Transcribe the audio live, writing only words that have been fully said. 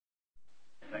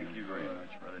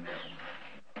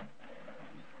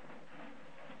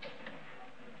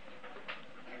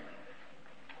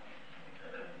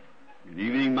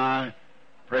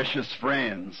Precious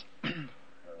friends,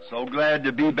 so glad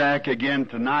to be back again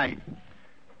tonight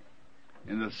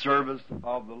in the service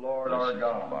of the Lord our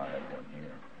God.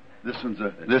 This is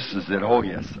it. Oh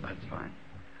yes, that's fine.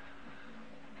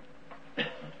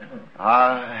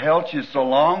 I held you so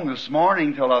long this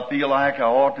morning till I feel like I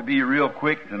ought to be real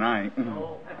quick tonight. My,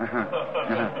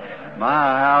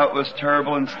 how it was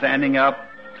terrible in standing up,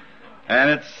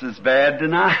 and it's as bad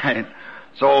tonight.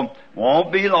 So,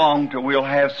 won't be long till we'll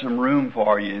have some room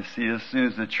for you, see, as soon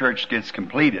as the church gets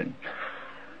completed.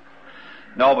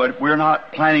 No, but we're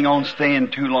not planning on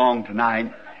staying too long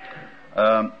tonight.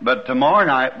 But tomorrow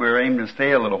night, we're aiming to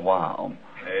stay a little while.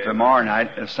 Tomorrow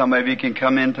night, if some of you can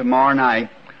come in tomorrow night,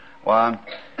 well,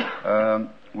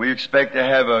 we expect to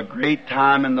have a great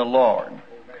time in the Lord.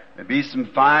 There'll be some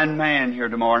fine man here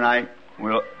tomorrow night.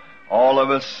 We'll, all of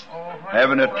us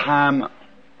having a time.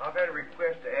 I've had a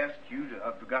request to ask you,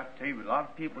 I forgot to tell you, a lot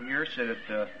of people here said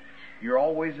that you're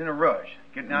always in a rush,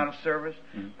 getting out of service,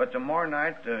 but tomorrow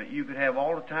night you could have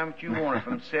all the time that you wanted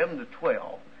from 7 to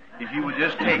 12, if you would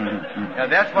just take it. Now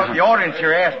that's what the audience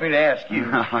here asked me to ask you,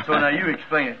 so now you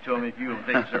explain it to them if you will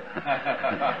think, sir.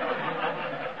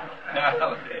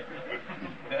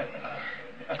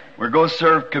 We're going to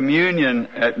serve communion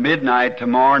at midnight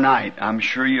tomorrow night. I'm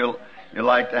sure you'll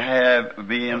like to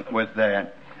be in with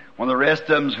that. When the rest of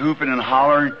them's hooping and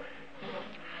hollering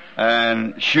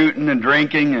and shooting and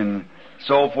drinking and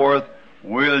so forth,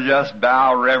 we'll just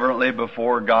bow reverently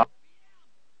before God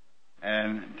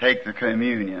and take the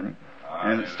communion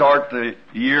and start the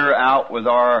year out with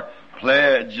our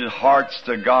pledge hearts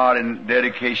to God and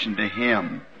dedication to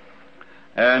Him.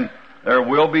 And there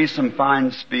will be some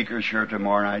fine speakers here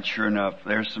tomorrow night, sure enough.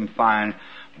 There's some fine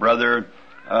brother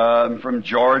from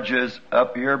Georgia's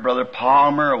up here. Brother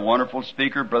Palmer, a wonderful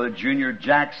speaker. Brother Junior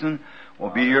Jackson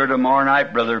will be here tomorrow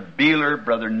night. Brother Beeler,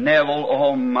 Brother Neville,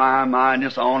 oh my,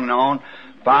 just on and on.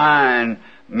 Fine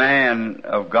man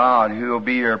of God who will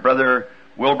be here. Brother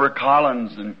Wilbur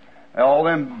Collins and all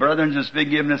them brethren just been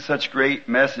giving us such great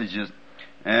messages.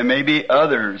 And maybe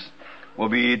others will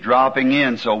be dropping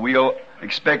in. So we'll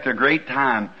expect a great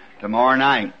time tomorrow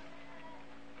night.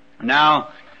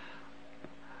 Now,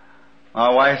 my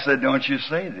wife said, don't you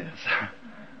say this.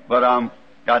 But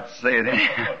got to say it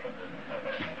anyhow.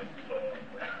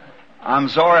 I'm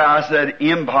sorry I said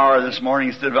empire this morning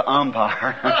instead of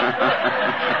umpire.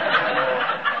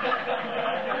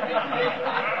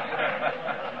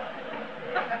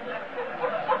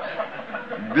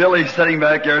 Billy sitting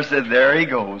back there said, there he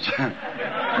goes.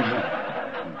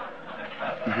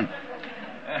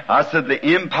 I said the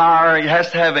empire, he has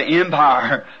to have an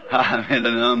empire. I meant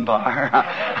an umpire.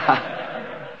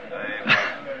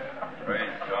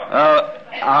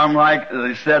 I'm like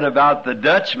they said about the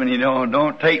Dutchman,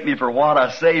 don't take me for what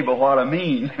I say, but what I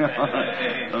mean. Praise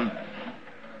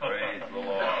the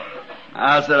Lord.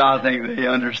 I said, I think they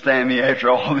understand me after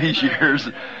all these years.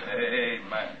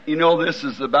 Amen.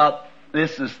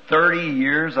 This is 30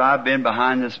 years I've been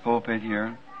behind this pulpit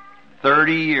here.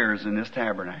 30 years in this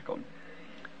tabernacle.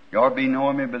 You ought to be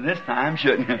knowing me by this time,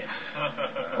 shouldn't you?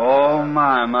 Oh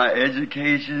my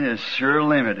education is sure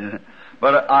limited.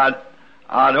 But I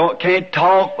can't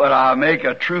talk, but I make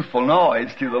a truthful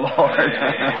noise to the Lord.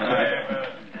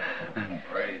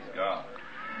 Praise God.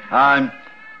 And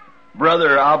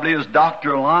brother, I believe it's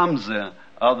Dr. Lamza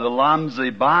of the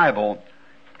Lamza Bible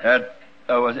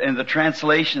in the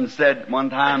translation said one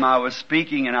time I was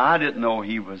speaking and I didn't know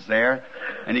he was there,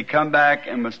 and he come back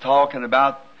and was talking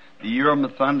about the Urim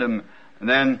and Thummim, and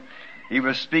then he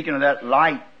was speaking of that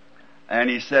light, and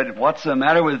he said, what's the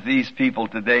matter with these people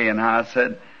today? And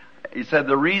he said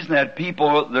the reason that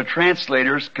the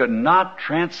translators could not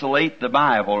translate the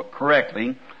Bible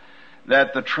correctly,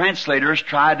 that the translators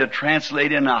tried to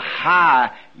translate in a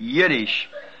high Yiddish,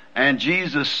 and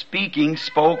Jesus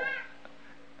spoke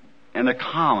in a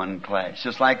common class,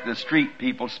 just like the street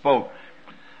people spoke.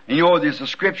 And there's a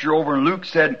scripture over in Luke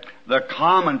said, the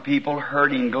common people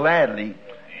heard him gladly.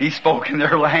 He spoke in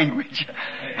their language.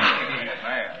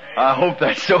 I hope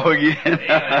that's so again.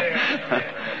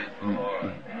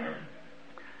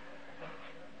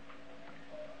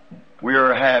 We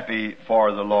are happy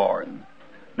for the Lord.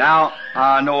 Now,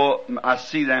 I know I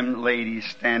see them ladies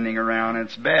standing around.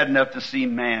 It's bad enough to see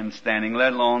men standing,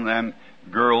 let alone them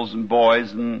girls and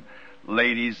boys and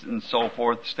ladies and so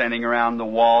forth standing around the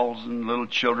walls and little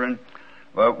children.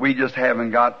 But we just haven't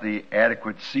got the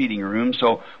adequate seating room,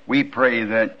 so we pray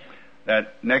that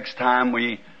next time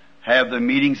we have the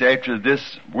meetings after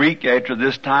this week, after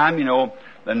this time,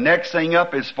 the next thing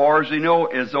up, as far as we know,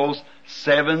 is those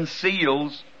 7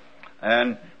 seals.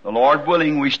 And the Lord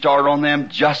willing, we start on them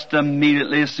just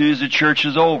immediately as soon as the church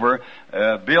is over.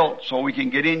 built so we can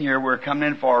get in here. We're coming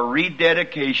in for a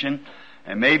rededication,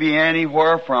 and maybe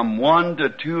anywhere from 1 to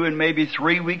 2 and maybe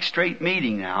 3 weeks straight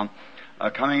meeting now,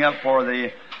 coming up for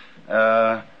the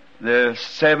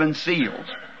 7 seals.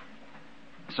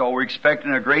 So we're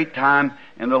expecting a great time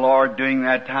in the Lord during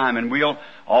that time. And we'll,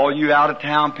 all you out of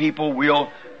town people, we'll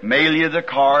mail you the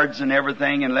cards and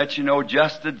everything and let you know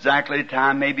just exactly the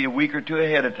time, maybe a week or 2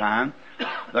 ahead of time.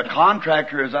 The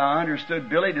contractor, as I understood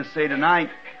Billy to say tonight,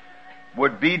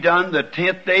 would be done the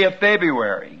 10th day of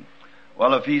February.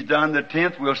 Well, if he's done the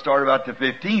 10th, we'll start about the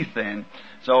 15th then.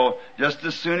 So just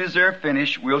as soon as they're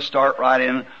finished, we'll start right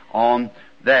in on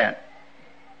that.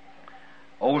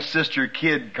 Old Sister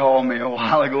Kidd called me a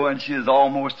while ago and she was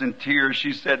almost in tears.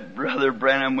 She said, Brother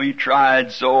Branham, we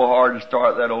tried so hard to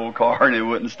start that old car and it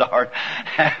wouldn't start.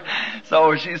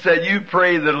 So she said, you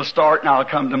pray that it'll start and I'll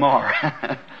come tomorrow.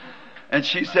 And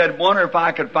she said, wonder if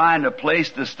I could find a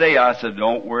place to stay. I said,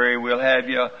 don't worry, we'll have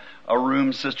you a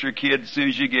room, Sister Kidd, as soon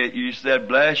as you get. You said,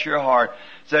 bless your heart.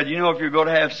 Said, you know, if you're going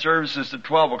to have services at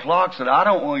 12 o'clock, said, I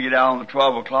don't want to get out on the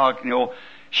 12 o'clock. You know,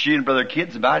 she and Brother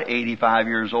Kidd's about 85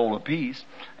 years old apiece.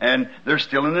 And they're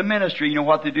still in the ministry. You know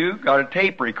what they do? Got a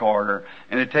tape recorder.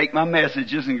 And they take my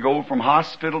messages and go from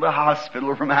hospital to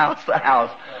hospital, from house to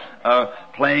house,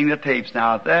 playing the tapes.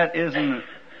 Now, that isn't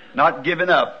not giving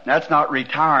up. That's not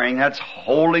retiring. That's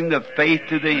holding the faith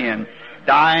to the end.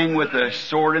 Dying with a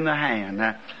sword in the hand.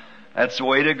 That's the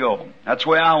way to go. That's the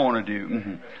way I want to do.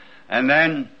 Mm-hmm. And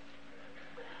then,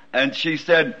 and she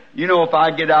said, you know, if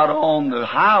I get out on the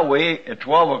highway at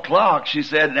 12 o'clock, she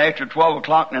said, and after 12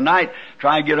 o'clock in the night,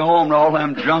 try and get home to all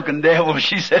them drunken devils,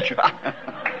 she said, try.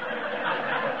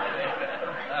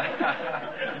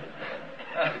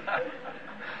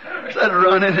 Said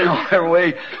running on their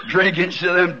way, drinking,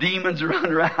 so them demons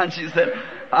running around. She said,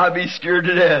 I'll be scared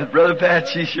to death. Brother Pat,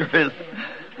 she sure is.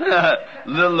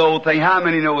 Little old thing. How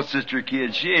many know Sister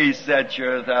Kidd? She said,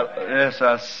 sure, that's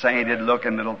a sainted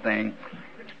looking little thing.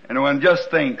 And when just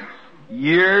think,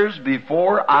 years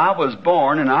before I was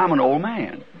born, and I'm an old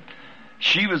man,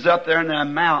 she was up there in the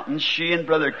mountains, she and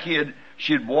Brother Kidd,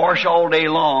 she'd wash all day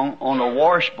long on the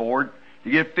washboard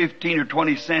to get 15 or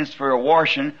 20 cents for a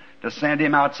washing to send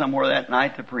him out somewhere that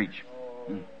night to preach.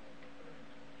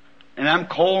 And them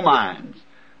coal mines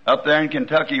up there in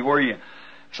Kentucky where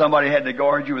somebody had to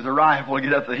guard you with a rifle to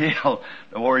get up the hill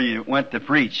where you went to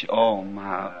preach. Oh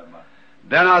my.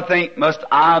 Then I think, must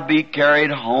I be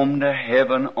carried home to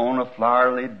heaven on a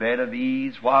flowery bed of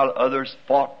ease while others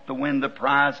fought to win the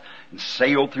prize and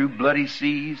sailed through bloody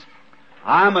seas?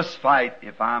 I must fight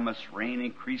if I must reign.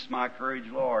 Increase my courage,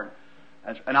 Lord.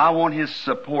 And I want His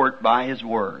support by His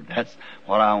Word. That's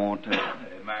what I want to do.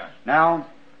 Amen. Now,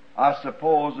 I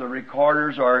suppose the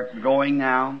recorders are going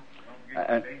now.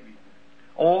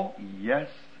 Oh, yes.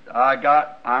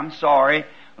 I'm sorry.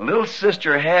 A little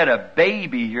sister had a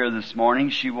baby here this morning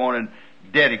she wanted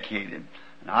dedicated.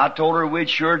 And I told her we'd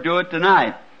sure do it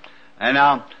tonight.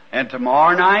 And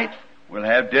tomorrow night, we'll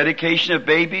have dedication of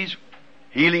babies,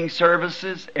 healing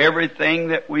services, everything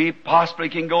that we possibly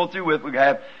can go through with. We'll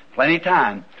have plenty of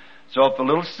time. So if the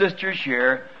little sister's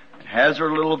here, has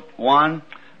her little one,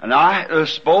 and I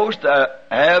was supposed to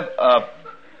have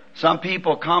some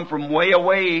people come from way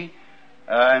away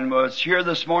and was here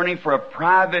this morning for a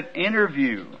private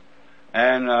interview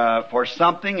and for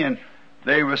something, and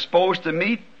they were supposed to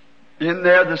meet in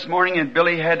there this morning, and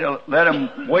Billy had to let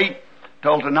them wait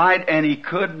till tonight, and he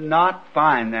could not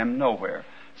find them nowhere.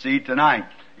 See, tonight,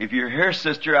 if you're here,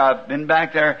 sister, I've been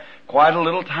back there quite a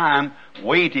little time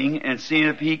waiting and seeing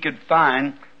if he could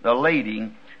find the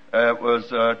lady. It was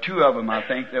 2 of them, I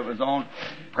think, that was on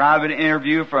private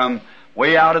interview from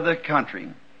way out of the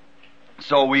country.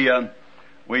 So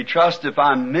we trust if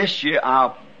I miss you,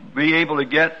 I'll be able to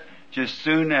get just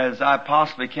soon as I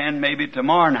possibly can, maybe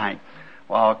tomorrow night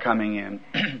while coming in.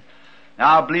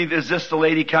 Now, I believe, is this the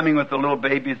lady coming with the little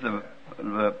baby, the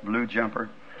blue jumper?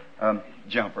 I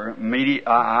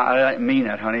mean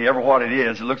that, honey. Ever what it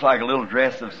is. It looks like a little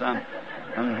dress of some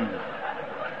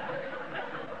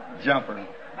jumper.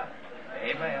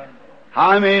 Amen.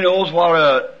 How many knows what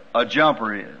a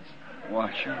jumper is? Well,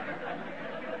 sure.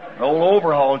 The old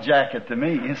overhaul jacket to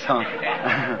me. So,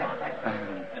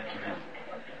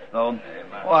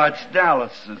 well, it's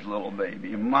Dallas's little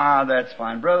baby. My, that's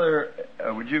fine. Brother,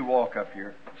 would you walk up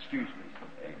here? Excuse me.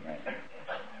 Amen.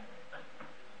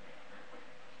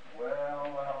 Well,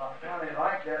 I kind of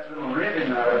like that little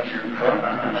ribbon out of your coat.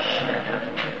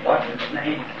 What's its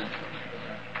name?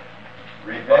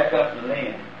 Rebecca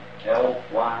Lynn.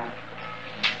 L-Y-N-E.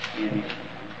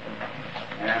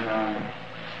 And,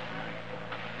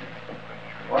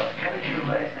 what is your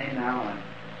last name now?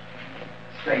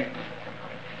 Statement.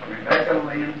 Rebecca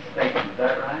Lynn Staten, is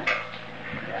that right?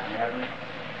 Yeah, haven't.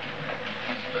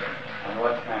 I know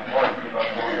it's kind of hard to keep up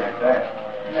going like that.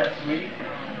 Isn't that sweet?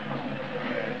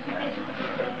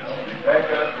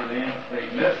 Rebecca Lynn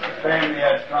Staten. This family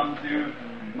has come through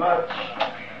much.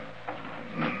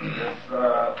 This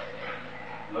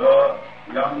little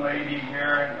young lady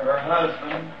here and her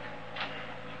husband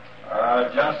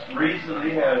just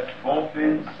recently has both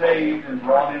been saved and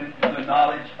brought into the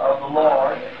knowledge of the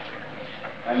Lord.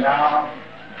 And now,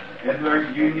 in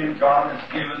their union, God has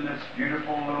given this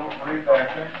beautiful little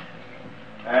Rebecca,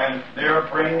 and they're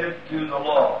bringing it to the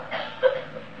Lord.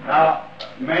 Now,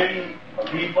 many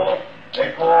people,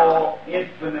 they call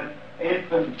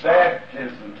infant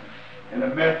baptism in the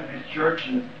Methodist Church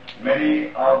and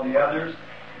many of the others,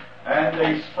 and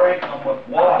they sprinkle them with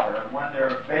water when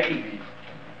they're babies.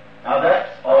 Now that's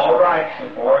all right so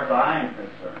far as I am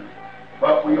concerned,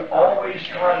 but we always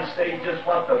try to say just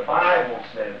what the Bible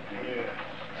says here.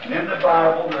 And in the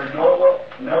Bible, there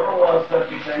never was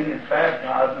such a thing as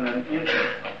baptizing an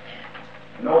infant.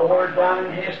 Nowhere down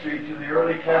in history to the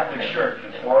early Catholic Church,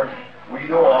 as far as we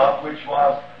know of, which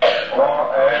was as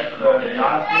the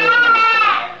Nicene.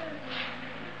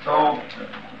 So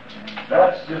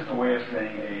that's just a way of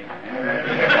saying amen.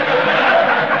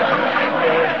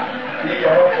 You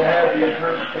have to have the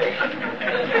interpretation.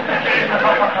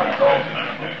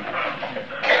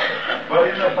 But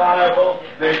in the Bible,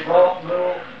 they brought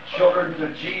little children to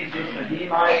Jesus that He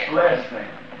might bless them.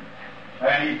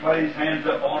 And He put His hands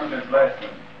up on them and blessed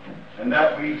them. And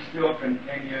that we still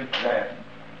continue that.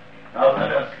 Now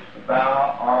let us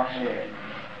bow our heads.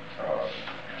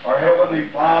 Our Heavenly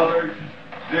Father,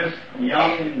 this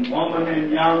young woman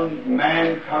and young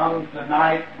man come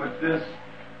tonight with this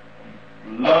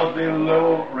lovely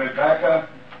little Rebecca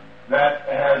that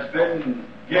has been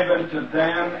given to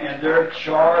them in their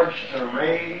charge to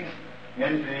raise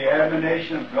in the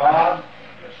admonition of God,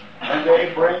 and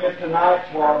they bring it tonight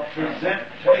for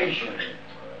presentation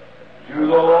to the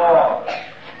Lord.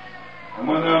 And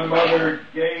when the mother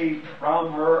gave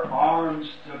from her arms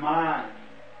to mine,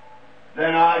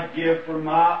 then I give from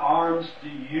my arms to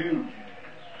you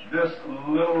this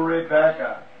little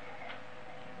Rebecca.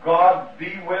 God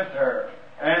be with her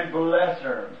and bless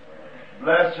her.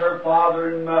 Bless her father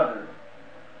and mother.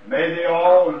 May they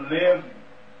all live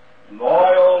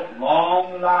loyal,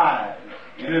 long lives.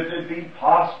 And if it be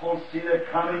possible, see the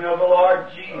coming of the Lord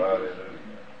Jesus. Hallelujah.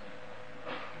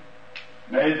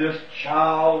 May this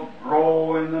child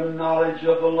grow in the knowledge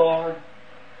of the Lord.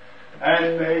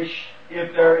 And may she,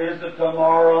 if there is a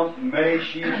tomorrow, may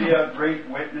she be a great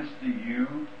witness to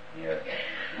you. Yes.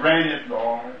 Grant it,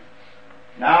 Lord.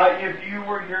 Now, if you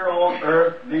were here on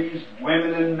earth, these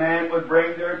women and men would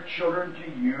bring their children to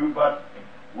you, but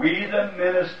we, the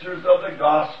ministers of the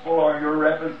gospel, are your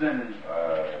representatives.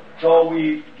 So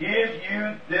we give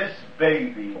you this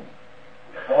baby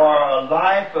for a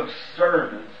life of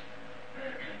service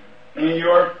in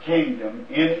your kingdom,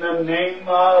 in the name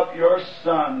of your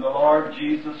Son, the Lord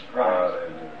Jesus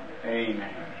Christ.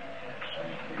 Amen.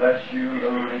 Bless you,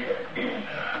 Lord.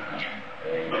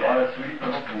 What a sweet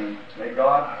little thing. May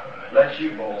God bless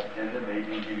you both and the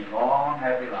baby and give you long,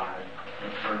 happy lives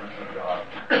in service of God.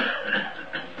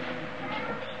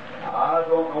 I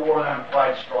don't know whether I'm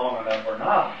quite strong enough or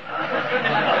not.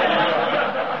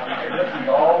 This is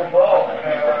all ball.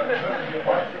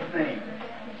 What's his name?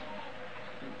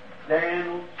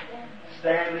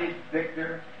 Stanley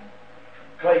Victor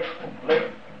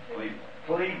Cleveland.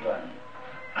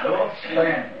 Little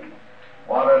Stanley.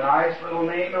 What a nice little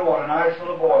name and what a nice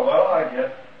little boy. Well, I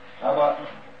guess. How about...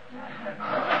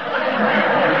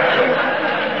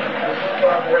 That's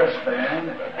about there, Stan.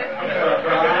 You're a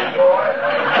fine boy.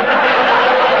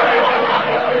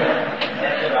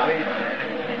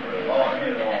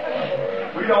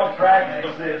 We don't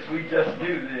practice this, we just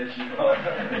do this, you know.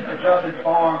 There's nothing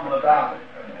formal about it.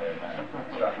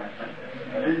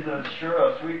 And he's sure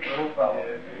a sweet little fellow.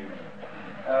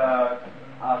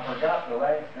 I forgot the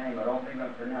last name. I don't think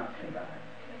I'm pronouncing it right.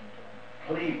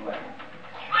 Cleveland.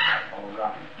 All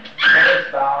right.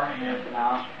 Let's bow our heads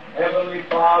now. Heavenly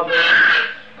Father,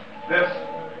 this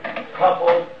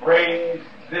couple brings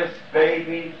this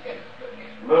baby,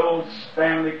 little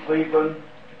Stanley Cleveland,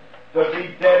 to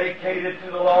be dedicated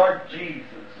to the Lord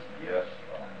Jesus. Yes.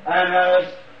 And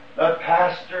as the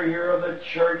pastor here of the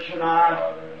church and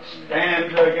I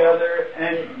stand together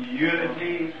in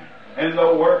unity in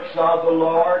the works of the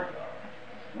Lord,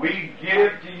 we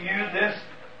give to you this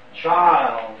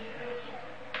child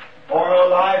for a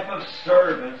life of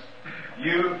service.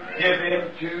 You give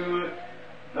him to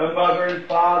the mother and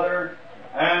father,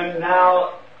 and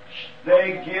now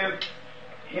they give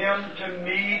him to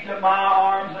me, to my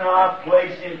arms, and I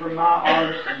place him from my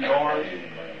arms to yours.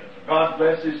 God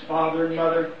bless his father and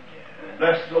mother.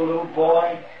 Bless the little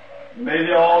boy. May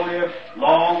they all live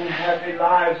long, happy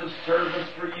lives of service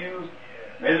for you.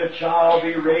 May the child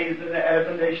be raised in the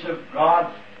admonition of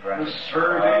God, to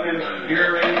serve him and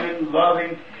fear him and love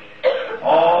him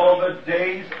all the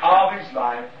days of his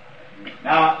life.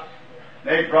 Now,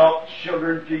 they brought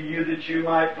children to you that you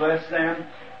might bless them.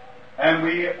 And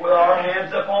we, with our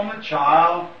hands upon the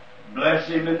child, bless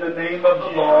him in the name of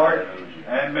the Lord.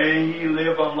 And may he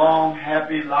live a long,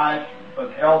 happy life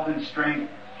with health and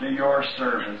strength to your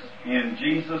service. In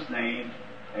Jesus' name,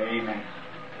 amen.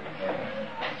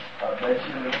 God bless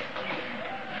you.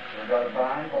 We've got a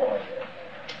fine boy there.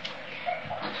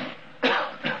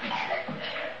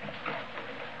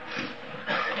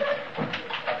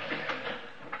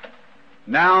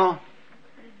 Now,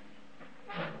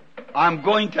 I'm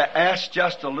going to ask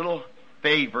just a little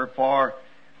favor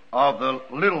of the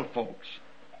little folks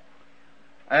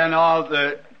and of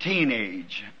the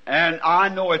teenage. And I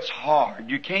know it's hard.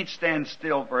 You can't stand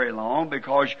still very long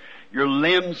because your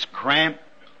limbs cramp.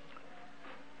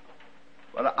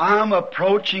 But I'm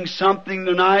approaching something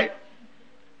tonight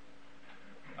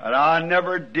that I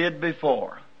never did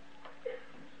before.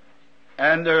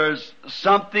 And there's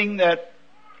something that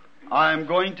I'm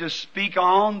going to speak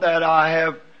on that I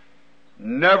have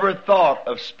never thought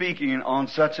of speaking on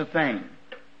such a thing.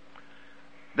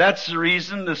 That's the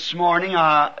reason this morning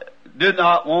I did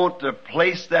not want to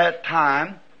place that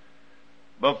time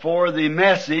before the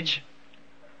message,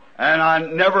 and I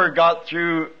never got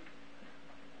through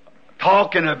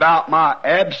talking about my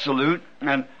absolute,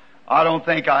 and I don't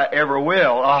think I ever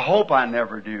will. I hope I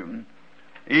never do.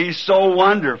 He's so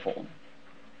wonderful.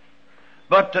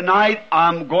 But tonight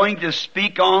I'm going to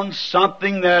speak on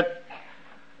something that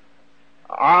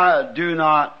I do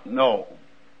not know.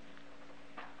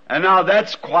 And now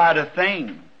that's quite a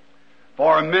thing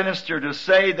for a minister to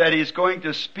say that he's going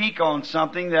to speak on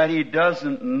something that he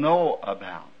doesn't know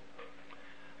about.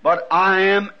 But I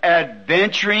am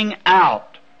adventuring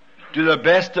out to the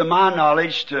best of my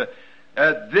knowledge to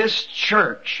this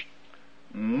church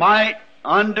might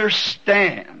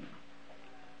understand.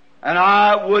 And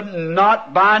I would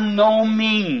not by no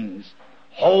means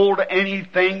hold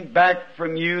anything back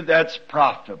from you that's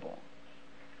profitable.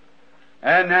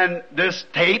 And then this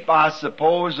tape, I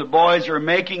suppose the boys are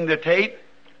making the tape.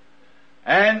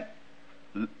 And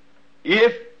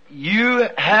if you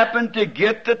happen to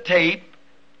get the tape,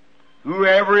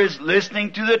 whoever is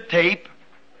listening to the tape,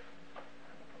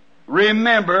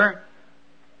 remember,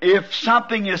 if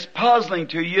something is puzzling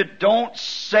to you, don't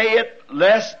say it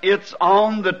lest it's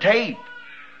on the tape.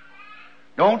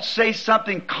 Don't say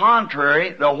something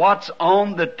contrary to what's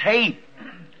on the tape.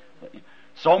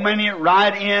 So many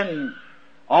write in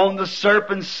on the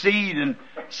serpent's seed and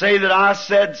say that I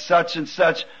said such and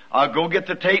such. I'll go get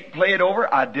the tape, play it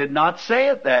over. I did not say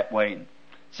it that way.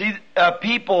 See,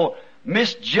 people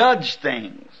misjudge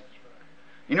things.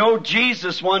 You know,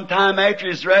 Jesus one time after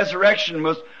His resurrection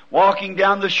was walking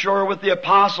down the shore with the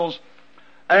apostles,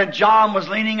 and John was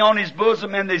leaning on his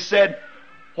bosom, and they said,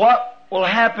 "What will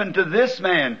happen to this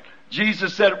man?"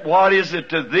 Jesus said, "What is it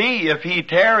to thee if he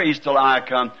tarries till I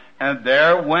come?" And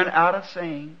there went out a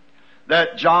saying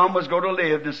that John was going to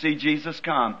live to see Jesus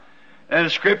come. And the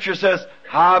Scripture says,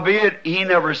 howbeit, he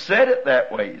never said it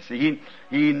that way. See,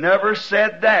 he never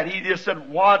said that. He just said,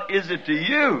 "What is it to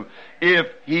you if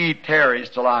he tarries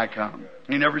till I come?"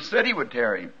 He never said he would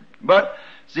tarry. But,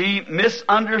 see,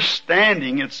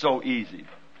 misunderstanding, it's so easy.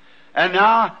 And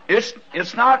now,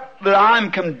 it's not that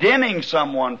I'm condemning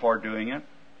someone for doing it,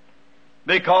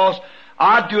 because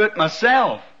I do it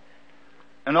myself.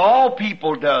 And all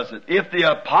people does it. If the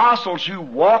apostles who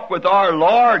walked with our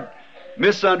Lord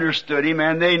misunderstood Him,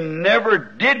 and they never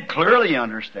did clearly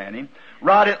understand Him,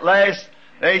 right at last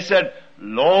they said,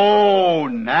 "Lo,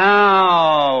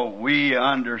 now we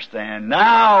understand.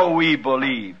 Now we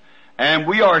believe. And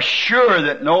we are sure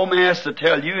that no man has to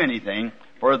tell you anything,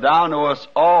 for thou knowest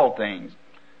all things."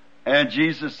 And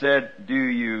Jesus said, "Do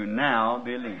you now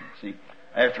believe?" See,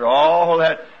 after all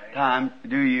that time,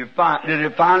 did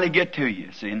it finally get to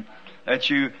you, see, that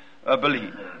you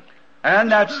believe?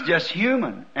 And that's just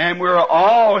human. And we're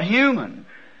all human.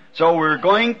 So we're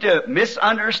going to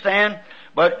misunderstand,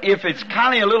 but if it's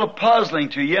kind of a little puzzling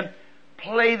to you,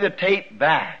 play the tape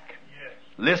back. Yes.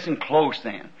 Listen close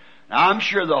then. Now, I'm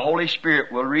sure the Holy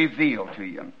Spirit will reveal to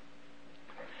you.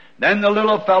 Then the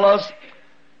little fellows,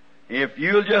 if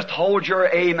you'll just hold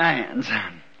your amens,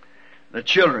 the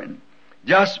children,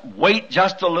 just wait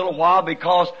just a little while,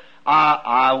 because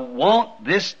I want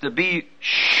this to be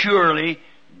surely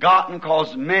forgotten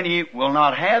because many will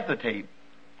not have the tape.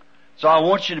 So I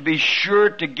want you to be sure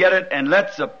to get it, and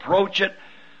let's approach it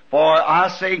for, I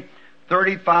say,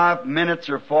 35 minutes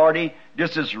or 40,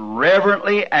 just as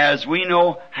reverently as we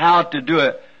know how to do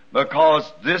it,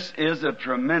 because this is a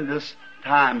tremendous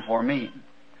time for me.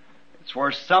 It's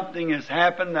where something has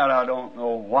happened that I don't know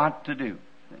what to do.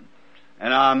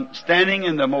 And I'm standing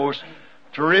in the most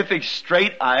terrific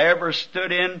strait I ever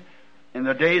stood in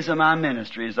the days of my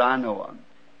ministry as I know them.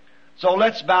 So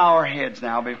let's bow our heads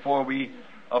now before we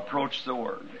approach the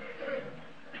Word.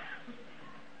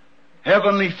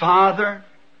 Heavenly Father,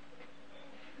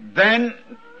 then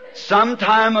some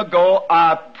time ago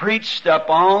I preached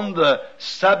upon the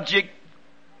subject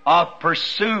of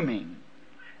presuming.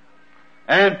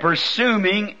 And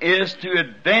presuming is to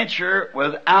adventure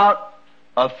without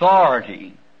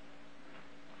authority.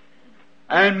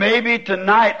 And maybe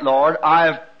tonight, Lord,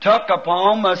 I've took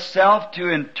upon myself to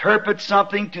interpret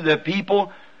something to the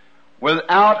people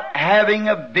without having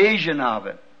a vision of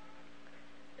it.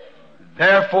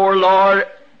 Therefore, Lord,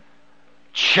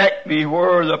 check me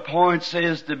where the points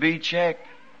is to be checked.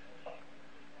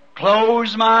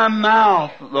 Close my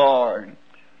mouth, Lord.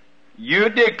 You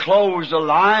did close the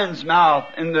lion's mouth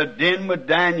in the den with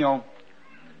Daniel,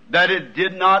 that it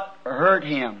did not hurt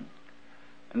him.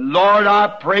 And Lord, I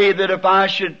pray that if I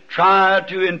should try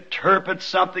to interpret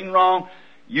something wrong,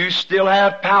 you still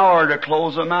have power to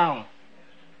close a mouth.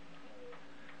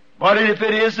 But if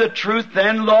it is the truth,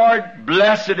 then Lord,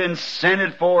 bless it and send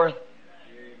it forth.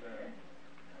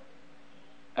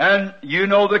 And you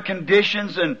know the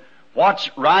conditions and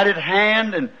what's right at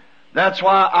hand, and that's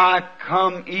why I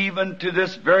come even to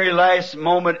this very last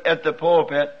moment at the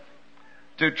pulpit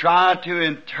to try to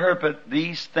interpret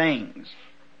these things.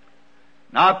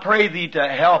 Now I pray Thee to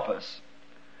help us.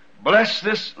 Bless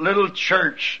this little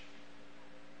church,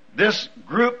 this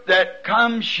group that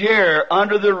comes here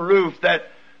under the roof, that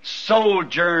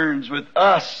sojourns with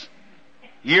us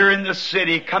here in the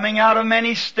city, coming out of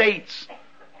many states.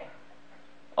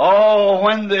 Oh,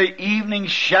 when the evening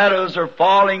shadows are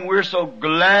falling, we're so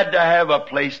glad to have a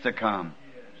place to come.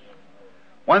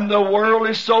 When the world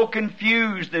is so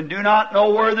confused and do not know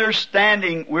where they're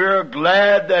standing, we're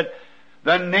glad that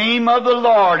the name of the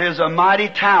Lord is a mighty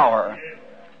tower,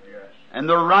 and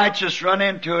the righteous run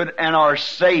into it and are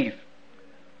safe.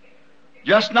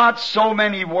 Just not so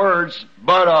many words,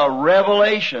 but a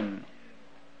revelation.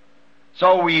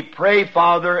 So we pray,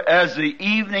 Father, as the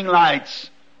evening lights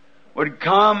would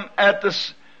come at the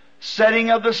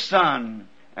setting of the sun,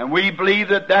 and we believe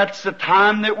that that's the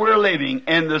time that we're living,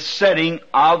 in the setting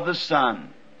of the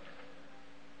sun.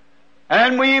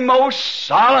 And we most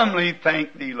solemnly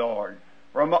thank Thee, Lord,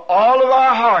 from all of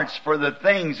our hearts for the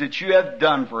things that You have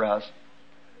done for us.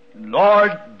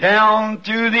 Lord, down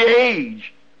through the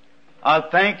age, I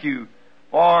thank You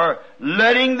for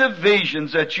letting the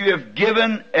visions that You have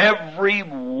given every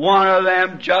one of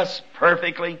them just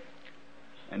perfectly.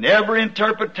 And every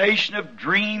interpretation of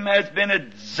dream has been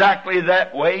exactly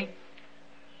that way.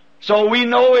 So we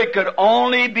know it could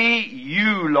only be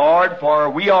You, Lord, for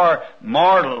we are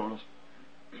mortals,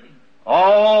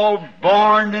 all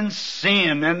born in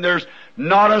sin, and there's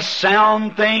not a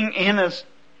sound thing in us.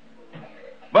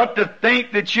 But to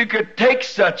think that You could take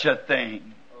such a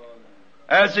thing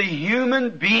as a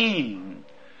human being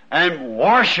and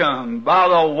wash them by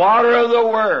the water of the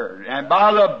Word and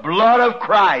by the blood of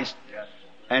Christ,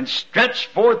 and stretch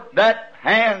forth that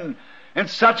hand in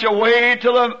such a way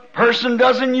till the person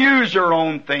doesn't use their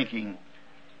own thinking,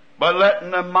 but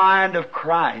letting the mind of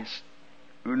Christ,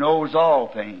 who knows all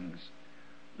things,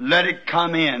 let it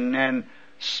come in and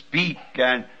speak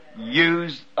and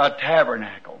use a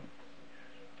tabernacle.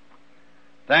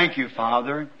 Thank You,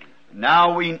 Father.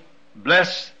 Now we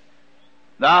bless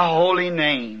Thy holy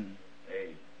name.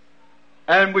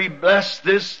 And we bless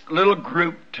this little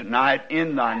group tonight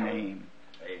in Thy name.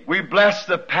 We bless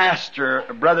the pastor,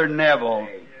 Brother Neville,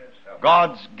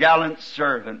 God's gallant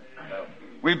servant.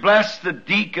 We bless the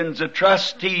deacons, the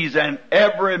trustees, and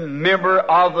every member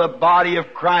of the body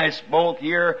of Christ, both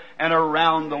here and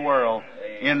around the world,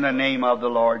 in the name of the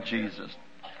Lord Jesus.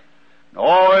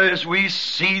 Oh, as we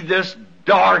see this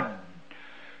dark,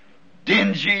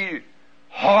 dingy,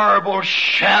 horrible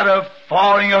shadow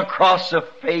falling across the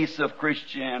face of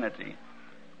Christianity,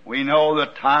 we know the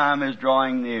time is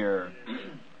drawing near.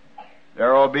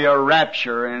 There will be a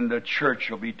rapture and the church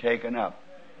will be taken up.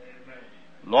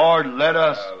 Lord, let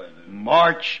us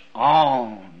march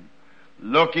on,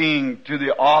 looking to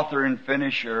the author and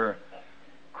finisher,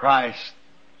 Christ.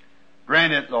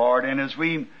 Grant it, Lord. And as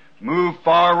we move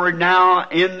forward now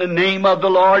in the name of the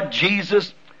Lord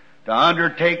Jesus to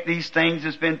undertake these things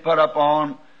that's been put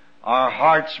upon our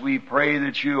hearts, we pray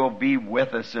that You will be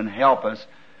with us and help us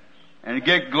and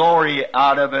get glory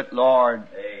out of it, Lord.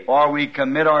 For we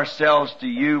commit ourselves to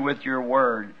You with Your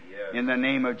Word in the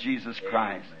name of Jesus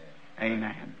Christ.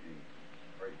 Amen.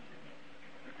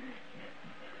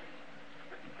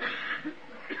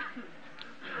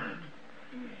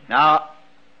 Now,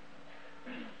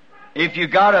 if you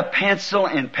got a pencil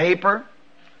and paper,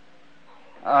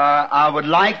 I would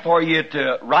like for you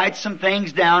to write some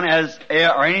things down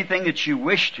or anything that you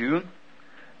wish to.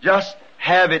 Just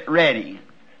have it ready.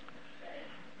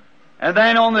 And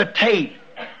then on the tape,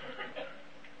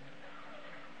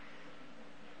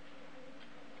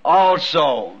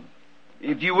 also,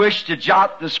 if you wish to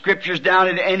jot the Scriptures down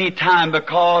at any time,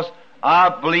 because I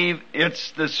believe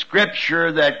it's the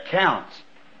Scripture that counts.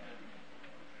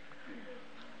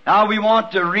 Now we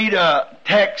want to read a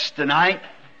text tonight,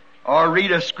 or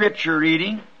read a Scripture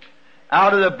reading,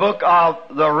 out of the book of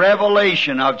the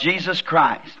Revelation of Jesus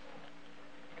Christ.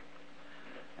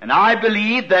 And I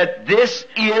believe that this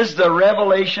is the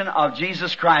revelation of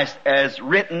Jesus Christ as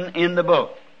written in the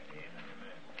book.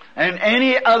 And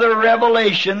any other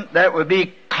revelation that would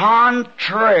be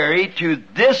contrary to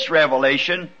this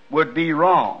revelation would be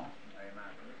wrong.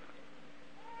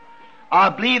 I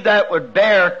believe that would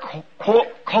bear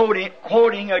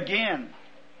quoting again.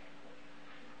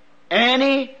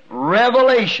 Any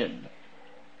revelation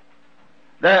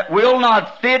that will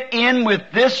not fit in with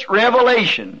this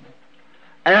revelation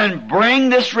and bring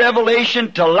this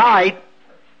revelation to light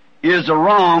is a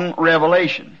wrong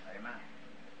revelation.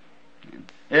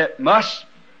 It must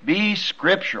be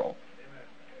scriptural.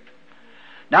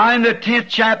 Now in the 10th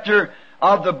chapter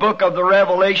of the book of the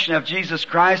Revelation of Jesus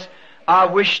Christ, I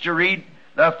wish to read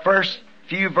the first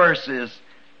few verses,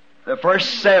 the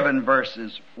first 7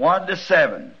 verses, 1 to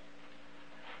 7.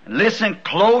 Listen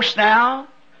close now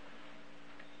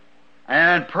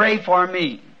and pray for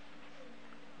me.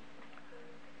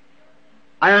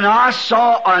 And I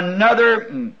saw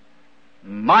another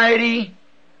mighty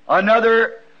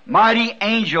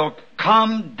angel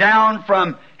come down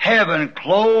from heaven,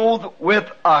 clothed with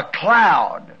a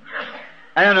cloud,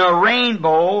 and a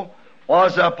rainbow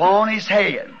was upon his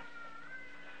head,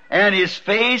 and his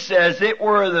face as it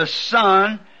were the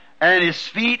sun, and his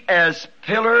feet as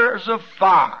pillars of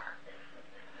fire.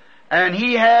 And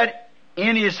he had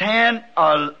in his hand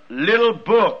a little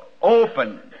book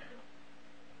opened,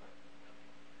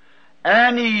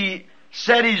 and he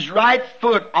set his right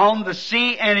foot on the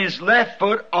sea and his left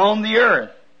foot on the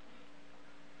earth.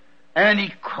 And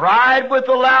he cried with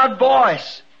a loud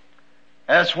voice,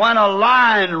 as when a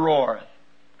lion roareth.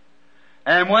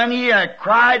 And when he had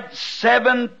cried,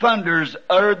 7 thunders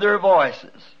uttered their voices.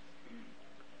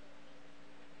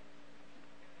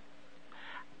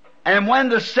 And when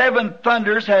the 7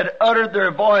 thunders had uttered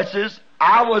their voices,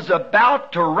 I was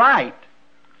about to write.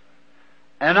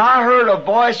 And I heard a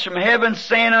voice from heaven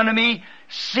saying unto me,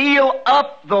 Seal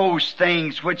up those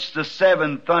things which the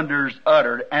 7 thunders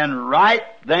uttered, and write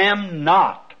them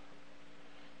not.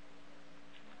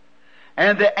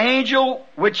 And the angel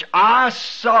which I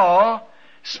saw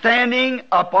standing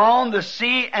upon the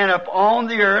sea and upon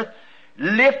the earth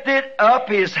lifted up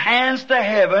his hands to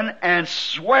heaven, and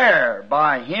sware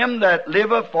by him that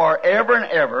liveth for ever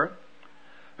and ever,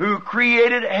 who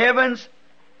created heavens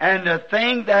and the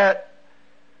thing that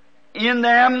in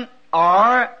them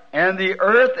are, and the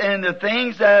earth and the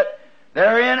things that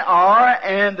therein are,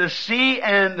 and the sea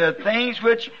and the things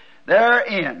which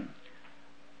therein,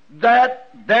 that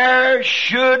there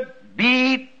should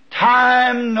be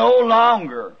time no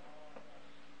longer.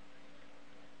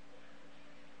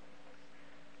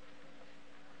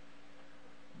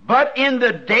 But in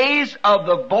the days of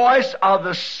the voice of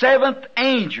the 7th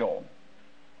angel,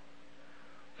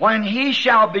 when he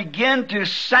shall begin to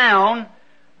sound,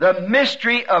 the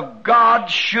mystery of God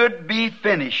should be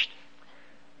finished,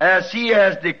 as he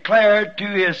has declared to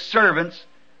his servants,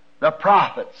 the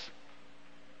prophets.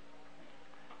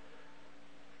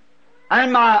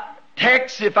 And my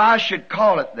text, if I should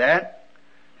call it that,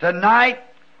 tonight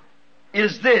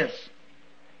is this.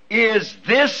 Is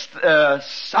this the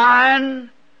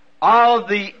sign of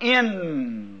the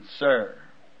end, sir?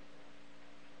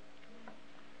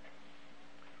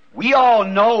 We all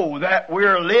know that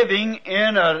we're living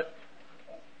in a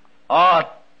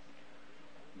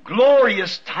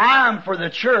glorious time for the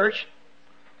church,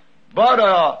 but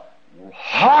a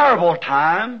horrible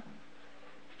time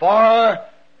for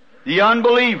the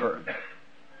unbeliever.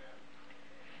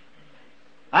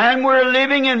 And we're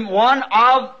living in one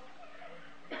of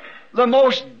the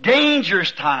most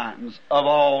dangerous times of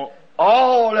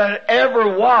all that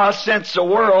ever was since the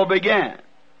world began.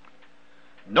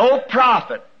 No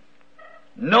prophet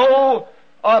no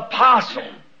apostle,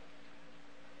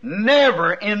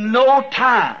 never in no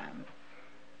time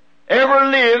ever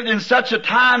lived in such a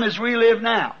time as we live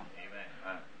now.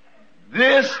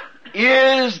 This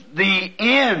is the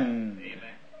end.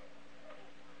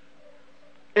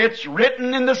 It's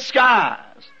written in the skies.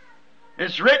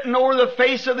 It's written over the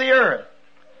face of the earth.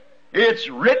 It's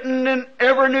written in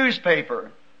every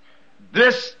newspaper.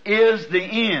 This is the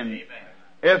end.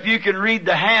 If you can read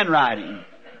the handwriting.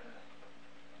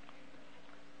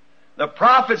 The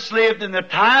prophets lived in the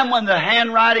time when the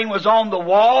handwriting was on the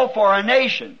wall for a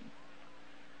nation.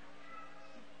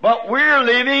 But we're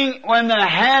living when the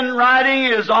handwriting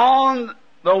is on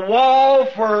the wall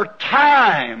for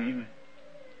time.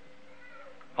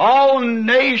 All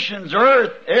nations,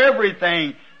 earth,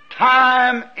 everything.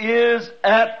 Time is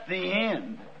at the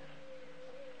end.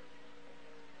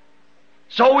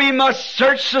 So we must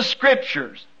search the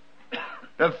Scriptures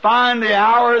to find the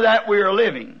hour that we are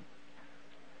living.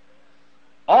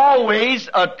 Always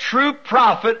a true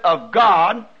prophet of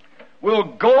God will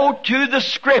go to the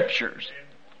Scriptures.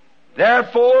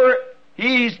 Therefore,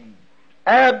 he's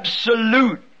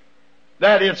absolute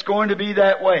that it's going to be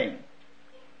that way.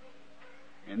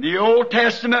 In the Old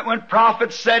Testament, when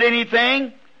prophets said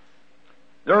anything,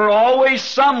 there always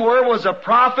somewhere was a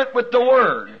prophet with the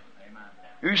Word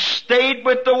who stayed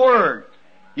with the Word.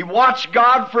 He watched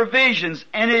God for visions,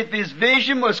 and if his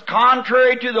vision was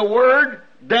contrary to the Word,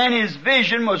 then his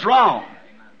vision was wrong.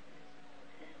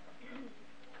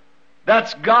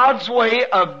 That's God's way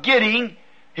of getting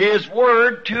His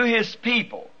Word to His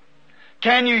people.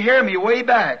 Can you hear me way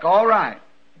back? All right.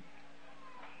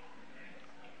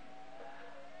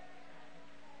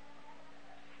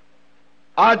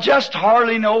 I just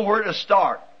hardly know where to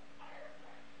start.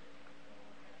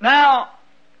 Now,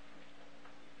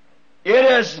 it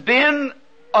has been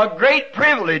a great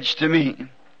privilege to me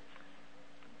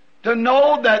to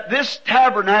know that this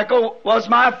tabernacle was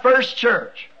my first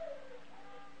church.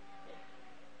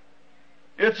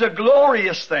 It's a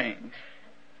glorious thing.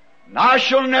 And I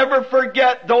shall never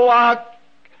forget, though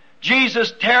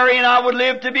Jesus tarry and I would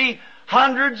live to be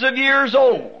hundreds of years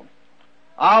old,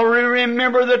 I'll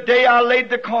remember the day I laid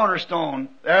the cornerstone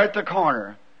there at the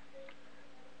corner.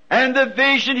 And the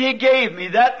vision He gave me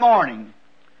that morning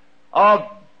of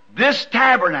this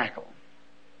tabernacle.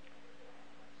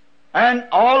 And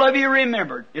all of you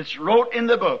remembered. It's wrote in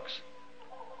the books.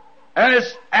 And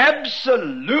it's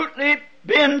absolutely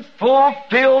been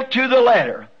fulfilled to the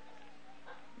letter.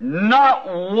 Not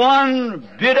one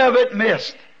bit of it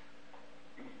missed.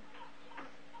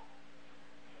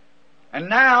 And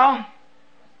now,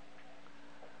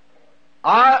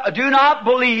 I do not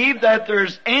believe that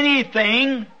there's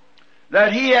anything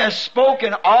that He has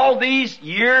spoken all these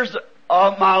years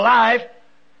of my life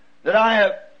that I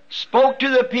have spoke to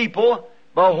the people,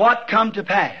 but what come to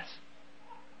pass.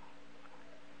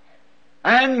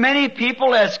 And many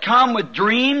people has come with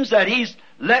dreams that He's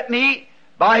let me,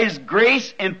 by His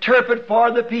grace, interpret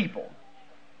for the people.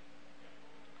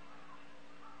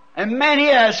 And many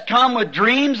has come with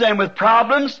dreams and with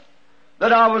problems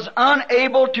that I was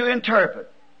unable to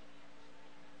interpret.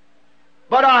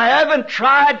 But I haven't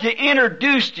tried to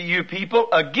introduce to you people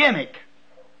a gimmick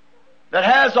that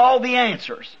has all the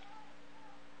answers.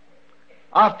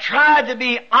 I've tried to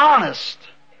be honest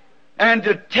and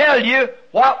to tell you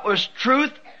what was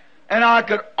truth, and I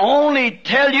could only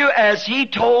tell you as He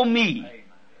told me.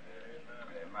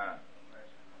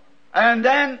 And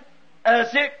then,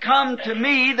 as it come to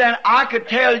me, then I could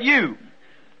tell you.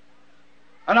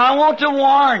 And I want to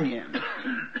warn you,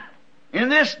 in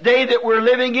this day that we're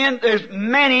living in, there's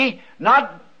many,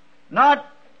 not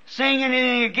saying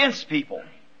anything against people,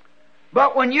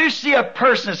 but when you see a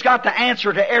person that's got the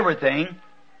answer to everything,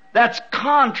 that's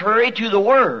contrary to the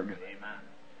Word.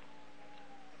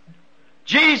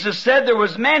 Jesus said there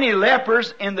was many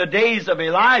lepers in the days of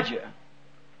Elijah,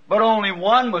 but only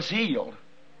one was healed.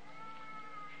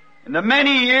 In the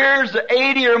many years, the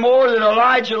 80 or more that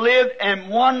Elijah lived, and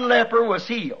one leper was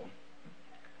healed.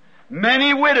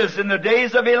 Many widows in the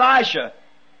days of Elisha,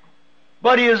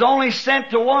 but he is only sent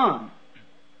to one.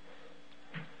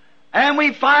 And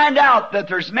we find out that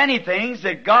there's many things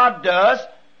that God does,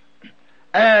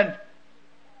 and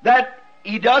that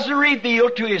He doesn't reveal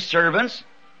to His servants,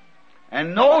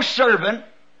 and no servant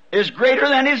is greater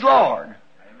than his Lord.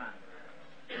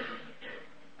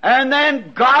 And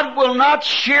then God will not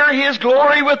share His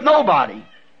glory with nobody.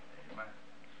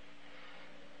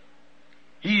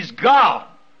 He's God.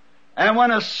 And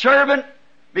when a servant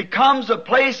becomes a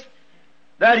place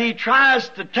that he tries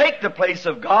to take the place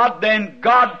of God, then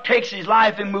God takes his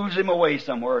life and moves him away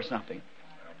somewhere or something.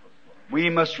 We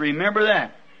must remember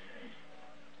that.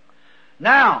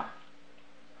 Now,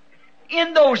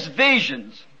 in those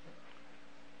visions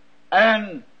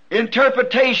and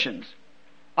interpretations,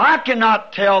 I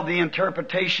cannot tell the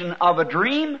interpretation of a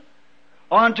dream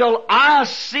until I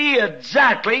see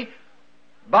exactly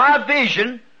by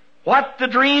vision what the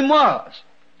dream was.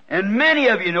 And many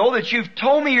of you know that you've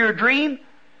told me your dream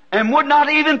and would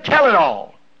not even tell it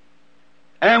all.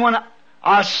 And when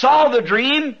I saw the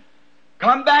dream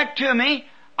come back to me,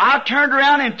 I turned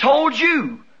around and told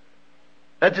you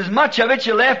that there's much of it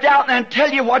you left out, and then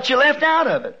tell you what you left out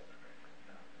of it.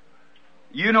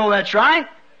 You know that's right.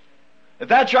 If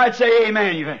that's right, say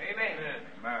amen. Amen.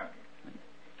 Amen.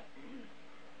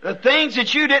 The things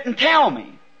that you didn't tell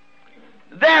me.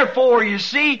 Therefore, you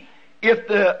see,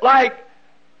 like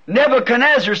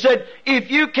Nebuchadnezzar said, if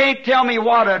you can't tell me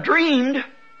what I dreamed,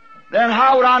 then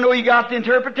how would I know you got the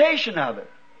interpretation of it?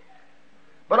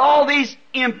 But all these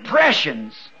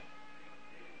impressions,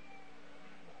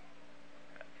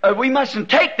 we mustn't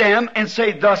take them and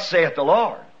say, thus saith the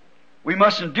Lord. We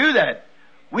mustn't do that.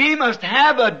 We must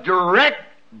have a direct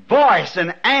voice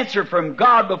and answer from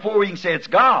God before we can say it's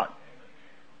God.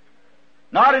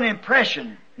 Not an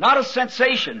impression, not a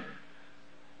sensation.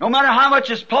 No matter how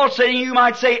much is pulsating, you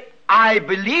might say, I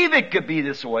believe it could be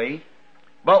this way.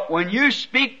 But when you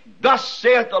speak, thus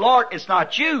saith the Lord, it's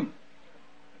not you.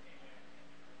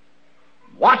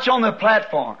 Watch on the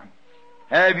platform.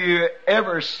 Have you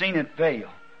ever seen it fail?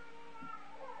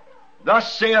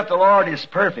 Thus saith the Lord is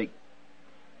perfect.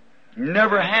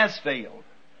 Never has failed.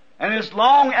 And as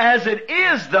long as it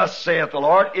is thus saith the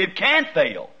Lord, it can't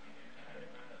fail.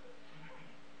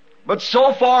 But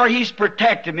so far He's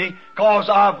protected me because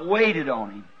I've waited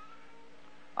on Him.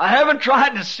 I haven't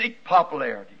tried to seek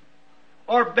popularity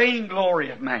or vainglory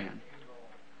of man.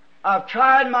 I've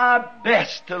tried my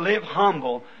best to live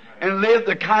humble and live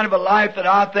the kind of a life that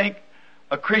I think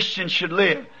a Christian should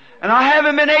live. And I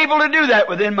haven't been able to do that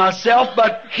within myself,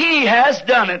 but He has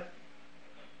done it.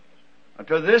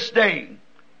 To this day,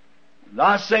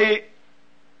 I say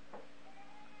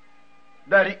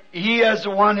that He is the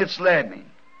one that's led me.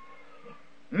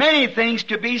 Many things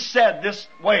could be said this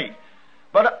way,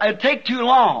 but it'd take too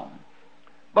long.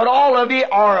 But all of you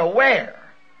are aware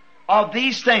of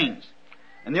these things.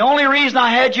 And the only reason I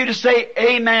had you to say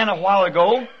amen a while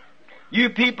ago,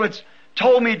 you people that's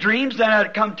told me dreams, then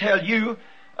I'd come tell you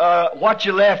what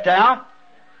you left out.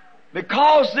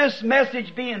 Because this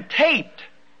message being taped,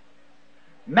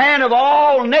 man of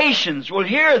all nations will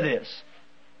hear this.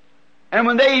 And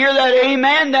when they hear that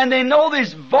amen, then they know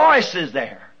there's voices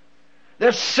there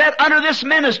that's set under this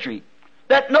ministry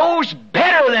that knows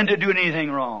better than to do anything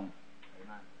wrong.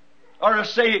 Or to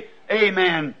say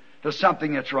amen to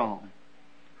something that's wrong.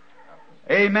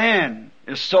 Amen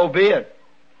is so be it.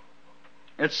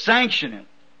 It's sanctioned.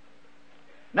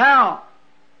 Now,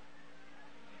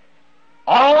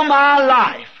 all my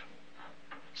life,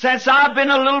 since I've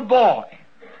been a little boy,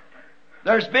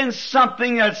 there's been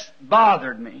something that's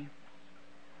bothered me.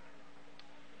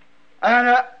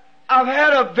 And I've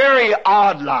had a very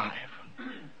odd life.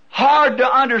 Hard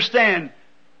to understand.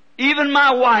 Even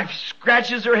my wife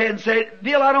scratches her head and says,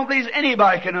 Bill, I don't believe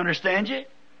anybody can understand you.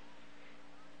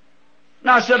 And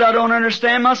I said, I don't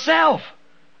understand myself.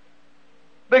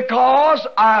 Because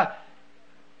I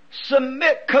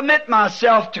commit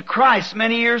myself to Christ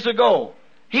many years ago.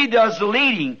 He does the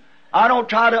leading. I don't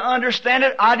try to understand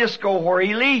it. I just go where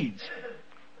He leads.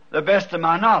 The best of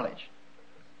my knowledge.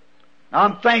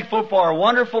 I'm thankful for a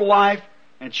wonderful wife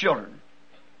and children.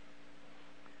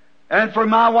 And for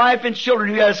my wife and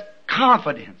children who has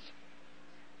confidence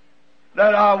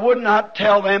that I would not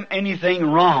tell them anything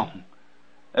wrong.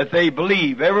 That they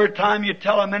believe. Every time you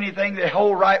tell them anything, they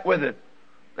hold right with it.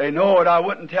 They know it. I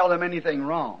wouldn't tell them anything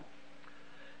wrong.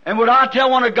 And would I tell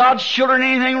one of God's children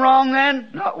anything wrong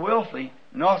then? Not willfully.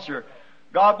 No, sir.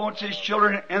 God wants His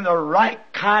children in the right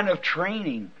kind of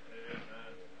training.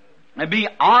 And be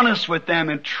honest with them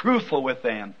and truthful with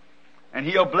them. And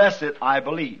He'll bless it, I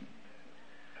believe.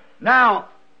 Now,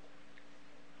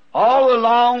 all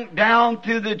along down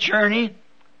through the journey,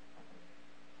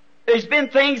 there's been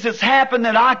things that's happened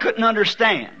that I couldn't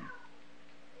understand.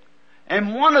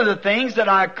 And one of the things that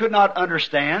I could not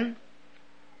understand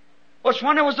was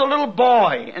when I was a little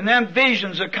boy and them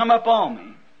visions would come up on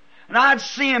me. And I'd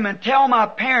see them and tell my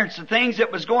parents the things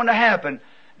that was going to happen.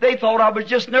 They thought I was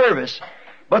just nervous.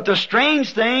 But the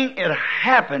strange thing, it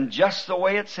happened just the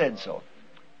way it said so.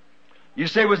 You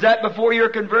say, was that before your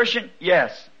conversion?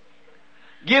 Yes.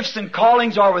 Gifts and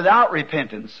callings are without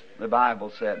repentance, the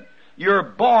Bible said. You're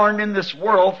born in this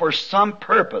world for some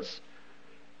purpose.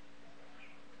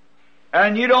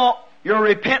 And your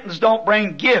repentance don't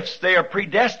bring gifts. They are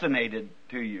predestinated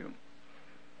to you.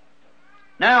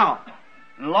 Now,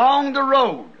 along the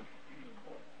road,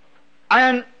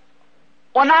 and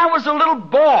when I was a little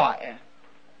boy,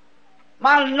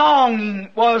 my longing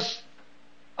was,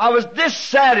 I was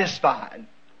dissatisfied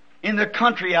in the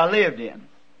country I lived in.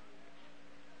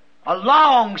 I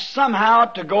longed somehow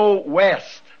to go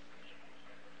west.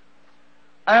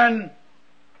 And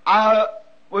I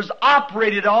was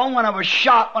operated on when I was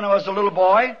shot when I was a little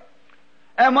boy.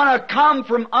 And when I come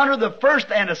from under the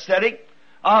first anesthetic,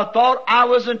 I thought I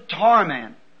was in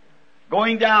torment.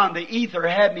 Going down, the ether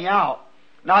had me out.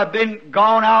 And I've been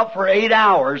gone out for 8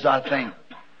 hours, I think.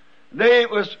 They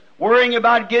was worrying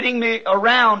about getting me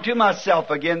around to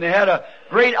myself again. They had a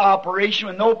great operation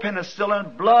with no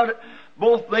penicillin, blood,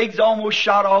 both legs almost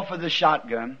shot off with the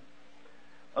shotgun.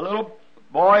 A little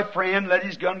boyfriend let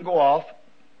his gun go off.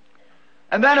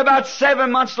 And then about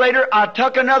 7 months later, I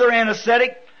took another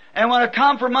anesthetic. And when I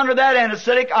come from under that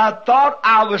anesthetic, I thought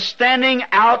I was standing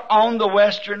out on the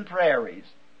western prairies.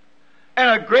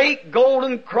 And a great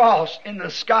golden cross in the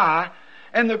sky,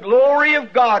 and the glory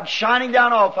of God shining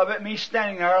down off of it, me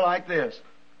standing there like this.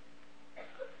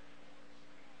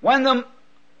 When the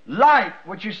light,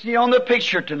 which you see on the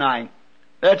picture tonight,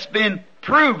 that's been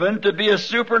proven to be a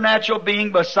supernatural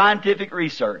being by scientific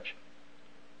research.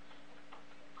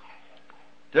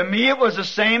 To me, it was the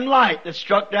same light that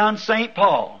struck down St.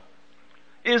 Paul.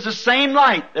 It is the same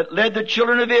light that led the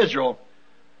children of Israel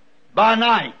by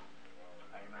night.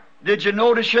 Did you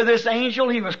notice here this angel?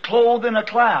 He was clothed in a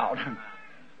cloud.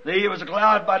 He was a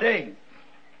cloud by day.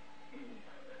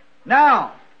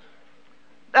 Now,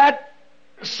 that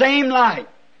same light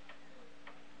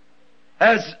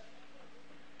has,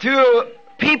 to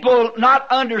people not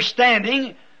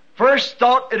understanding, first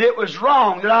thought that it was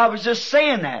wrong, that I was just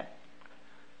saying that.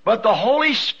 But the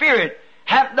Holy Spirit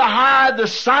happened to hide the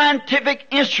scientific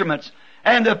instruments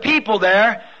and the people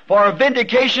there for a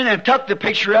vindication and took the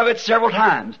picture of it several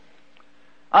times.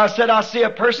 I said, I see a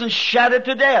person shadowed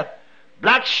to death.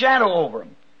 Black shadow over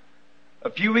him. A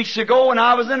few weeks ago when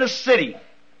I was in a city,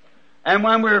 and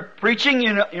when we were preaching,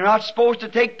 you're not supposed to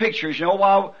take pictures,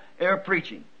 while they're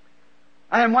preaching.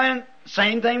 And when,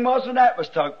 same thing was when that was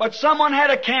took. But someone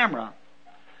had a camera.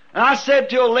 And I said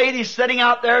to a lady sitting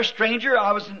out there, a stranger,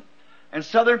 I was in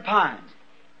Southern Pines.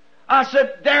 I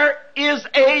said, there is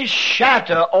a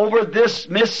shadow over this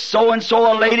Miss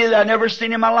so-and-so, a lady that I've never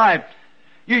seen in my life.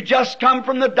 You just come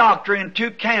from the doctor in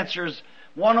 2 cancers,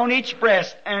 one on each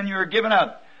breast, and you're given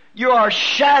up. You are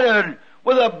shadowed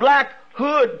with a black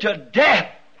hood to death.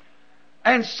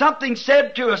 And something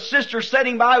said to a sister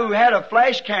sitting by who had a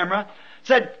flash camera,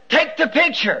 said, take the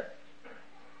picture.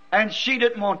 And she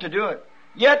didn't want to do it.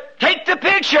 Yet, take the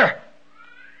picture.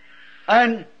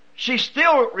 And she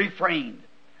still refrained.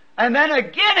 And then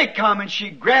again it come and she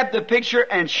grabbed the picture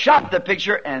and shot the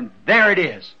picture, and there it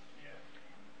is.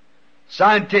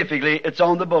 Scientifically, it's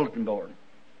on the bulletin board.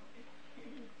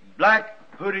 Black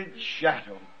hooded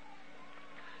shadow.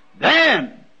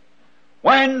 Then,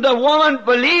 when the woman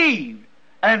believed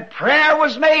and prayer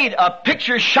was made, a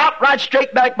picture shot right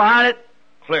straight back behind it,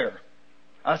 clear.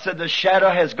 I said, the shadow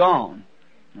has gone.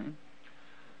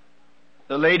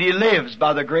 The lady lives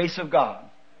by the grace of God.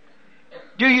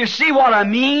 Do you see what I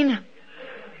mean?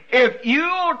 If you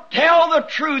tell the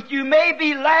truth, you may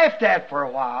be laughed at for a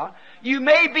while. You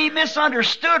may be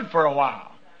misunderstood for a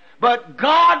while. But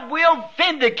God will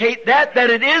vindicate that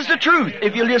it is the truth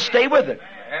if you'll just stay with it.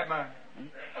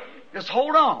 Just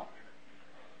hold on.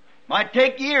 Might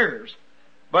take years,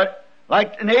 but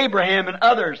like in Abraham and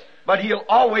others, but He'll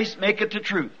always make it the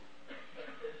truth.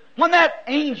 When that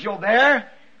angel there,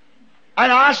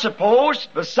 and I suppose,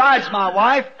 besides my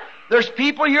wife, there's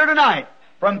people here tonight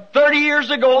from 30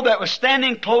 years ago that was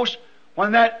standing close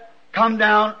when that come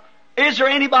down. Is there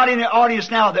anybody in the audience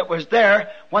now that was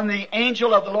there when the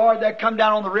angel of the Lord that come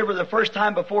down on the river the first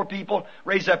time before people?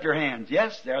 Raise up your hands.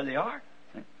 Yes, there they are.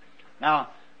 Now,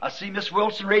 I see Miss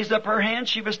Wilson raised up her hand.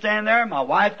 She was standing there. My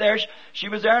wife there, she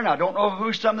was there. And I don't know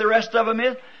who some of the rest of them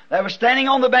is. They were standing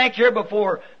on the bank here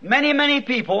before many, many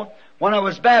people when I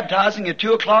was baptizing at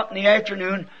 2 o'clock in the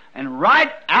afternoon. And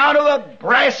right out of the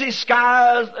brassy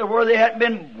skies where they hadn't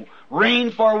been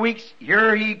rained for weeks,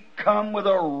 here He come with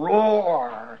a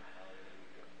roar.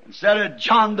 Instead of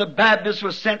John the Baptist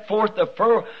was sent forth to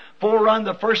forerun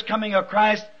the first coming of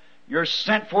Christ, you're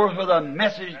sent forth with a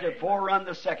message to forerun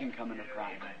the second coming of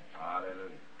Christ. Hallelujah.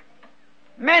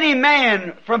 Many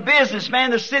men from businessmen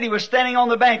in the city was standing on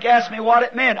the bank, asked me what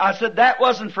it meant. I said, that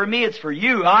wasn't for me, it's for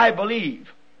you, I believe.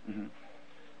 Mm-hmm.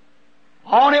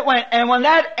 On it went. And when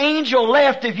that angel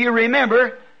left, if you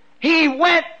remember, he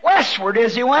went westward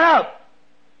as he went up.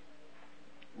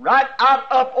 Right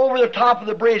out up over the top of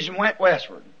the bridge and went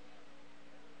westward.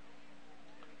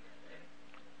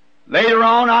 Later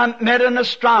on, I met an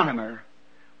astronomer,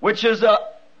 which is a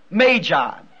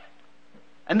magi.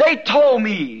 And they told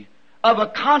me of a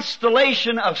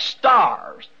constellation of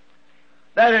stars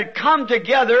that had come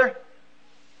together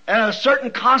in a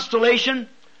certain constellation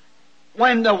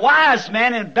when the wise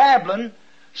men in Babylon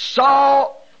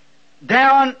saw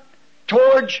down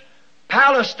towards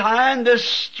Palestine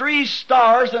this 3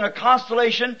 stars in a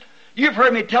constellation. You've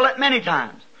heard me tell it many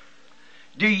times.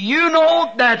 Do you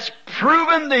know that's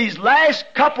proven these last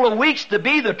couple of weeks to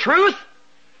be the truth?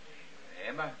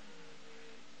 Amen.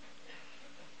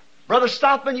 Brother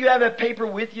Stockman, you have a paper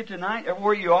with you tonight,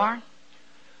 everywhere you are.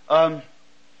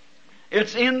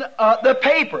 It's in the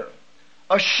paper,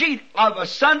 a sheet of a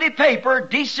Sunday paper,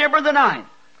 December the 9th,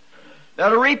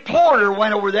 that a reporter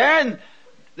went over there and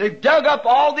they've dug up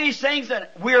all these things, and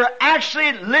we're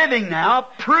actually living now,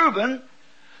 proven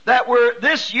that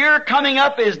this year coming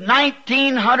up is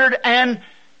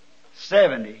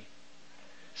 1970.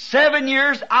 7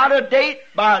 years out of date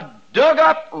by dug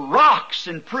up rocks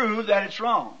and prove that it's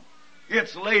wrong.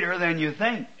 It's later than you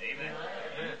think. Amen.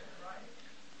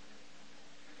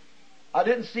 I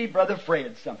didn't see Brother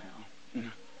Fred somehow.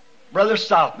 Brother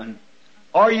Sothman,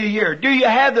 are you here? Do you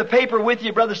have the paper with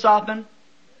you, Brother Sothman?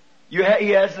 He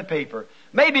has the paper.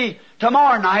 Maybe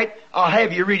tomorrow night I'll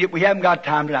have you read it. We haven't got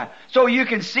time tonight. So you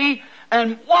can see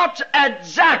and watch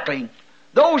exactly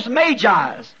those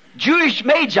magi's, Jewish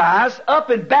magi's up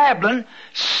in Babylon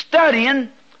studying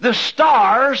the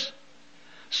stars,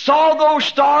 saw those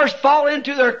stars fall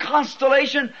into their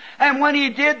constellation, and when he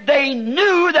did, they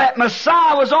knew that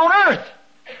Messiah was on earth.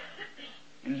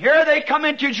 And here they come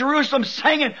into Jerusalem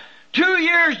singing, 2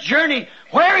 years' journey,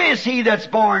 where is he that's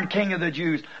born King of the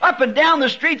Jews? Up and down the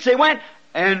streets they went,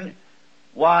 and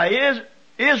why,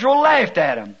 Israel laughed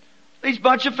at them. These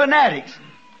bunch of fanatics.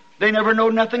 They never know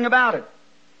nothing about it.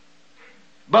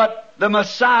 But the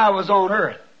Messiah was on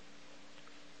earth.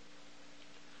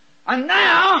 And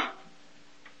now,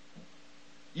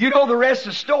 you know the rest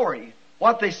of the story,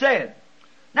 what they said.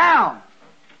 Now,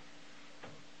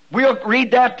 we'll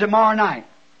read that tomorrow night.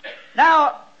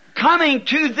 Now, coming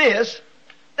to this,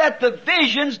 that the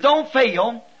visions don't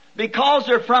fail because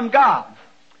they're from God.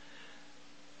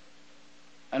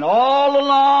 And all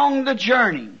along the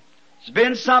journey, there's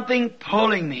been something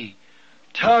pulling me,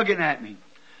 tugging at me.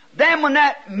 Then when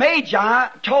that Magi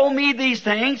told me these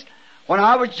things, when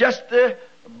I was just a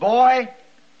boy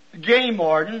game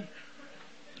warden,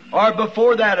 or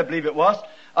before that I believe it was,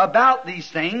 about these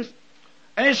things,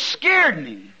 and it scared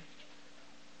me.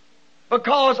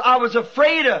 Because I was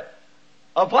afraid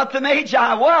of what the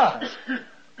Magi was.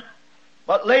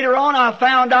 But later on I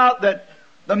found out that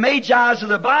the Magi's of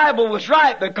the Bible was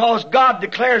right, because God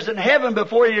declares it in heaven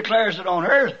before He declares it on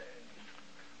earth.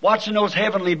 Watching those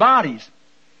heavenly bodies.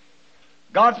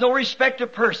 God's no respecter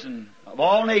of person of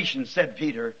all nations, said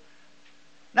Peter.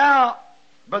 Now,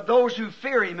 but those who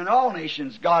fear Him in all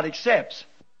nations, God accepts.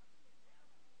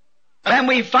 And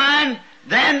we find,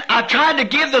 then I tried to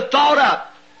give the thought up.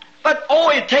 But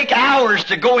it'd take hours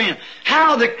to go in.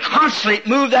 How the consulate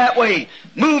moved that way.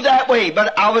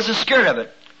 But I was scared of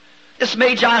it. This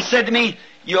Magi said to me,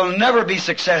 you'll never be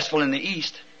successful in the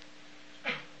East.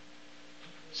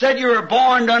 Said you were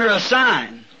born under a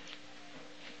sign.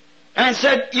 And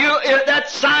said, that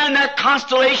sign, that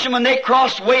constellation, when they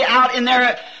crossed way out in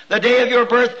there the day of your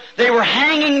birth, they were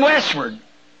hanging westward.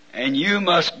 And you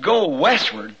must go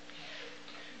westward.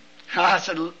 I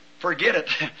said, forget it.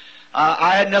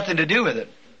 I had nothing to do with it.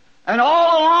 And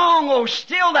all along,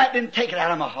 still that didn't take it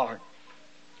out of my heart.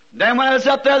 Then when I was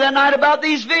up there that night about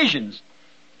these visions,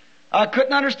 I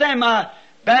couldn't understand. My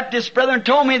Baptist brethren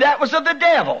told me that was of the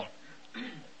devil.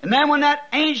 And then when that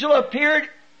angel appeared,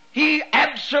 he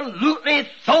absolutely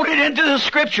thrown it into the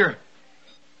Scripture.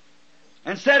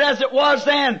 And said as it was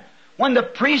then, when the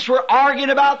priests were arguing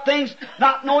about things,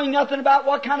 not knowing nothing about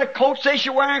what kind of coats they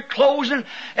should wear and clothes and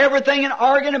everything, and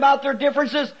arguing about their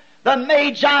differences, the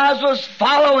Magi was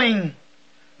following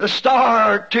the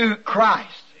star to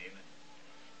Christ.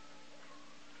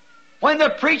 When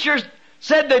the preachers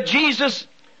said that Jesus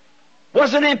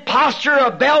was an impostor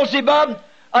of Beelzebub,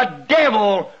 a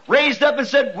devil raised up and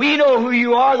said, we know who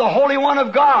you are, the Holy One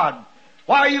of God.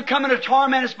 Why are you coming to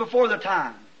torment us before the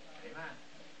time? Amen.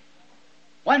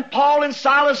 When Paul and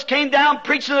Silas came down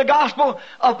preaching the gospel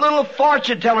of little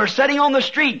fortune tellers sitting on the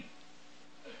street,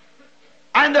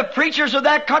 and the preachers of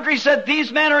that country said,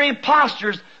 these men are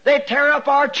imposters. They tear up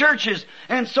our churches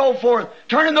and so forth,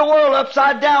 turning the world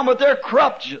upside down with their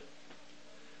corruption.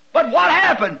 But what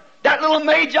happened? That little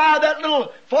Magi, that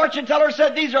little fortune teller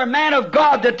said, these are men of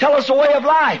God that tell us a way of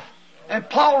life. And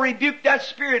Paul rebuked that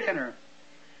spirit in her.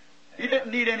 He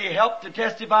didn't need any help to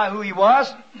testify who he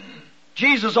was.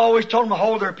 Jesus always told them to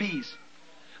hold their peace.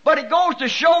 But it goes to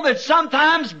show that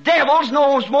sometimes devils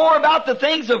knows more about the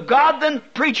things of God than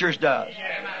preachers does.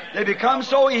 They become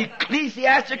so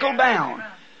ecclesiastical bound.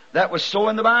 That was so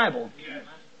in the Bible.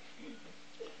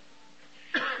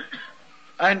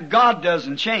 And God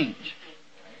doesn't change.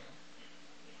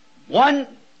 One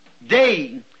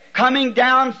day, coming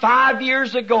down 5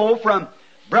 years ago from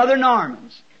Brother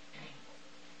Norman's,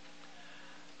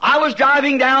 I was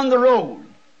driving down the road.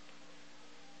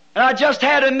 And I just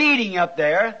had a meeting up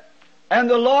there. And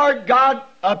the Lord God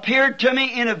appeared to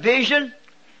me in a vision.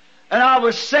 And I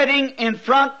was sitting in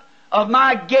front of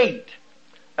my gate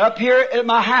up here at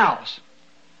my house.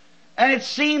 And it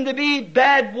seemed to be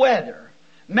bad weather.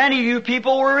 Many of you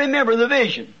people will remember the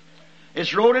vision.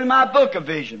 It's wrote in my book of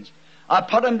visions. I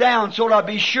put them down so that I'll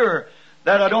be sure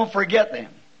that I don't forget them.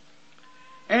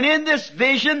 And in this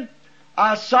vision,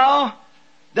 I saw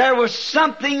there was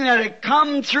something that had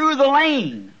come through the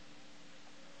lane.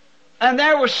 And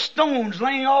there was stones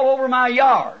laying all over my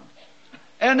yard.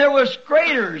 And there was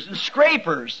graders and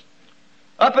scrapers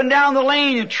up and down the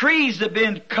lane, and trees that had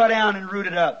been cut down and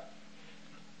rooted up.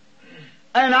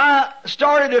 And I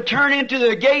started to turn into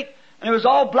the gate, and it was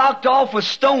all blocked off with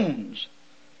stones.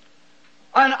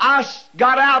 And I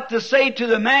got out to say to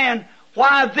the man,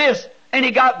 "Why this?" And he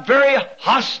got very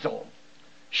hostile.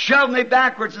 Shoved me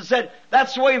backwards and said,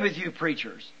 "That's the way with you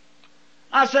preachers."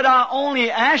 I said, "I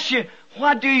only ask you,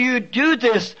 why do you do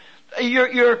this?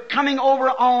 You're coming over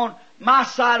on my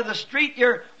side of the street.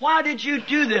 Why did you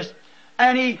do this?"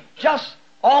 And he just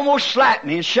almost slapped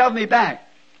me and shoved me back.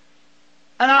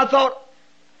 And I thought,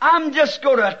 I'm just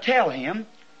going to tell him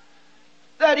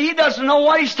that he doesn't know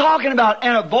what he's talking about.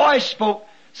 And a voice spoke,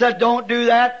 said, "Don't do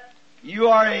that. You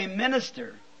are a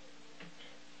minister."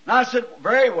 And I said,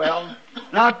 "Very well."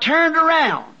 And I turned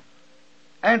around.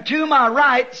 And to my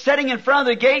right, sitting in front of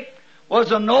the gate,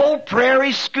 was an old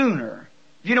prairie schooner.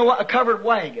 You know what? A covered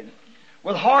wagon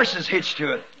with horses hitched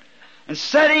to it. And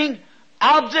sitting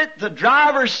opposite the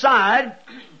driver's side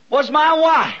was my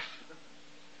wife.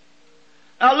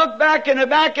 I looked back in the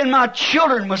back, and my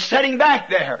children was sitting back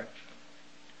there.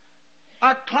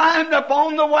 I climbed up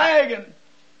on the wagon.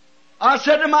 I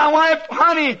said to my wife,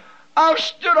 "Honey, I've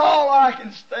stood all I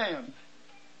can stand."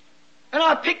 And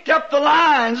I picked up the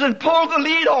lines and pulled the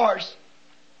lead horse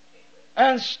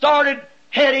and started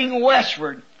heading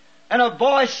westward. And a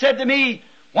voice said to me,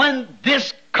 "When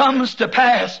this comes to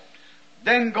pass,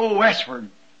 then go westward."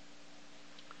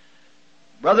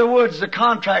 Brother Woods, the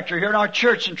contractor here in our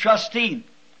church and trustee.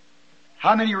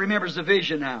 How many remembers the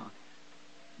vision now?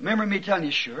 Remember me telling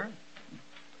you? Sure.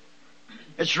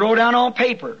 It's wrote down on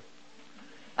paper.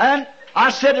 And I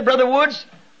said to Brother Woods,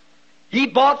 he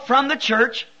bought from the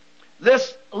church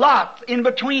this lot in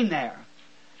between there.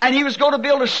 And he was going to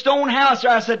build a stone house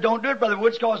there. I said, "Don't do it, Brother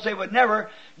Woods, because they would never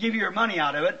give you your money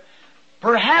out of it."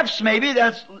 Perhaps, maybe,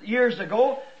 that's years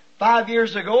ago, 5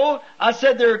 years ago, I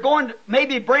said they're going to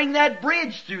maybe bring that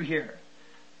bridge through here.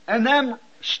 And them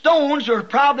stones were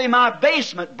probably my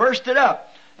basement bursted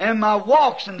up. And my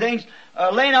walks and things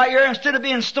laying out here, instead of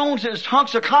being stones, it was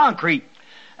hunks of concrete.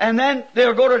 And then they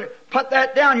were going to put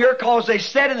that down here because they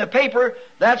said in the paper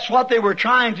that's what they were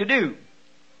trying to do.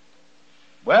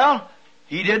 Well,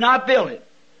 he did not build it.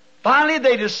 Finally,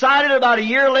 they decided about a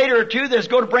year later or two they was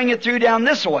going to bring it through down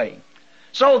this way.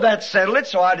 So that settled it,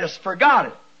 so I just forgot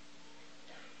it.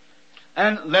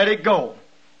 And let it go.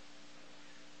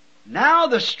 Now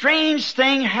the strange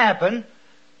thing happened.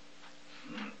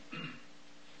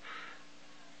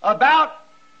 About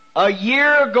a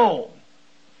year ago,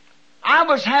 I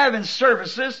was having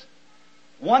services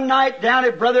one night down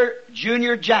at Brother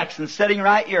Junior Jackson, sitting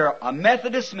right here, a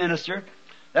Methodist minister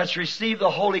that's received the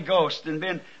Holy Ghost and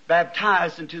been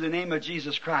baptized into the name of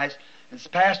Jesus Christ. It's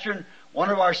pastoring one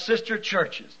of our sister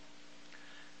churches.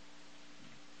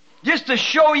 Just to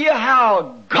show you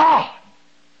how God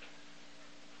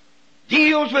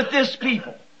deals with this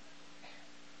people.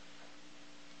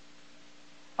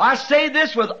 I say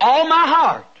this with all my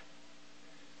heart.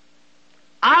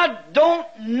 I don't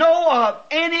know of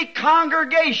any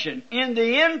congregation in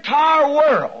the entire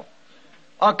world,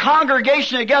 a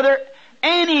congregation together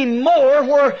any more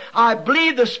where I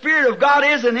believe the Spirit of God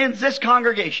is than in this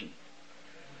congregation.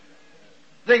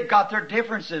 They've got their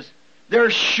differences. They're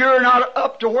sure not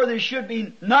up to where they should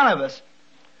be, none of us.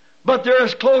 But they're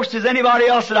as close as anybody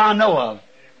else that I know of.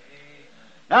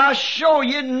 Now I'll show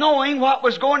you, knowing what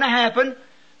was going to happen.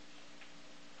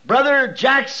 Brother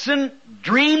Jackson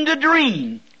dreamed a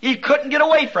dream. He couldn't get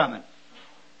away from it.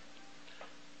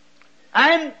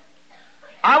 And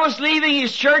I was leaving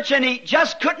his church and he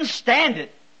just couldn't stand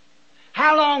it.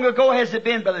 How long ago has it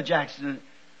been, Brother Jackson?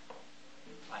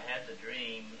 I had the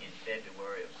dream in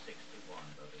February of 61,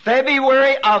 Brother.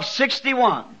 February of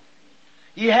 61.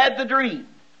 He had the dream.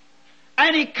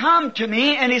 And he come to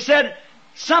me and he said,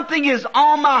 something is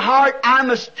on my heart I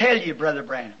must tell you, Brother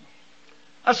Branham.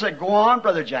 I said, go on,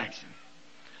 Brother Jackson.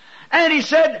 And he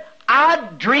said, I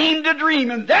dreamed a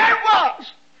dream, and there it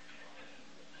was.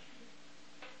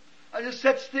 I just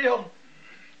sat still,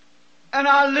 and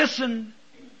I listened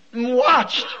and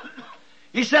watched.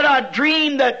 He said, I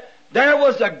dreamed that there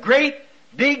was a great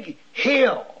big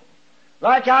hill,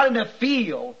 like out in a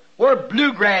field, where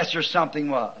bluegrass or something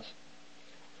was.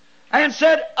 And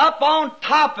said, up on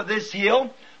top of this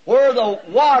hill, where the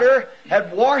water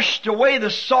had washed away the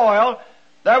soil,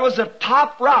 there was a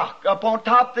top rock up on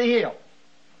top of the hill.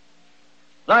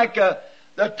 Like the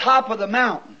top of the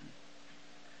mountain.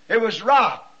 It was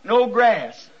rock, no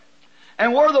grass.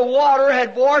 And where the water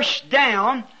had washed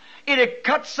down, it had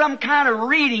cut some kind of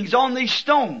readings on these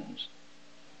stones.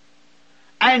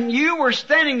 And you were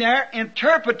standing there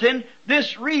interpreting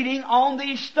this reading on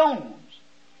these stones.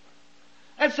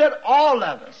 And said, all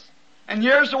of us. And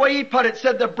here's the way he put it.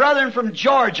 Said, the brethren from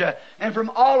Georgia and from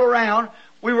all around,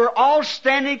 we were all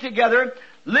standing together,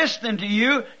 listening to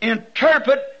you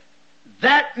interpret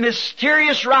that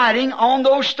mysterious writing on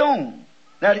those stones,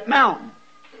 that mountain.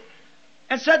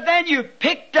 And said, then you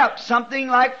picked up something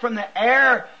like from the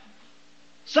air,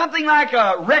 something like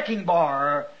a wrecking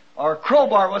bar, or a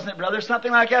crowbar, wasn't it, brother?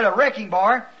 Something like that, a wrecking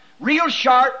bar, real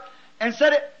sharp, and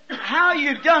said, how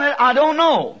you done it, I don't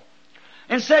know.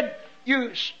 And said,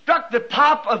 you struck the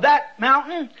top of that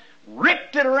mountain,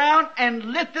 ripped it around, and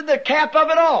lifted the cap of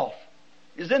it off.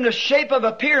 It's in the shape of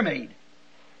a pyramid.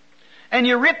 And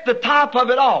you ripped the top of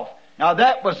it off. Now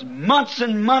that was months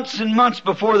and months and months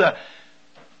before the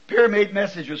pyramid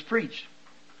message was preached.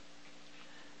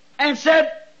 And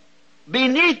said,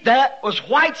 beneath that was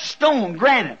white stone,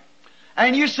 granite.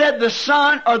 And you said the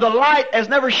sun or the light has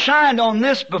never shined on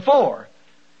this before.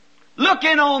 Look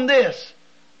in on this.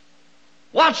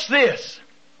 What's this?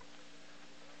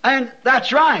 And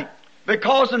that's right.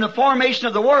 Because in the formation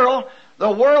of the world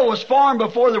was formed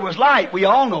before there was light. We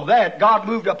all know that. God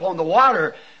moved upon the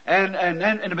water, and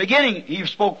then in the beginning He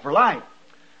spoke for light.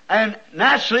 And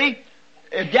naturally,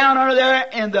 down under there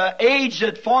in the age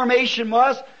that formation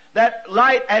was, that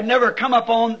light had never come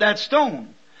upon that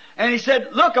stone. And He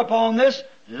said, look upon this,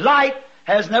 light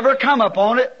has never come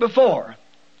upon it before.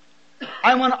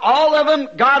 And when all of them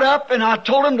got up and I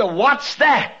told them to watch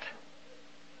that,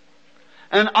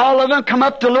 and all of them come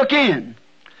up to look in.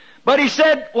 But he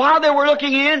said, while they were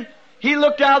looking in, he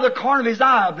looked out of the corner of his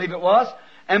eye, I believe it was,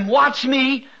 and watched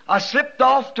me. I slipped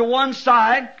off to one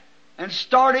side and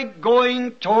started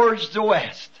going towards the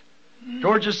west,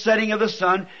 towards the setting of the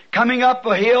sun, coming up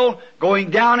a hill, going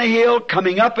down a hill,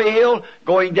 coming up a hill,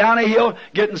 going down a hill,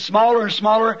 getting smaller and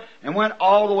smaller, and went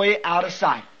all the way out of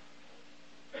sight.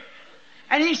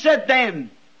 And he said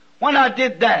then, when I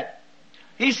did that,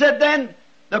 he said then,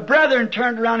 the brethren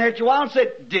turned around after a while and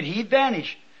said, did he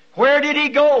vanish? Where did he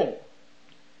go?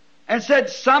 And said,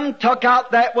 some took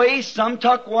out that way, some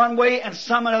took one way, and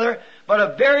some another, but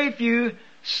a very few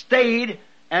stayed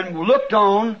and looked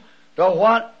on to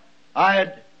what I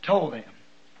had told them.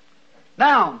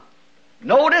 Now,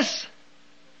 notice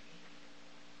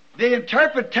the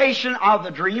interpretation of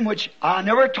the dream, which I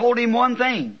never told him one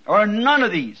thing, or none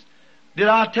of these did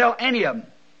I tell any of them.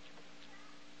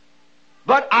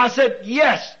 But I said,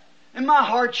 yes, and my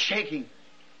heart's shaking.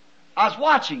 I was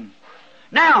watching.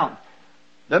 Now,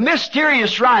 the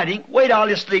mysterious writing, wait, I'll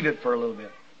just leave it for a little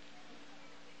bit.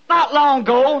 Not long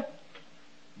ago,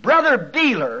 Brother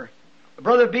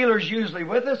Beeler's usually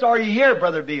with us. Are you here,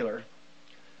 Brother Beeler?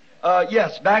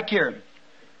 Yes, back here.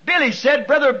 Billy said,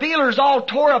 Brother Beeler's all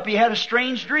tore up. He had a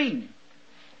strange dream.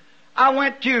 I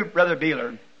went to Brother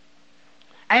Beeler,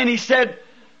 and he said,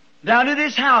 down at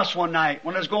his house one night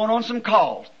when I was going on some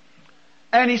calls,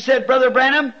 and he said, Brother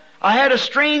Branham, I had a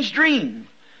strange dream.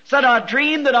 Said, I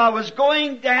dreamed that I was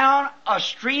going down a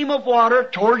stream of water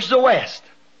towards the west.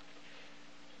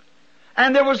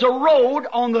 And there was a road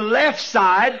on the left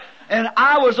side, and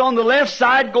I was on the left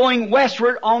side going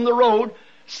westward on the road,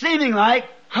 seeming like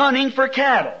hunting for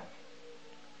cattle.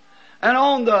 And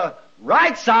on the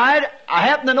right side, I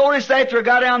happened to notice after I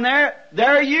got down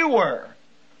there you were.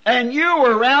 And you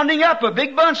were rounding up a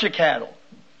big bunch of cattle.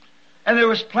 And there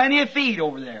was plenty of feed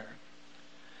over there.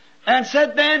 And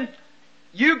said then,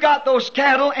 you got those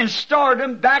cattle and started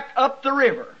them back up the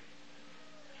river.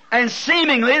 And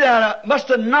seemingly, that must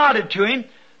have nodded to him,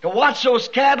 to watch those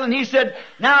cattle, and he said,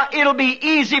 now it'll be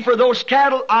easy for those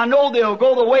cattle. I know they'll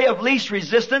go the way of least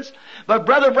resistance, but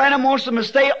Brother Branham wants them to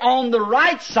stay on the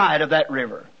right side of that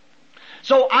river.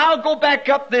 So I'll go back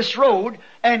up this road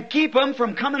and keep them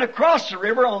from coming across the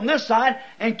river on this side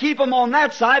and keep them on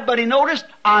that side. But he noticed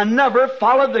I never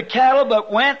followed the cattle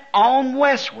but went on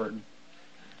westward.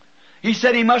 He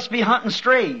said he must be hunting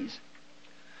strays.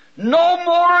 No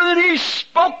more than he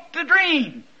spoke the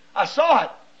dream. I saw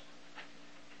it.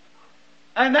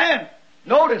 And then,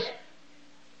 notice,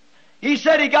 he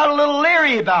said he got a little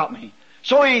leery about me.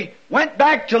 So he went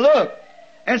back to look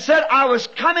and said I was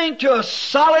coming to a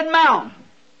solid mountain.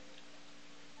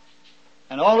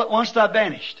 And all at once I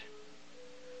vanished.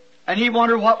 And he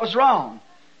wondered what was wrong.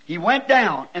 He went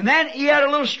down. And then he had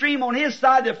a little stream on his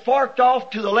side that forked off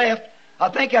to the left. I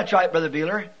think that's right, Brother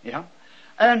Beeler. Yeah.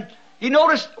 And he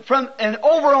noticed and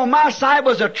over on my side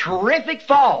was a terrific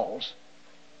falls.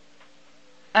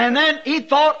 And then he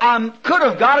thought I could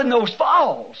have got in those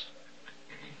falls.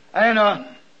 And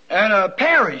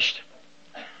perished.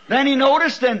 Then he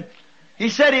noticed, and he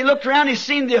said he looked around, he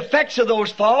seen the effects of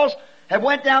those falls, had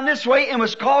went down this way and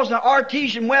was causing an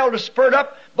artesian well to spurt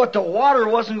up, but the water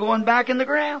wasn't going back in the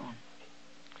ground.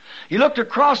 He looked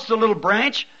across the little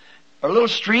branch, or little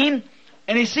stream,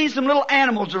 and he sees some little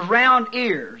animals with round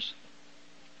ears.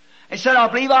 He said, I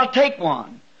believe I'll take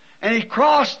one. And he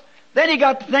crossed, then he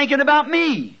got to thinking about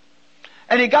me.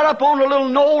 And he got up on a little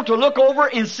knoll to look over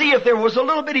and see if there was a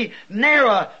little bitty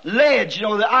narrow ledge,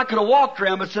 that I could have walked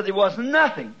around, but said there wasn't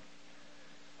nothing.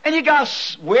 And he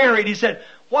got worried. He said,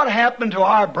 what happened to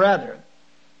our brother?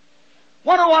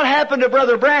 Wonder what happened to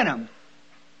Brother Branham?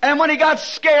 And when he got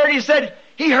scared, he said,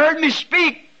 he heard me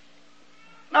speak.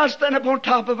 And I was standing up on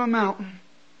top of a mountain.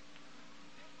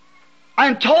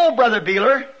 And told Brother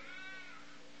Beeler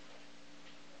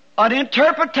an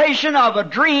interpretation of a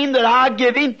dream that I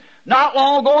give him not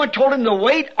long ago, and told him to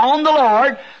wait on the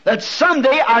Lord, that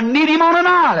someday I'd meet him on an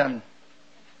island.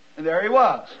 And there he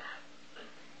was.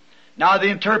 Now the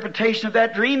interpretation of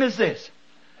that dream is this.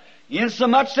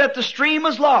 Insomuch that the stream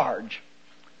was large,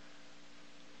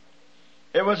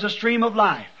 it was a stream of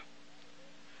life.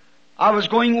 I was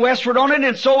going westward on it,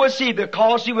 and so was he,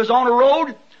 because he was on a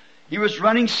road. He was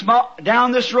running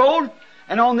down this road,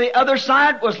 and on the other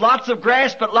side was lots of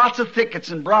grass, but lots of thickets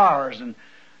and briars and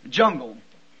jungle.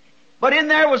 But in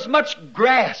there was much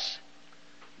grass.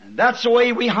 And that's the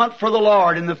way we hunt for the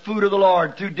Lord and the food of the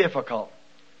Lord through difficult.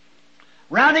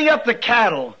 Rounding up the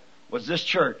cattle was this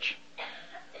church.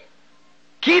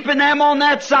 Keeping them on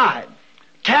that side.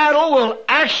 Cattle will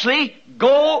actually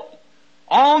go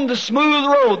on the smooth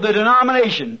road, the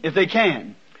denomination, if they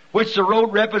can, which the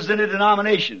road represented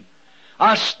denomination.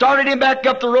 I started him back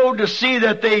up the road to see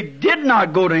that they did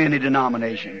not go to any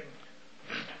denomination.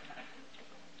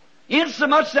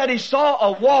 Insomuch that he saw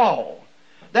a wall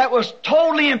that was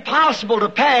totally impossible to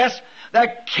pass,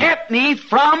 that kept me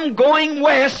from going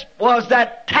west, was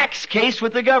that tax case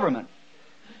with the government.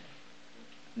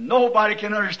 Nobody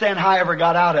can understand how I ever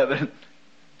got out of it.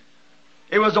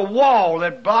 It was a wall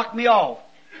that blocked me off,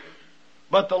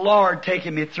 but the Lord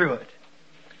taking me through it.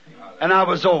 And I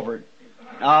was over it.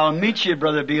 I'll meet you,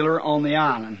 Brother Beeler, on the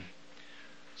island.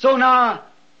 So now,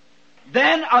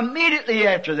 then immediately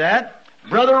after that,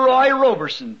 Brother Roy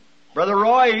Roberson. Brother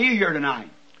Roy, are you here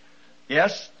tonight?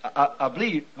 Yes, I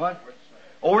believe. What?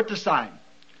 Over at the side.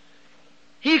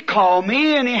 He called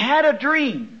me and he had a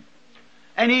dream.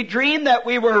 And he dreamed that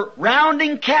we were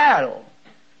rounding cattle.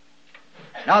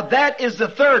 Now that is the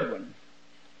third one.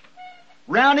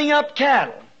 Rounding up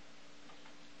cattle.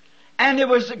 And it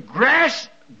was grass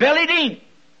bellied in.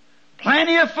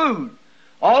 Plenty of food.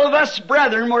 All of us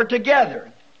brethren were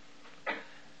together.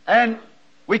 And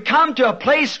we come to a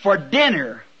place for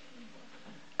dinner.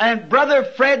 And Brother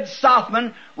Fred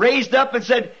Sothman raised up and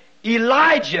said,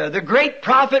 Elijah, the great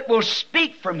prophet, will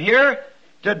speak from here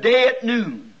today at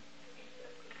noon.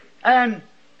 And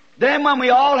then when we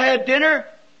all had dinner,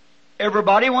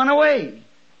 everybody went away.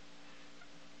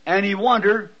 And he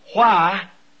wondered why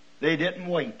they didn't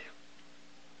wait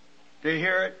to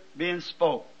hear it being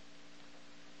spoke.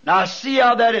 Now see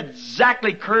how that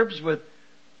exactly curbs with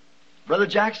Brother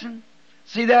Jackson?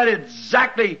 See that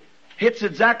exactly hits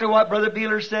exactly what Brother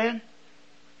Beeler said?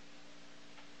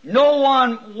 No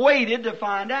one waited to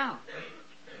find out.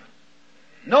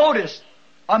 Notice,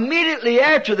 immediately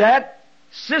after that,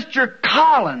 Sister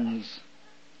Collins,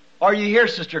 are you here,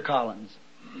 Sister Collins?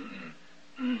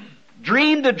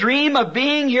 Dreamed the dream of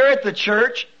being here at the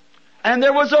church, and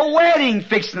there was a wedding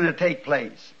fixing to take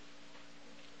place.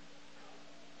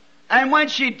 And when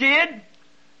she did,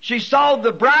 she saw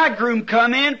the bridegroom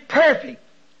come in perfect.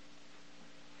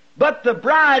 But the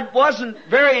bride wasn't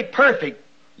very perfect,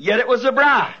 yet it was a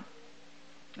bride.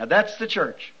 Now that's the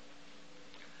church.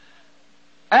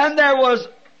 And there was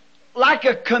like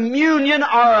a communion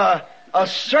or a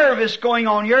service going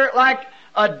on here, like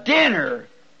a dinner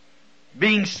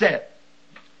being set.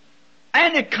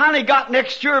 And it kind of got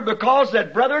next to her because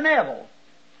that Brother Neville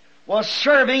was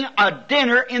serving a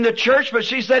dinner in the church, but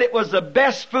she said it was the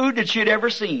best food that she'd ever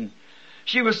seen.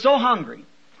 She was so hungry.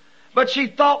 But she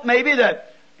thought maybe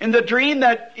that in the dream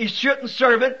that he shouldn't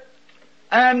serve it.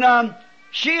 And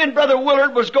she and Brother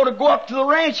Willard was going to go up to the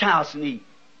ranch house and eat.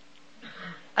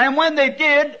 And when they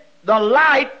did, the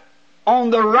light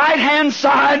on the right-hand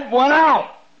side went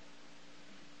out.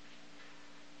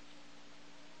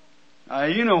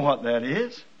 You know what that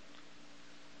is.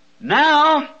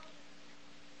 Now,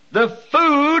 the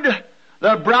food,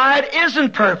 the bride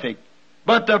isn't perfect,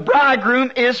 but the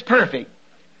bridegroom is perfect.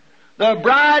 The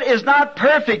bride is not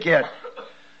perfect yet,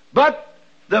 but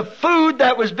the food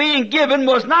that was being given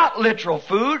was not literal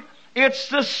food. It's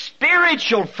the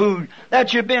spiritual food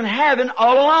that you've been having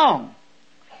all along.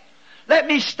 Let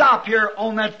me stop here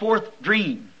on that fourth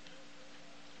dream.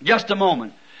 Just a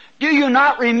moment. Do you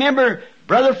not remember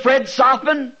Brother Fred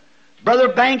Sothmann, Brother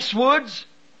Banks Woods?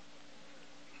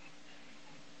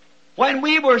 When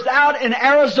we was out in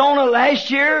Arizona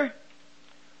last year,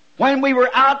 when we were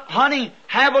out hunting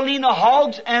javelina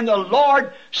hogs and the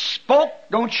Lord spoke,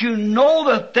 don't you know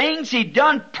the things He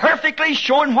done perfectly,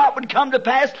 showing what would come to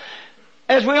pass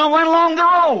as we went along the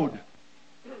road?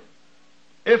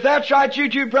 If that's right, you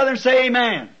two brethren say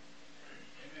amen.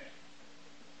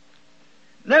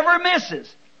 Never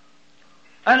misses.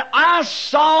 And I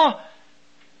saw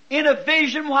in a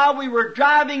vision while we were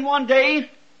driving one day,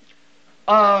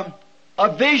 a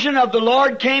vision of the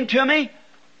Lord came to me,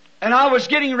 and I was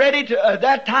getting ready to, at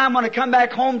that time when I come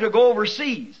back home, to go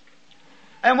overseas.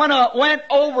 And when I went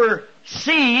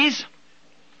overseas,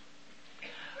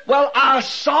 well, I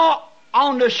saw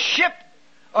on the ship,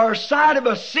 or side of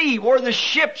a sea, where the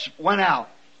ships went out.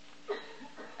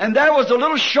 And there was a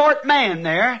little short man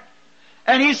there,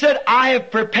 and he said, I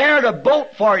have prepared a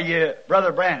boat for you,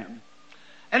 Brother Branham.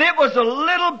 And it was a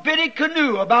little bitty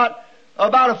canoe, about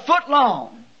a foot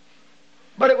long.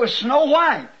 But it was snow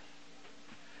white.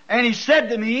 And he said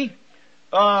to me,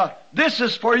 this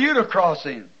is for you to cross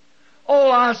in. Oh,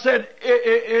 I said,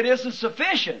 it isn't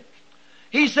sufficient.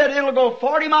 He said, it'll go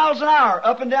 40 miles an hour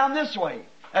up and down this way.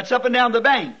 That's up and down the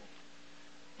bank.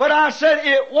 But I said,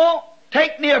 it won't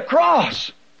take me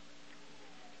across.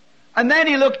 And then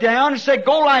he looked down and said,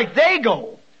 go like they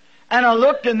go. And I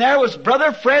looked, and there was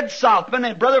Brother Fred Sothmann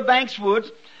and Brother Banks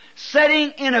Woods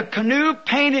sitting in a canoe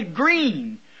painted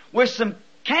green with some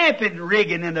camping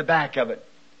rigging in the back of it.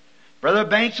 Brother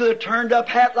Banks with a turned up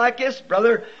hat like this,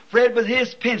 Brother Fred with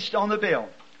his pinched on the bill.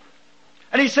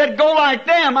 And he said, go like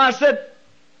them. I said,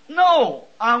 no,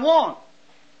 I won't.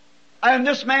 And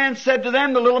this man said to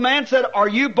them, the little man said, are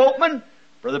you boatmen?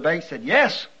 Brother Banks said,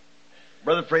 yes.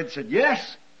 Brother Fred said,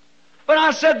 yes. But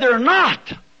I said, they're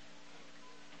not.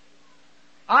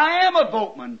 I am a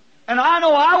boatman, and I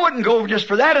know I wouldn't go just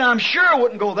for that, and I'm sure I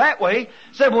wouldn't go that way.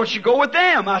 He said, well, you go with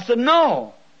them. I said,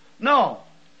 no.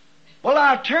 Well,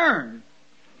 I turned,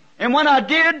 and when I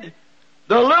did,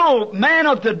 the little man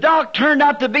at the dock turned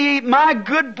out to be my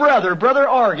good brother, Brother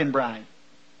Arganbright.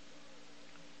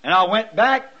 And I went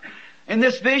back in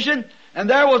this vision, and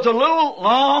there was a little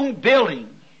long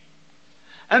building.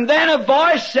 And then a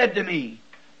voice said to me,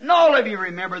 and all of you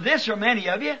remember this, or many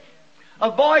of you,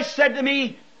 a voice said to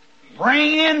me,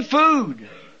 bring in food.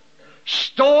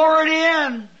 Store it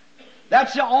in.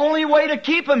 That's the only way to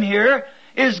keep them here,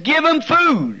 is give them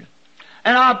food.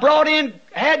 And I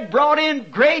had brought in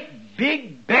great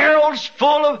big barrels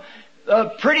full of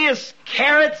the prettiest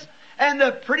carrots and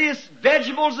the prettiest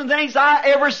vegetables and things I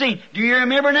ever seen. Do you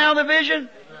remember now the vision?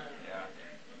 Yeah.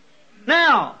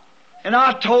 Now, and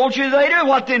I told you later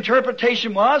what the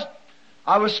interpretation was.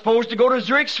 I was supposed to go to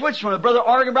Zurich, Switzerland with Brother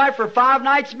Arganbright for a 5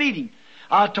 nights meeting.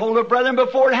 I told the brethren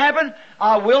before it happened,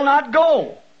 I will not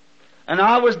go. And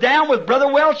I was down with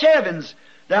Brother Welch Evans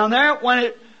down there when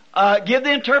it give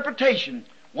the interpretation.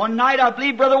 One night I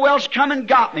believe Brother Welch come and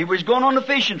got me. We was going on a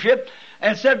fishing trip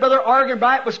and said Brother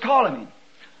Arganbright was calling me.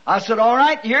 I said, all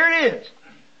right, here it is.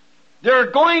 They're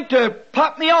going to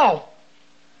pup me off.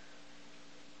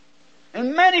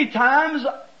 And many times,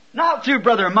 not through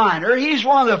Brother Minor, he's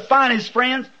one of the finest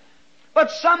friends,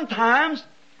 but sometimes,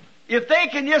 if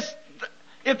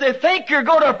they think you're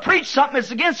going to preach something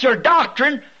that's against their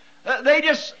doctrine, they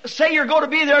just say you're going to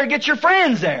be there to get your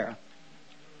friends there.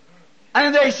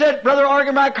 And they said, Brother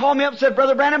Arganbright called me up and said,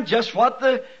 Brother Branham, just what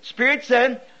the Spirit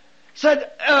said.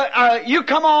 Said, you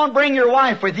come on, bring your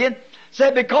wife with you.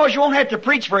 Said, because you won't have to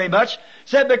preach very much.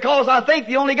 Said, because I think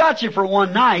they only got you for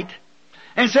one night.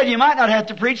 And said, you might not have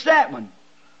to preach that one.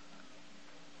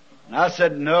 And I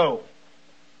said, no.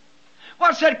 Well,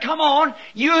 I said, come on,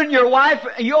 you and your wife,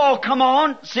 you all come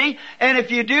on, see, and if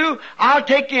you do, I'll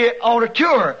take you on a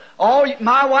tour. All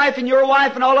my wife and your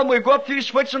wife and all of them, we'll go up through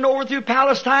Switzerland, over through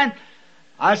Palestine.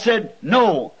 I said,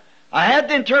 no. I had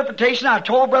the interpretation. I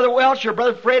told Brother Welch or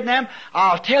Brother Fred and them,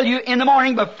 I'll tell you in the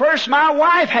morning, but first my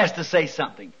wife has to say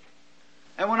something.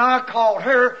 And when I called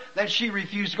her, then she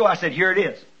refused to go. I said, here it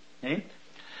is. See?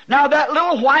 Now that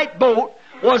little white boat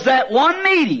was that one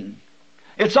meeting.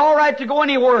 It's all right to go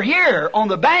anywhere here on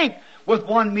the bank with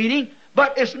one meeting,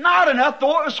 but it's not enough,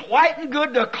 though it was white and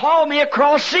good, to call me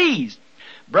across seas.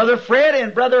 Brother Fred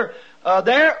and Brother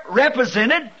there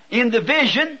represented in the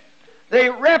vision, they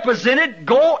represented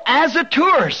go as a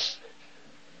tourist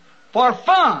for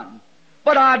fun.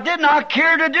 But I did not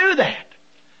care to do that.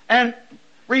 And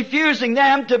refusing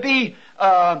them to be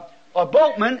a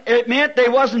boatman, it meant they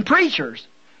wasn't preachers.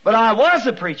 But I was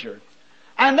a preacher.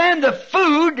 And then the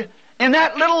food in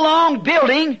that little long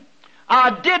building,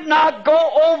 I did not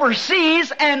go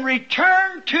overseas and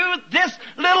return to this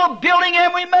little building,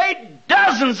 and we made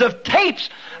dozens of tapes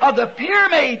of the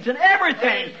pyramids and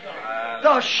everything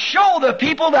to show the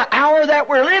people the hour that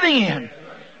we're living in.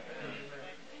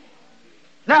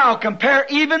 Now compare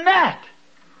even that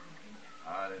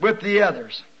with the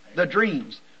others, the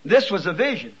dreams. This was a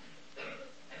vision.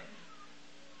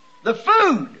 The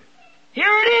food, here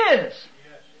it is.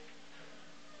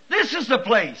 This is the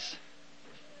place.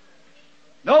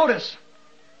 Notice,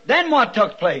 then what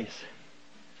took place?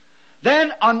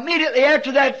 Then immediately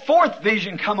after that fourth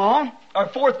vision come on, or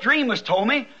fourth dream was told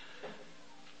me,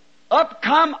 up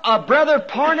come a Brother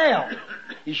Parnell.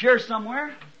 He's here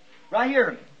somewhere? Right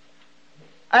here.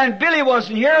 And Billy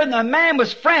wasn't here, and the man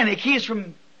was frantic. He's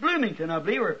from Bloomington, I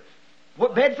believe, or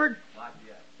what, Bedford?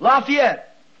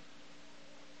 Lafayette.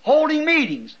 Holding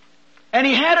meetings. And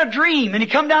he had a dream, and he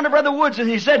come down to Brother Woods, and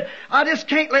he said, I just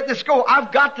can't let this go.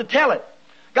 I've got to tell it.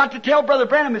 Got to tell Brother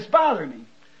Branham it's bothering me.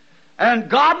 And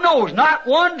God knows, not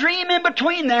one dream in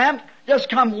between them, just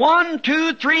come 1,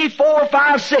 2, 3, 4,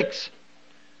 5, 6.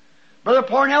 Brother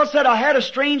Parnell said, I had a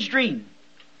strange dream.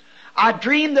 I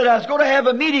dreamed that I was going to have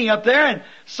a meeting up there, and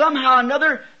somehow or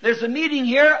another, there's a meeting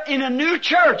here in a new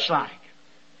church like.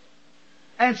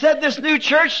 And said this new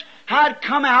church had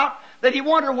come out, that he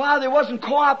wondered why there wasn't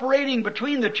cooperating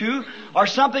between the two, or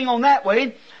something on that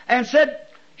way, and said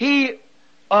he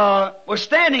was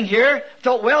standing here,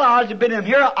 thought, well, I've been in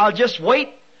here, I'll just wait,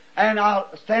 and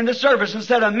I'll stand the service. And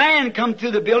said a man come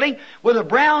through the building with a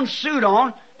brown suit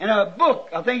on and a book,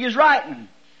 I think he's writing.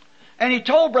 And he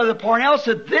told Brother Parnell,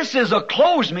 said, this is a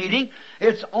closed meeting.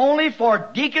 It's only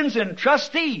for deacons and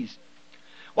trustees.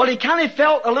 Well, he kind of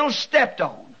felt a little stepped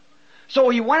on. So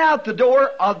he went out the door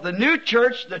of the new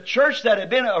church, the church that had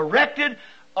been erected,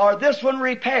 or this one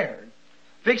repaired,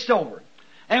 fixed over.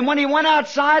 And when he went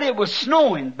outside, it was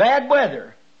snowing, bad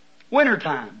weather,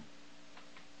 wintertime.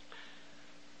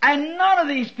 And none of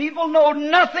these people know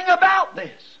nothing about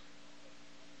this.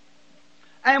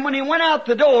 And when he went out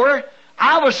the door,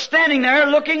 I was standing there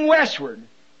looking westward.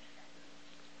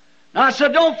 Now I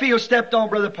said, don't feel stepped on,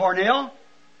 Brother Parnell.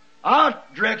 I'll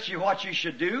direct you what you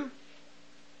should do.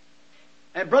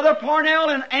 And Brother Parnell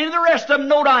and any of the rest of them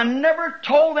know I never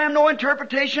told them no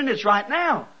interpretation. It's right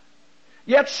now.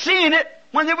 Yet seeing it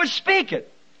when they would speak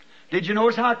it. Did you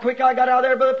notice how quick I got out of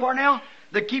there, Brother Parnell?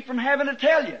 They keep from having to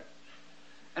tell you.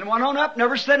 And went on up,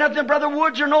 never said nothing to Brother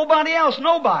Woods or nobody else.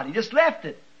 Nobody. Just left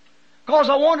it. Because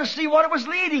I wanted to see what it was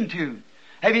leading to.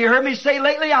 Have you heard me say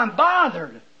lately, I'm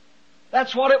bothered?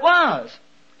 That's what it was.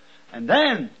 And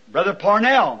then, Brother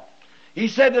Parnell, he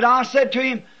said that I said to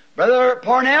him, Brother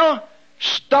Parnell,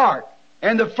 start.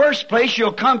 And the first place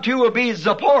you'll come to will be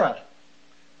Zipporah.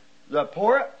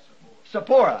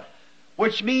 Zipporah.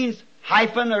 Which means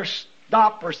hyphen or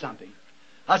stop or something.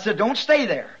 I said, don't stay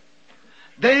there.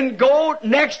 Then go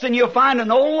next and you'll find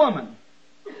an old woman.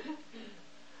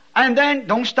 And then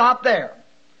don't stop there.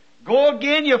 Go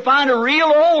again, you'll find a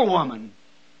real old woman.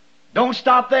 Don't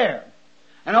stop there.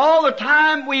 And all the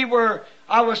time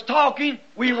I was talking,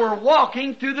 we were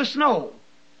walking through the snow.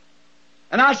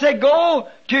 And I said, go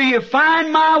till you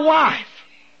find my wife.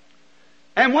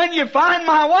 And when you find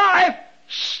my wife,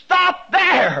 stop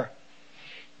there.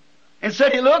 And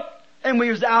said he looked, and we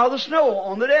was out of the snow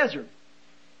on the desert.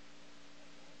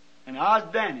 And I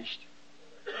was vanished.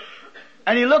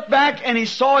 And he looked back and he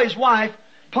saw his wife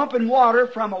pumping water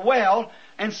from a well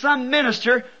and some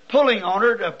minister pulling on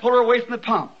her to pull her away from the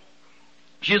pump.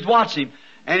 She was watching him,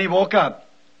 and he woke up.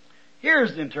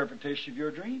 here's the interpretation of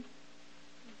your dream.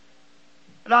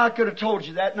 And I could have told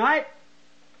you that night,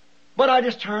 but I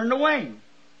just turned away.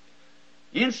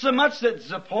 Insomuch that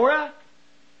Zipporah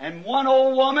and one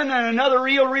old woman and another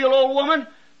real old woman,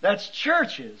 that's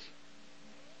churches.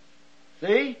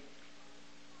 See?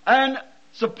 And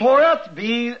Zipporah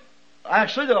being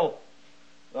actually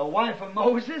the wife of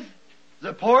Moses,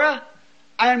 Zipporah,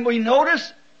 and we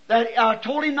notice that I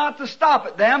told him not to stop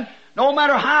at them. No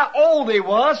matter how old they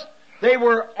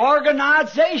were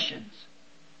organizations.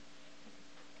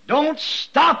 Don't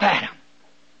stop at them.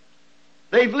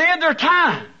 They've lived their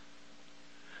time.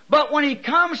 But when he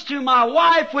comes to my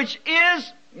wife, which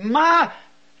is my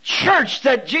church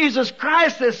that Jesus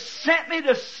Christ has sent me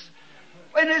to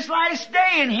in this last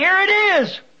day, and here it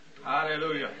is.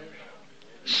 Hallelujah.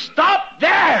 Stop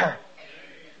there.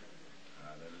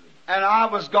 And I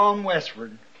was gone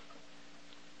westward.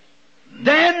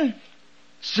 Then,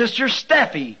 Sister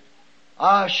Steffi,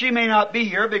 she may not be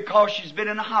here because she's been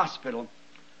in the hospital.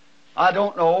 I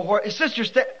don't know where. Sister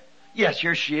Steffi, yes,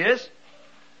 here she is.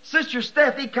 Sister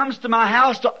Steffi comes to my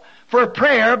house for a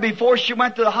prayer before she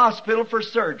went to the hospital for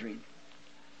surgery.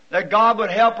 That God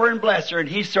would help her and bless her, and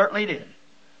He certainly did.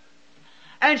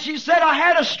 And she said, I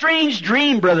had a strange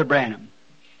dream, Brother Branham.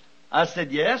 I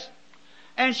said, yes.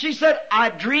 And she said, I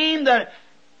dreamed that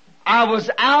I was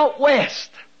out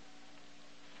west.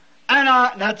 And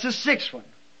that's the sixth one.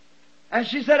 And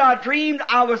she said, I dreamed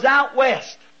I was out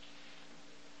west.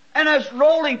 And it's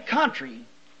rolling country.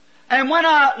 And when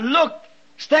I looked,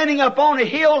 standing up on a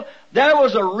hill, there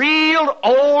was a real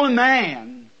old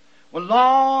man with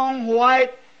long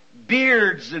white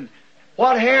beards, and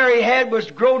what hair he had was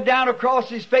grown down across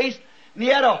his face, and he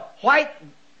had a white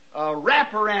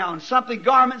wraparound, something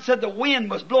garment, said the wind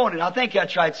was blowing it. I think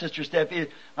that's right, Sister Steffi,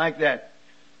 like that.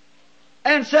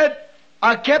 And said,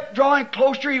 I kept drawing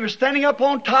closer. He was standing up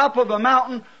on top of a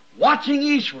mountain, watching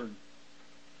eastward.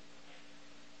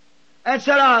 And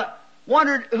said, I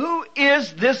wondered, who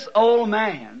is this old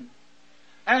man?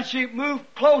 And she moved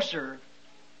closer.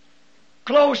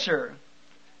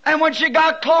 And when she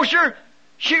got closer,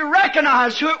 she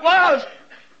recognized who it was.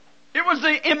 It was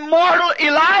the immortal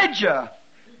Elijah,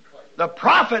 the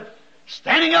prophet,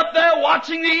 standing up there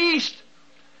watching the east.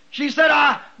 She said,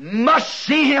 I must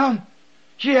see him.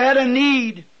 She had a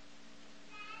need.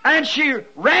 And she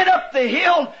ran up the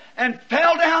hill and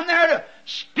fell down there to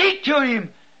speak to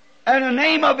him in the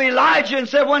name of Elijah, and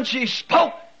said when she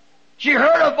spoke, she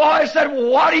heard a voice that,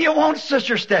 what do you want,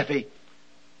 Sister Steffi?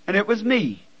 And it was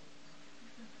me.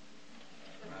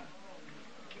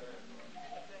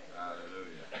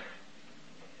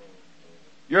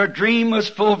 Your dream was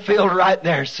fulfilled right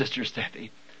there, Sister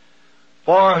Steffi.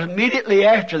 For immediately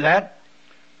after that,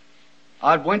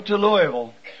 I went to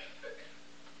Louisville.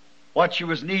 What she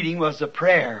was needing was a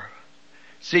prayer.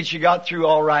 See, she got through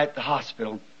all right at the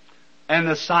hospital. And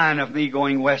the sign of me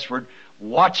going westward,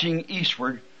 watching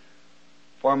eastward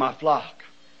for my flock.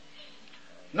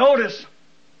 Notice,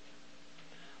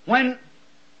 when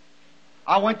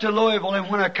I went to Louisville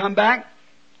and when I come back,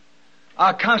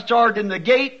 I started in the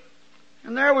gate,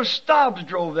 and there was Stobbs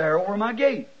drove there over my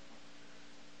gate.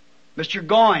 Mr.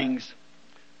 Goings,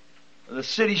 the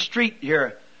city street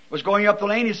here, was going up the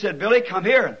lane. He said, Billy, come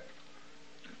here.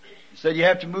 He said, you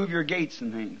have to move your gates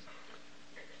and things.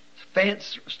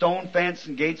 Fence, stone fence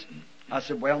and gates. I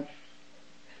said, well,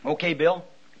 okay, Bill.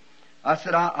 I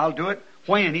said, I'll do it.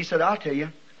 When? He said, I'll tell you.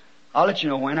 I'll let you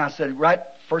know when. I said, right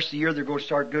first of the year they're going to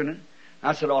start doing it.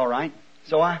 I said, all right.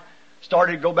 So I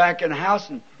started to go back in the house,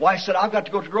 and wife said, I've got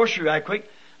to go to the grocery right quick.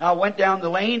 And I went down the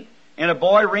lane, and a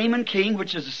boy, Raymond King,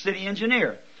 which is a city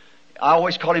engineer. I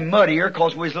always called him Mud Ear,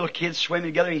 because when we was little kids swimming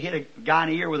together, he hit a guy in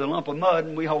the ear with a lump of mud,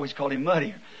 and we always called him Mud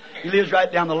Ear. He lives right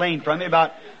down the lane from me,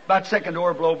 about second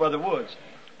door below by the woods.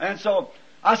 And so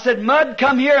I said, Mud,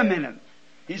 come here a minute.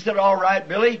 He said, all right,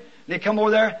 Billy. And they come over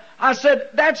there. I said,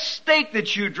 that stake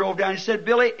that you drove down, he said,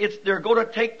 Billy, they're going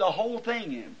to take the whole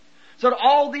thing in. So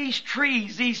all these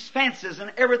trees, these fences,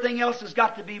 and everything else has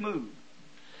got to be moved.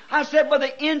 I said, well,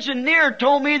 the engineer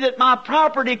told me that my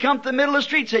property come to the middle of the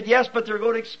street. He said, yes, but they're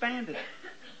going to expand it.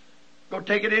 Go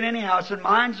take it in anyhow. I said,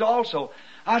 mine's also.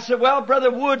 I said, well,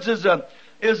 Brother Woods is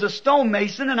a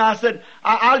stonemason, and I said,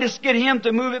 I'll just get him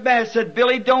to move it back. I said,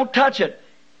 Billy, don't touch it.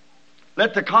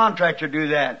 Let the contractor do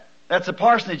that. That's a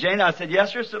parsonage, ain't it? I said,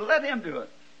 yes, sir. I said, let him do it.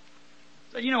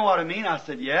 So you know what I mean? I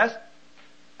said, yes.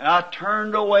 And I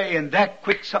turned away, and that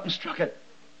quick something struck it.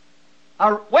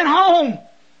 I went home,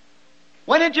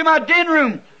 went into my den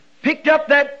room, picked up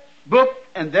that book,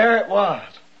 and there it was.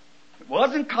 It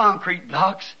wasn't concrete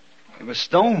blocks. It was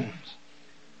stones.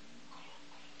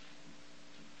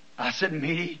 I said,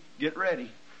 Meaty, get ready.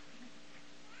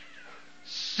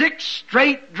 6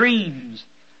 straight dreams,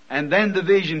 and then the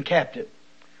vision kept it.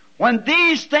 When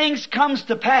these things comes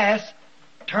to pass,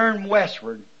 turn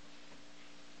westward.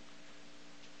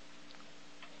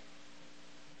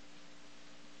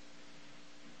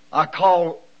 I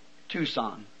call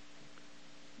Tucson.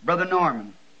 Brother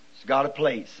Norman has got a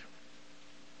place.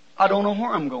 I don't know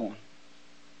where I'm going.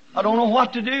 I don't know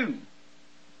what to do.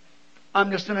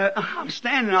 I'm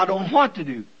standing, I don't know what to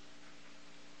do.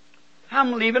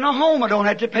 I'm leaving a home I don't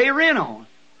have to pay rent on.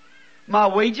 My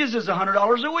wages is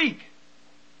 $100 a week.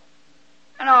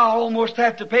 And I almost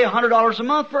have to pay $100 a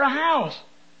month for a house.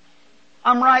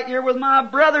 I'm right here with my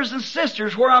brothers and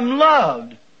sisters where I'm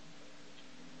loved.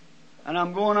 And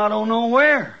I'm going, I don't know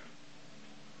where.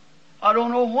 I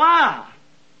don't know why.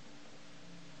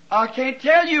 I can't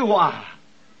tell you why.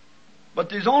 But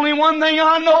there's only one thing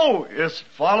I know, is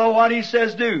follow what He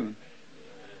says do.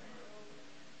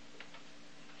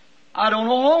 I don't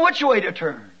know which way to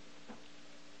turn.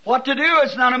 What to do,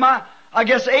 it's none of my... I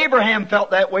guess Abraham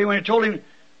felt that way when He told him,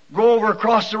 go over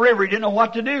across the river. He didn't know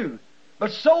what to do.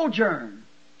 But sojourn.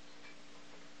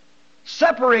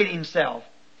 Separate himself.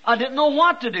 I didn't know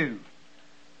what to do.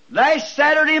 Last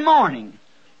Saturday morning,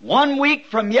 1 week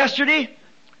from yesterday,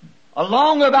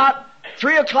 along about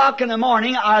 3 o'clock in the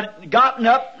morning, I'd gotten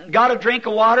up, got a drink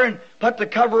of water, and put the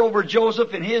cover over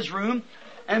Joseph in his room.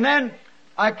 And then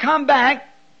I come back,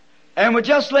 and we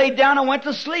just laid down and went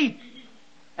to sleep.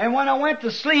 And when I went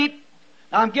to sleep,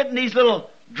 I'm getting these little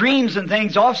dreams and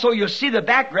things off, so you'll see the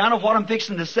background of what I'm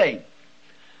fixing to say.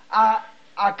 I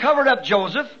covered up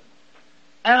Joseph,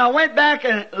 and I went back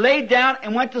and laid down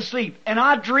and went to sleep. And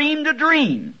I dreamed a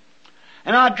dream.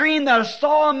 And I dreamed that I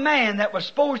saw a man that was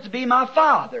supposed to be my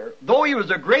father, though he was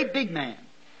a great big man.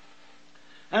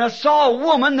 And I saw a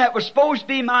woman that was supposed to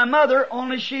be my mother,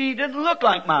 only she didn't look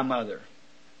like my mother.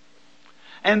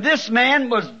 And this man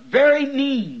was very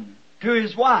mean to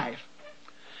his wife.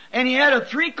 And he had a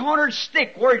 3-cornered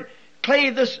stick where he'd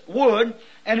clay this wood,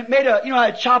 and it made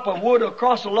I'd chop a wood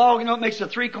across a log, it makes a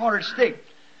 3-cornered stick.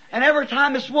 And every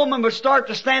time this woman would start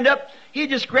to stand up, he'd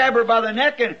just grab her by the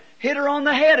neck and hit her on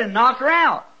the head and knock her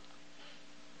out.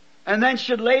 And then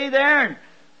she'd lay there and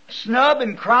snub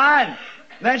and cry, and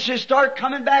then she'd start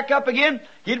coming back up again.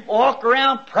 He'd walk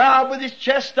around proud with his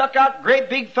chest stuck out, great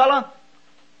big fella.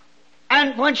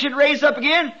 And when she'd raise up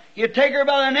again, he'd take her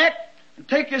by the neck and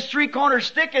take his 3-cornered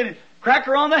stick and crack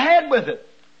her on the head with it.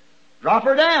 Drop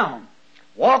her down.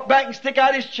 Walk back and stick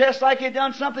out his chest like he'd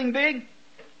done something big.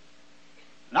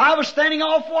 And I was standing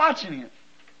off watching it.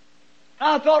 And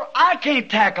I thought, I can't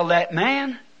tackle that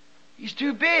man. He's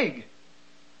too big.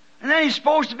 And then he's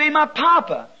supposed to be my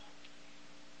papa.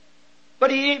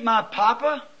 But he ain't my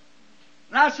papa.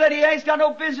 And I said, he ain't got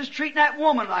no business treating that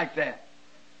woman like that.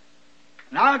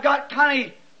 And I got kind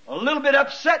of a little bit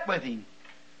upset with him.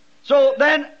 So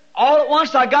then, all at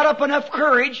once, I got up enough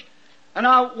courage, and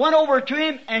I went over to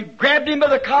him and grabbed him by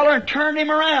the collar and turned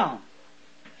him around.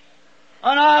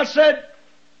 And I said,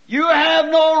 you have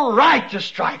no right to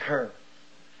strike her.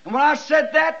 And when I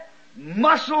said that,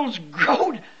 muscles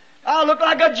growed. I looked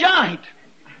like a giant.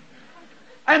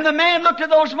 And the man looked at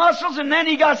those muscles, and then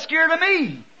he got scared of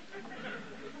me.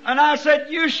 And I said,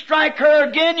 you strike her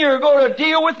again, you're going to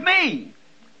deal with me.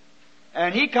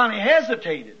 And he kind of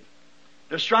hesitated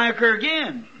to strike her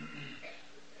again.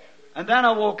 And then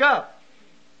I woke up.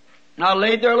 And I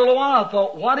laid there a little while. I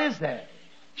thought, what is that?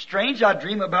 Strange, I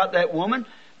dream about that woman.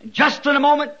 And just in a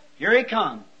moment, here he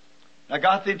comes. I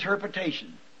got the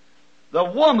interpretation. The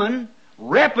woman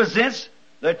represents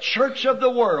the church of the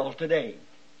world today.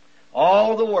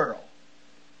 All the world.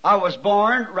 I was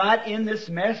born right in this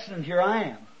mess, and here I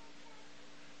am.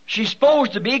 She's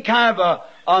supposed to be kind of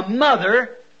a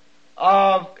mother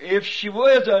of, if she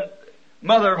was a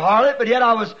mother of harlot, but yet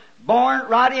I was born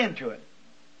right into it.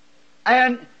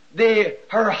 And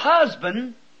her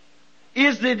husband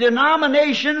is the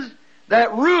denominations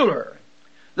that rule her.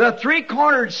 The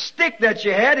 3-cornered stick that she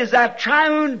had is that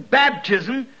triune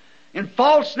baptism in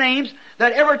false names,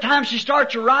 that every time she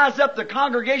starts to rise up the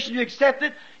congregation to accept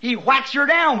it, he whacks her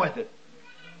down with it.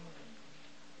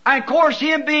 And of course,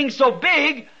 him being so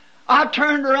big, I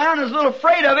turned around and was a little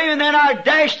afraid of him, and then I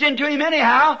dashed into him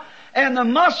anyhow, and the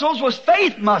muscles was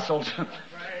faith muscles.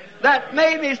 That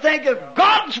made me think, if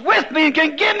God's with me and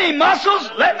can give me muscles,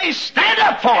 let me stand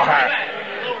up for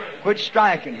her. Quit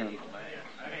striking her.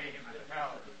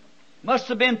 Must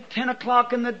have been 10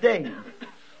 o'clock in the day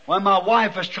when my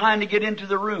wife was trying to get into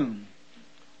the room.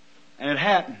 And it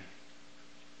happened.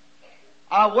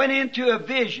 I went into a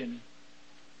vision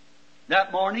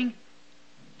that morning,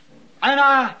 and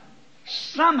I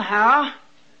somehow,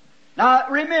 now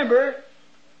remember,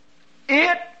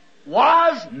 it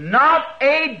was not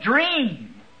a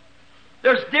dream.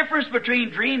 There's difference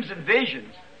between dreams and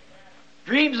visions.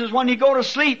 Dreams is when you go to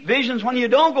sleep. Visions when you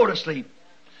don't go to sleep.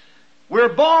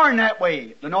 We're born that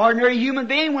way. An ordinary human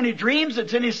being, when he dreams,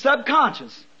 it's in his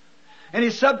subconscious. And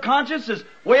his subconscious is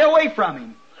way away from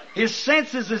him. His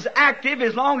senses is active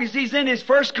as long as he's in his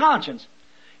first conscience.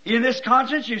 In this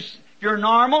conscience, you're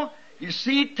normal. You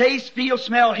see, taste, feel,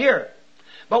 smell, hear.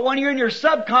 But when you're in your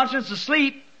subconscious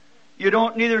asleep, you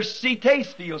don't neither see,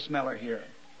 taste, feel, smell, or hear.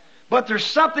 But there's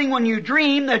something when you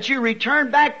dream that you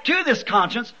return back to this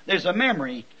conscience. There's a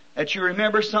memory that you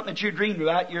remember something that you dreamed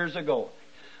about years ago.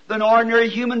 An ordinary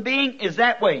human being is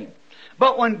that way.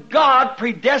 But when God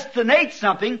predestinates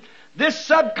something, this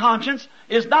subconscious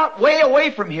is not way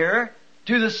away from here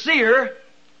to the seer,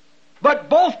 but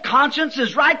both consciences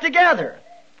is right together.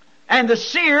 And the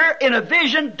seer in a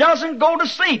vision doesn't go to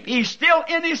sleep. He's still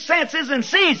in his senses and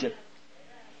sees it.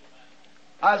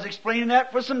 I was explaining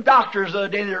that for some doctors the other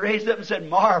day. They raised up and said,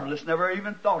 marvelous, never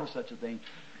even thought of such a thing.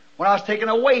 When I was taking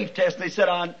a wave test, they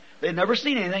said they'd never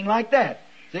seen anything like that.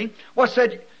 See? Well,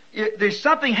 said, there's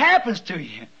something happens to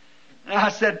you.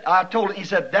 And I told him, he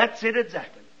said, that's it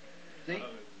exactly. See?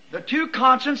 The two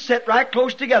consciences sit right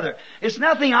close together. It's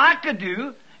nothing I could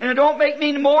do, and it don't make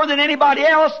me more than anybody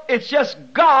else. It's just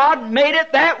God made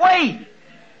it that way.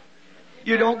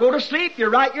 You don't go to sleep.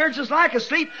 You're right here just like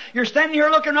asleep. You're standing here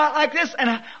looking right like this,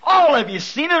 and all of you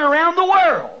seen it around the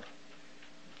world.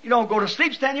 You don't go to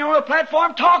sleep standing here on a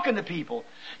platform talking to people.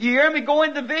 You hear me go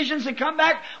into visions and come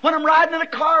back when I'm riding in a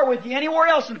car with you anywhere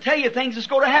else and tell you things that's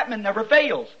going to happen and never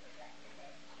fails.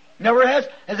 Never has.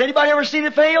 Has anybody ever seen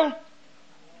it fail?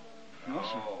 No,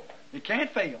 sir. It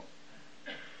can't fail.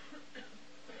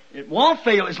 It won't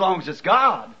fail as long as it's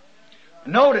God.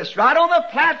 Notice, right on the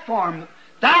platform,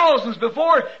 thousands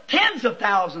before, tens of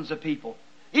thousands of people.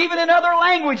 Even in other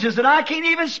languages that I can't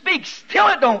even speak, still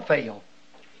it don't fail.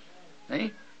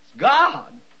 See? It's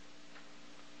God.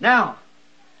 Now,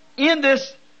 in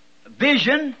this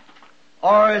vision,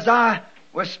 or as I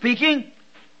was speaking,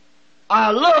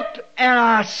 I looked and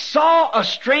I saw a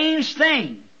strange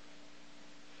thing.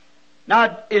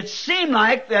 Now, it seemed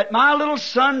like that my little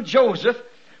son Joseph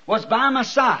was by my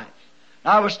side.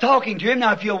 Now, I was talking to him.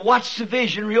 Now, if you'll watch the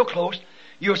vision real close,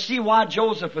 you'll see why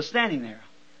Joseph was standing there.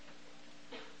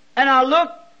 And I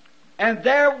looked, and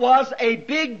there was a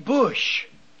big bush.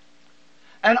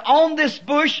 And on this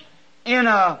bush, in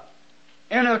a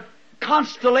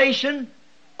constellation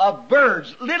of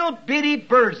birds, little bitty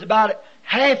birds, about a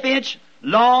half-inch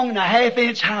long and a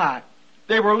half-inch high.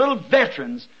 They were little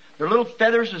veterans. Their little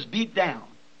feathers was beat down.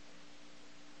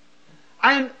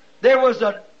 And there was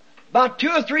about 2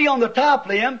 or 3 on the top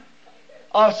limb,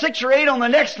 6 or 8 on the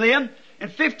next limb,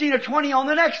 and 15 or 20 on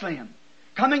the next limb,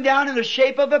 coming down in the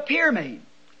shape of a pyramid.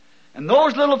 And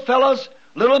those little fellows,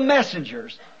 little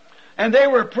messengers, and they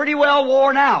were pretty well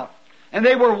worn out. And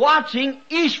they were watching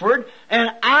eastward,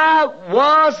 and I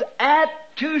was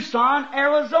at Tucson,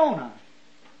 Arizona,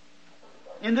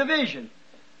 in the vision.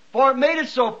 For it made it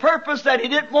so purpose that He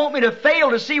didn't want me to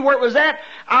fail to see where it was at.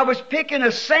 I was picking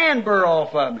a sand burr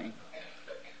off of me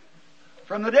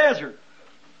from the desert.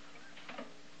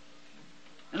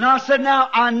 And I said, now,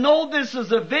 I know this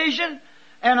is a vision,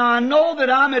 and I know that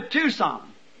I'm at Tucson.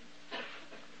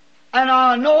 And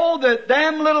I know that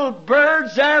them little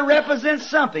birds there represent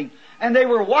something. And they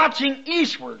were watching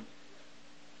eastward.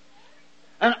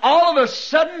 And all of a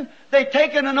sudden, they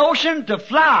taken a notion to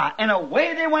fly, and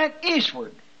away they went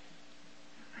eastward.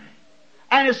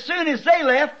 And as soon as they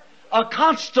left, a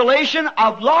constellation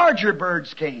of larger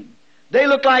birds came. They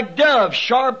looked like doves,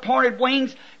 sharp-pointed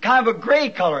wings, kind of a gray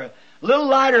color, a little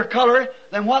lighter color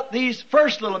than what these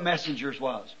first little messengers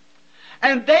was.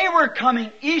 And they were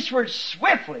coming eastward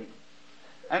swiftly.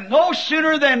 And no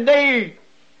sooner than they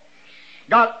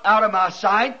got out of my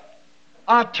sight,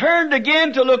 I turned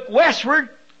again to look westward,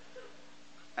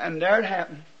 and there it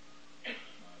happened.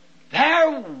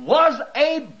 There was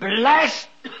a blast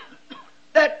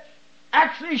that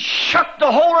actually shook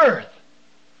the whole earth.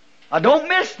 Now, don't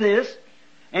miss this.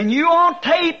 And you on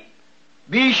tape,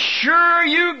 be sure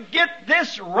you get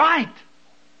this right.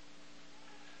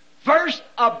 First,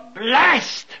 a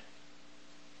blast.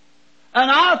 And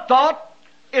I thought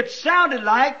it sounded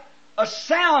like a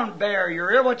sound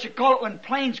barrier, what you call it when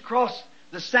planes cross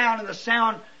the sound and the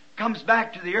sound comes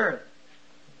back to the earth.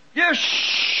 Just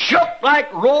shook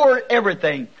like roared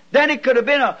everything. Then it could have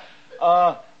been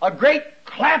a great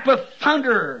clap of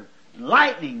thunder,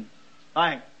 lightning.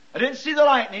 I didn't see the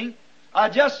lightning. I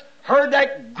just heard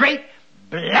that great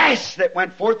blast that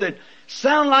went forth that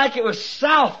sounded like it was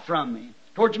south from me,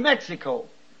 towards Mexico.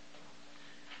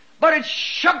 But it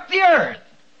shook the earth.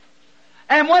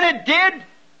 And when it did,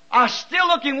 I was still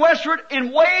looking westward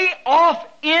and way off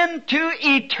into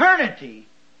eternity.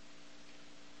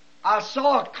 I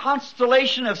saw a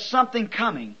constellation of something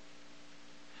coming.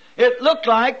 It looked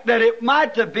like that it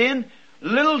might have been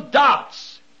little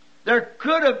dots. There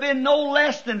could have been no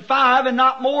less than 5 and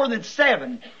not more than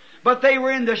 7. But they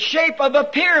were in the shape of a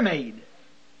pyramid.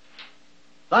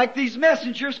 Like these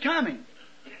messengers coming.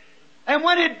 And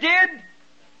when it did,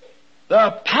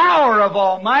 the power of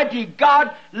Almighty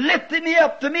God lifted me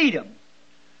up to meet Him.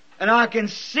 And I can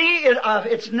see it,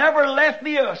 it's never left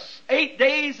me. 8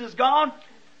 days is gone.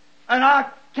 And I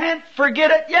can't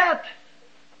forget it yet.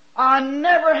 I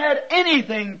never had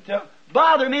anything to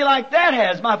bother me like that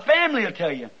has. My family will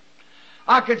tell you.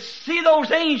 I could see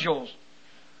those angels,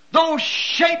 those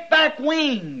shaped back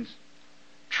wings,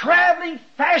 traveling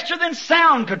faster than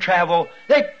sound could travel.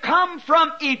 They come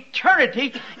from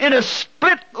eternity in a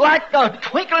split like the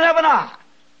twinkling of an eye.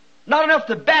 Not enough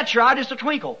to bat your eye, just a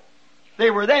twinkle.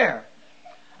 They were there.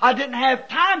 I didn't have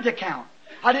time to count.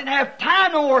 I didn't have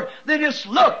time no more than just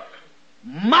look.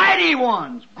 Mighty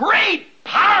ones, great,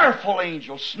 powerful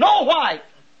angels, snow white,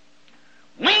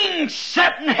 wings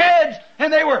setting heads,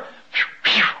 and they were.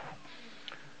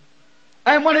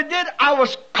 And when it did, I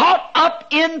was caught up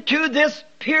into this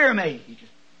pyramid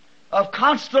of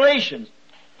constellations.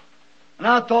 And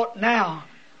I thought, now,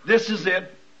 this is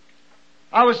it.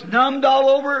 I was numbed all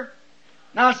over.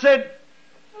 And I said,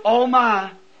 oh my,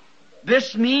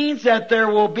 this means that there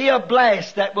will be a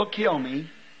blast that will kill me.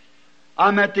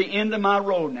 I'm at the end of my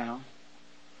road now.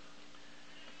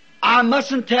 I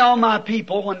mustn't tell my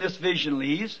people when this vision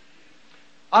leaves.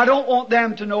 I don't want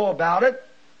them to know about it.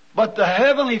 But the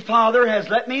Heavenly Father has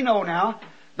let me know now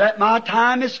that my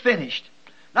time is finished.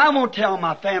 Now I won't tell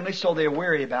my family so they're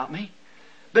worried about me.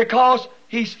 Because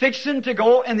He's fixing to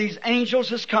go and these angels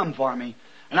has come for me.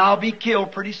 And I'll be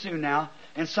killed pretty soon now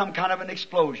in some kind of an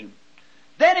explosion.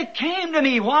 Then it came to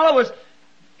me while I was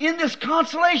in this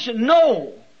consolation.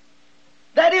 No,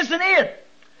 that isn't it.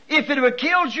 If it would have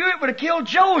killed you, it would have killed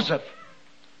Joseph.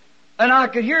 And I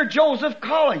could hear Joseph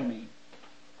calling me.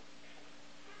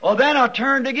 Well, then I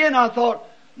turned again. I thought,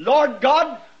 Lord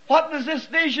God, what does this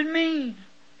vision mean?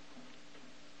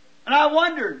 And I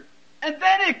wondered. And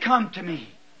then it come to me.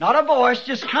 Not a voice,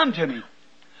 just come to me.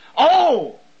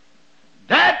 Oh,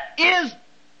 that is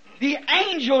the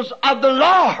angels of the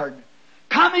Lord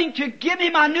coming to give me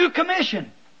my new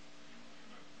commission.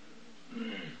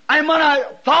 And when I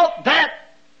thought that,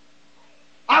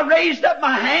 I raised up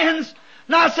my hands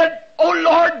and I said, oh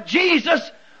Lord Jesus,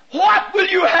 what will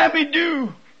you have me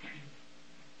do?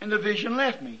 And the vision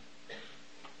left me.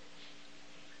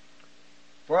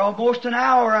 For almost an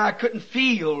hour I couldn't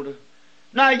feel.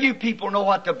 Now you people know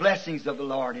what the blessings of the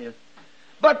Lord is.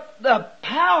 But the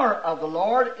power of the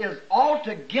Lord is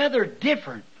altogether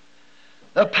different.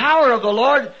 The power of the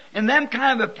Lord in them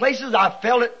kind of places, I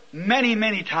felt it many,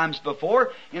 many times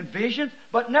before in visions,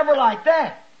 but never like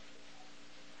that.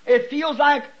 It feels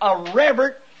like a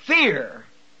reverent fear.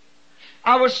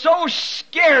 I was so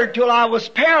scared till I was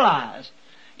paralyzed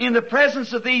in the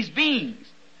presence of these beings.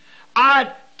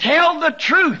 I tell the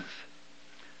truth.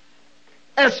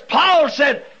 As Paul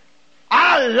said,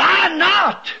 I lie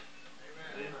not.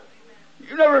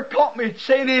 You never caught me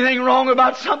saying anything wrong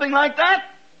about something like that.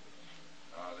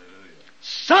 Hallelujah.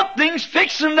 Something's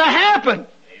fixing to happen.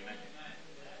 Amen.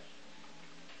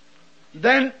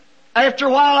 Then, after a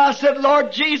while, I said,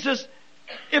 Lord Jesus,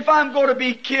 if I'm going to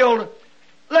be killed,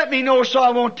 let me know so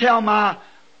I won't tell my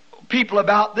people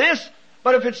about this.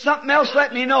 But if it's something else,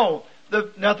 let me know.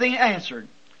 Nothing answered.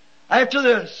 After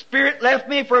the Spirit left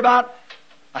me for about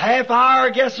a half hour, I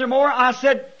guess, or more, I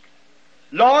said,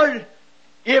 Lord,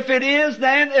 if it is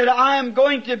then that I am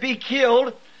going to be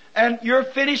killed and you're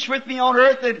finished with me on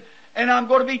earth and I'm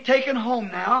going to be taken home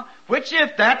now, which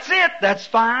if that's it, that's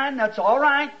fine, that's all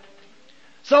right.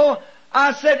 So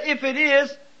I said, if it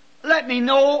is, let me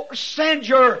know, send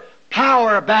your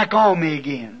power back on me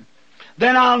again.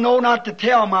 Then I'll know not to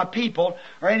tell my people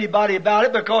or anybody about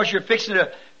it because you're fixing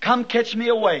to come catch me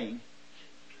away.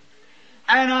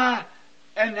 And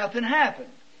nothing happened.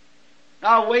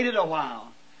 I waited a while.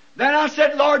 Then I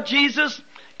said, Lord Jesus,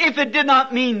 if it did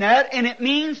not mean that, and it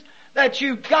means that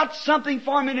you've got something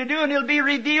for me to do and it'll be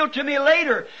revealed to me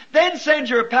later, then send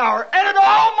your power. And it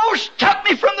almost took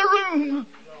me from the room.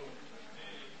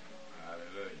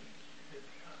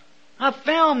 I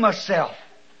found myself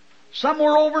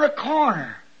somewhere over a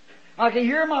corner. I could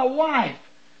hear my wife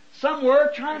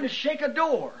somewhere trying to shake a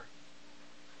door.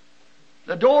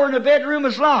 The door in the bedroom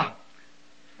was locked.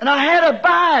 And I had a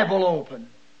Bible open.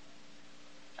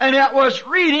 And it was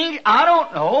reading, I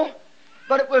don't know,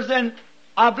 but it was in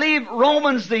I believe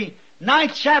Romans, the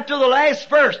 9th chapter, the last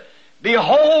verse.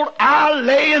 Behold, I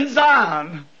lay in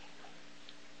Zion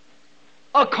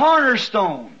a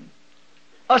cornerstone,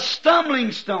 a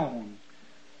stumbling stone,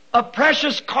 a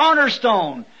precious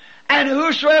cornerstone, and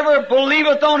whosoever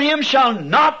believeth on him shall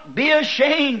not be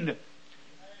ashamed.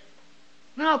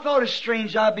 Now I thought it was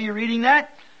strange I'd be reading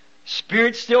that.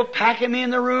 Spirit's still packing me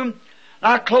in the room.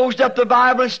 I closed up the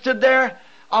Bible and stood there.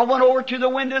 I went over to the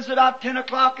windows about 10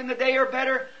 o'clock in the day or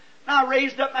better. And I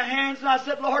raised up my hands and I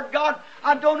said, Lord God,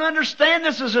 I don't understand.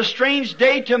 This is a strange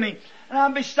day to me. And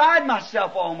I'm beside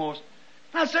myself almost.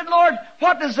 And I said, Lord,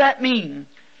 what does that mean?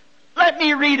 Let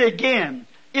me read again.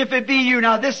 If it be you.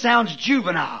 Now this sounds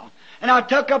juvenile. And I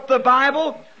took up the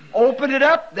Bible, opened it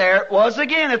up. There it was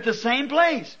again at the same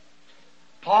place.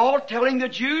 Paul telling the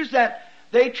Jews that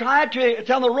they tried to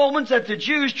tell the Romans that the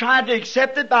Jews tried to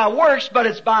accept it by works, but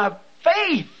it's by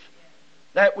faith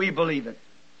that we believe it.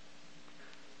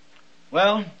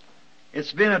 Well,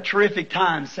 it's been a terrific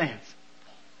time since.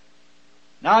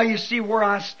 Now you see where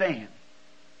I stand.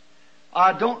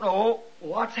 I don't know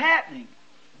what's happening.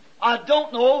 I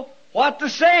don't know what to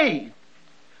say.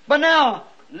 But now,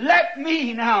 let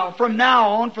me now, from now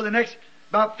on, for the next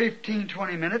about 15,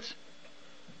 20 minutes,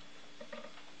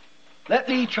 let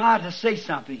me try to say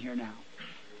something here now.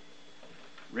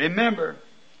 Remember,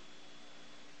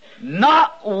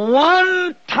 not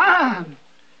one time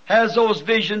has those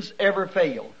visions ever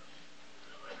failed.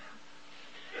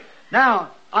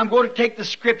 Now, I'm going to take the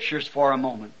Scriptures for a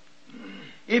moment.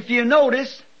 If you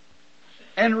notice,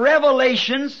 in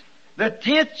Revelations, the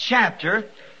 10th chapter,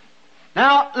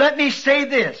 now let me say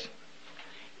this.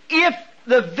 If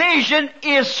the vision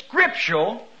is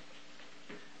scriptural,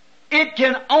 it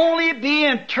can only be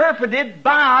interpreted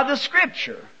by the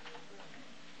Scripture.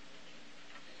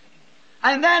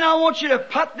 And then I want you to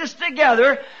put this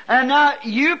together, and now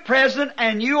you present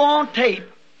and you on tape,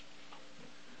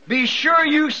 be sure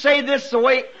you say this the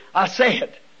way I say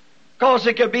it, because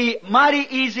it could be mighty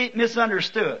easy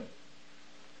misunderstood.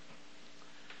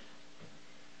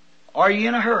 Are you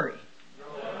in a hurry?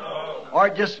 No. Or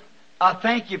just, I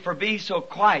thank you for being so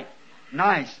quiet.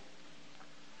 Nice.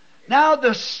 Now the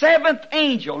 7th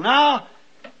angel. Now,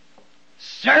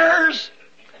 sirs,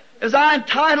 as I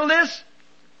entitle this,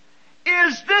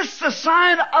 is this the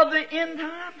sign of the end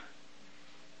time?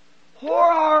 Where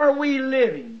are we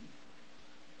living?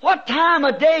 What time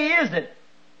of day is it?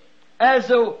 As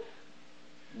a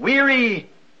weary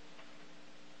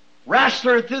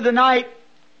wrestler through the night,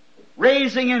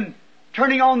 raising and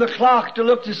turning on the clock to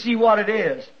look to see what it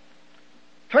is.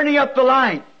 Turning up the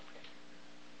light.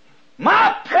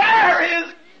 My prayer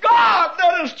is, God,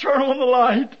 let us turn on the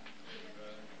light.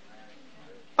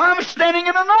 I'm standing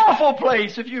in an awful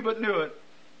place, if you but knew it.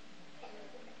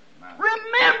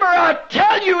 Remember, I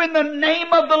tell you in the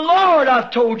name of the Lord,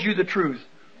 I've told you the truth.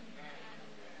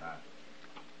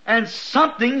 And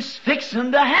something's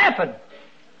fixing to happen.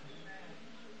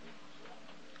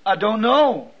 I don't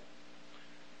know.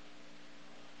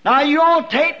 Now you on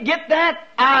tape get that?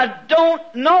 I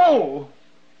don't know.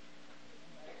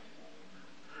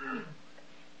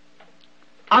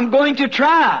 I'm going to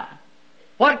try.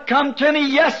 What come to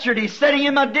me yesterday sitting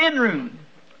in my den room.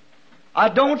 I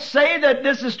don't say that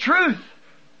this is truth.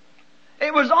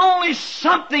 It was only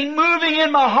something moving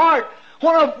in my heart.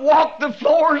 When I walked the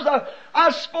floors, I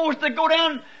was supposed to go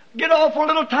down, get off for a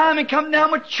little time and come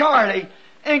down with Charlie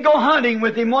and go hunting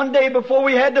with him one day before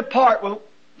we had to part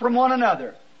from one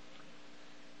another.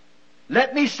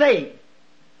 Let me say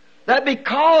that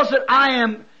because that I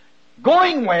am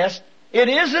going west, it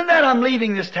isn't that I'm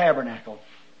leaving this tabernacle.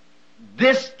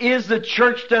 This is the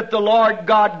church that the Lord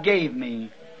God gave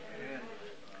me.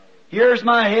 Here's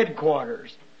my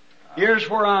headquarters. Here's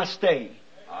where I stay.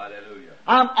 Hallelujah.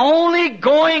 I'm only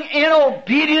going in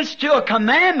obedience to a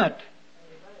commandment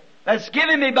that's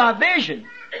given me by vision.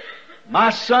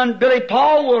 My son Billy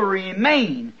Paul will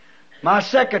remain my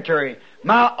secretary.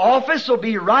 My office will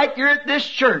be right here at this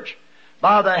church.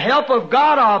 By the help of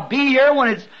God, I'll be here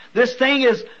when this thing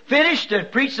is finished to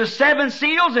preach the 7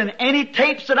 seals, and any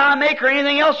tapes that I make or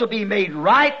anything else will be made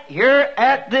right here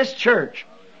at this church.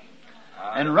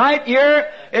 And right here,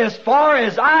 as far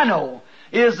as I know,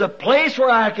 is a place where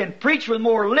I can preach with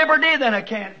more liberty than I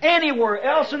can anywhere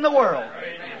else in the world.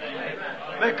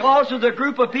 Because of the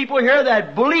group of people here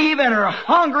that believe and are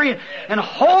hungry and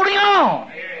holding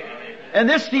on. And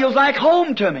this feels like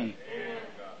home to me.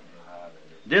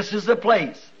 This is the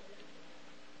place.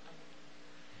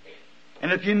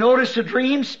 And if you notice, the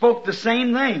dream spoke the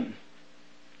same thing.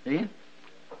 See?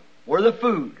 We're the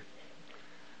food.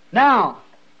 Now,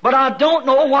 but I don't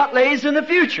know what lays in the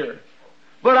future.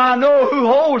 But I know who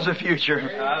holds the future.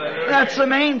 That's the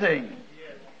main thing.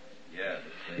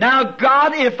 Now,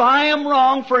 God, if I am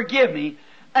wrong, forgive me.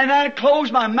 And I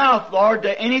close my mouth, Lord,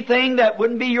 to anything that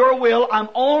wouldn't be your will. I'm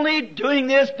only doing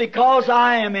this because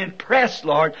I am impressed,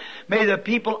 Lord. May the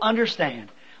people understand.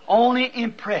 Only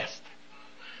impressed.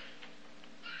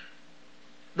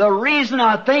 The reason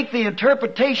I think the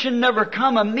interpretation never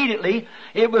come immediately,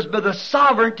 it was by the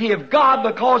sovereignty of God,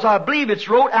 because I believe it's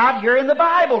wrote out here in the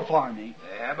Bible for me.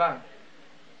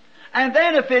 And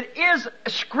then if it is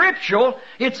scriptural,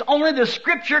 it's only the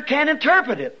Scripture can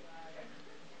interpret it.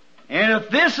 And if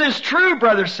this is true,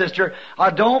 brother, sister, I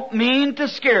don't mean to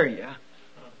scare you.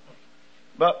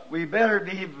 But we better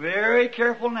be very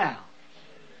careful now.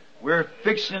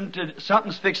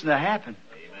 Something's fixing to happen.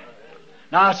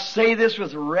 Now I say this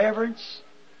with reverence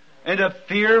and a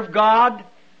fear of God.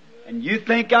 And you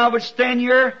think I would stand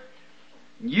here?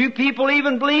 You people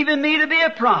even believe in me to be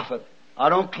a prophet. I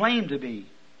don't claim to be.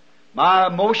 My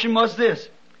emotion was this.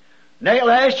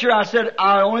 Last year I said, the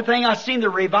only thing I seen, the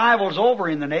revival's over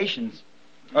in the nations.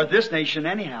 Or this nation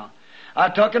anyhow. I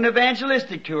took an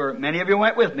evangelistic tour. Many of you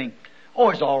went with me. Oh,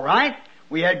 it's all right.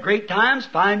 We had great times,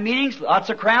 fine meetings, lots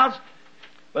of crowds.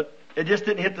 But it just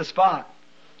didn't hit the spot.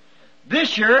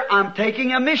 This year I'm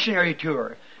taking a missionary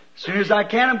tour. As soon as I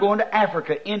can, I'm going to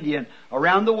Africa, India, and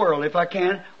around the world, if I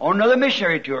can, on another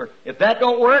missionary tour. If that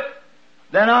don't work,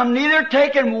 then I'm neither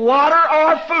taking water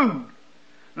or food.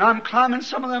 And I'm climbing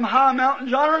some of them high mountains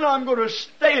yonder, and I'm going to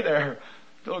stay there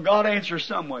till God answers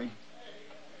some way.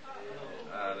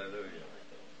 Hallelujah.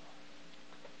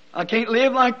 I can't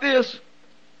live like this.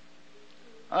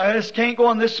 I just can't go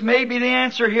on. This may be the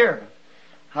answer here.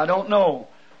 I don't know.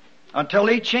 Until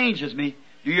He changes me.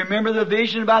 Do you remember the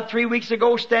vision about 3 weeks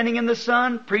ago, standing in the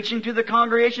sun, preaching to the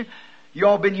congregation? You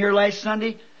all been here last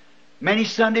Sunday? Many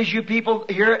Sundays you people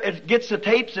here, it gets the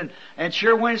tapes, and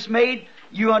sure when it's made,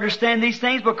 you understand these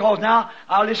things, because now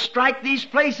I'll just strike these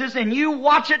places and you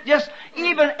watch it, just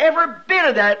even every bit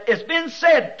of that it's been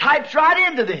said types right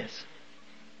into this.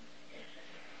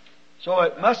 So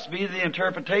it must be the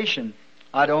interpretation.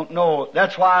 I don't know.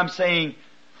 That's why I'm saying,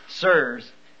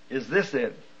 sirs, is this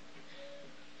it?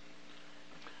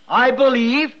 I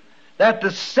believe that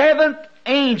the seventh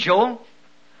angel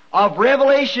of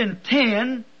Revelation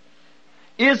 10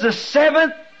 is the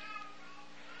seventh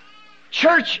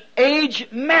church age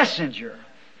messenger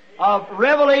of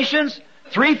Revelations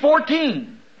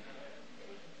 3:14.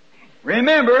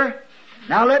 Remember,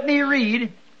 now let me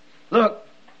read. Look,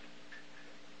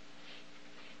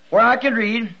 where I can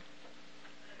read.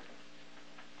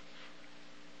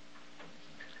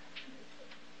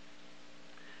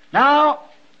 Now,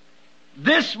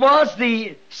 this was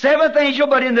the seventh angel,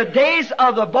 but in the days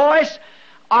of the voice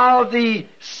of the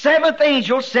seventh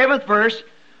angel, seventh verse,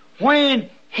 when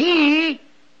he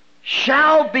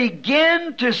shall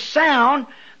begin to sound,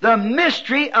 the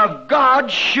mystery of God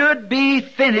should be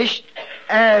finished,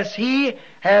 as He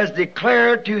has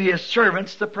declared to His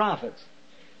servants, the prophets.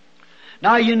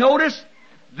 Now you notice,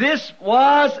 this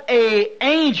was an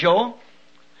angel,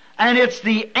 and it's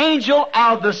the angel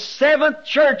of the seventh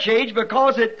church age,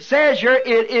 because it says here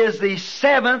it is the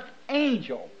seventh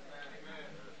angel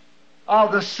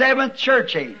of the seventh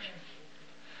church age.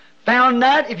 Found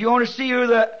that, if you want to see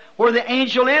where the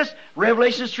angel is,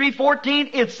 Revelation 3:14,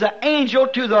 it's the angel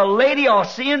to the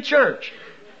Laodicean church.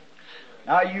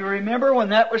 Now you remember when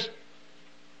that was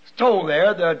told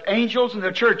there, the angels and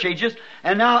the church ages,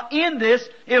 and now in this,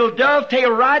 it'll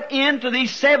dovetail right into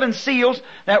these seven seals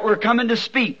that we're coming to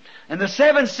speak. And the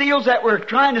seven seals that we're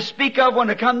trying to speak of when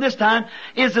they come this time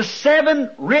is the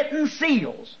seven written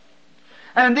seals.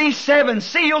 And these seven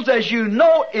seals, as you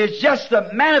know, is just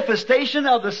the manifestation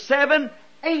of the seven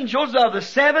angels of the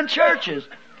seven churches.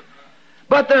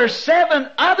 But there are seven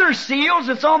other seals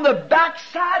that's on the back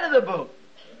side of the book.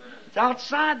 It's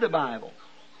outside the Bible.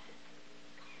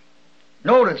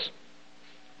 Notice,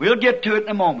 we'll get to it in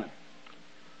a moment.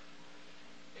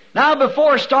 Now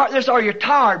before I start this, are you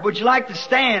tired? Would you like to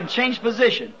stand, change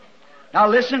position? Now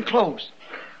listen close.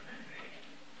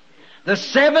 The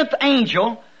seventh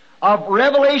angel of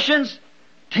Revelations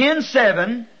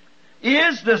 10:7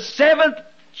 is the seventh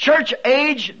church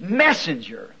age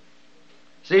messenger.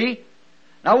 See?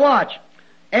 Now watch.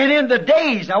 And in the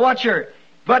days, now watch here,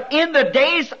 but in the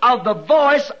days of the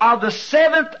voice of the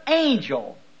seventh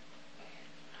angel,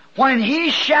 when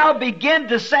he shall begin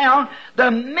to sound,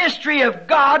 the mystery of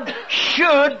God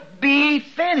should be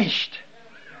finished.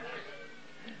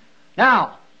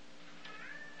 Now,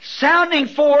 sounding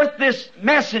forth this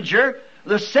messenger,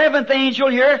 the seventh angel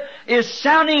here is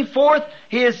sounding forth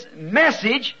his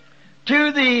message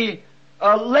to the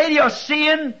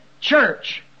Laodicean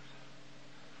church.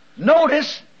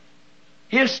 Notice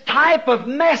his type of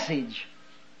message.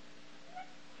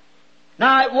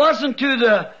 Now, it wasn't to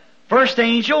the first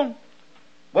angel,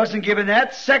 wasn't given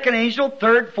that, second angel,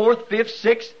 third, fourth, fifth,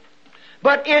 sixth,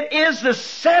 but it is the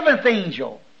seventh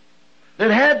angel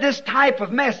that had this type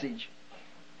of message.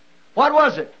 What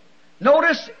was it?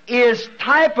 Notice his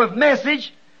type of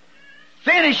message,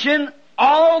 finishing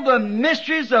all the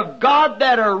mysteries of God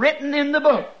that are written in the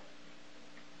book.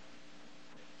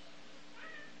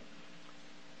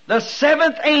 The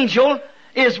seventh angel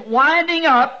is winding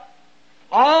up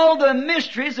all the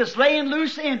mysteries that's laying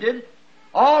loose-ended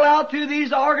all out through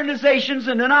these organizations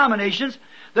and denominations.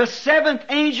 The seventh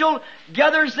angel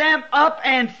gathers them up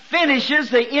and finishes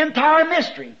the entire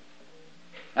mystery.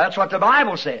 That's what the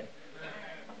Bible said.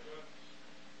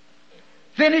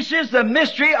 Finishes the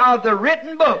mystery of the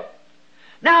written book.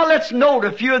 Now let's note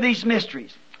a few of these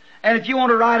mysteries. And if you want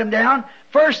to write them down,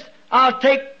 first I'll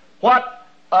take what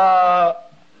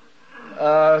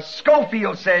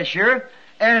Schofield says here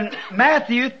in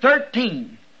Matthew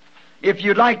 13. If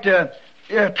you'd like to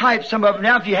type some of them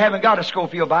now, if you haven't got a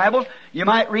Schofield Bible, you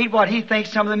might read what he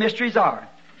thinks some of the mysteries are.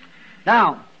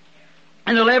 Now,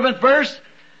 in the 11th verse,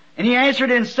 and he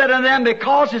answered and said unto them,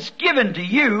 because it's given to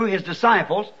you, his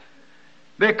disciples,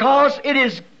 because it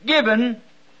is given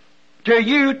to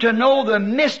you to know the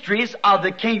mysteries of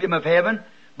the kingdom of heaven,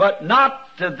 but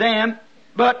not to them,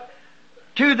 but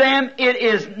to them it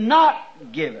is not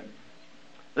given.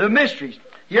 The mysteries.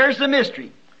 Here's the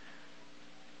mystery.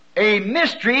 A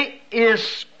mystery is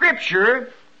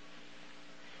Scripture,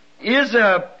 is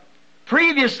a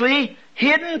previously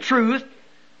hidden truth,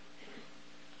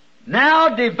 now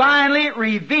divinely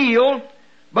revealed,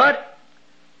 but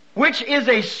which is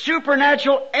a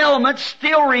supernatural element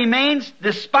still remains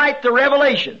despite the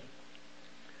revelation.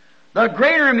 The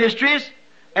greater mysteries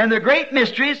and the great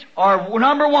mysteries are,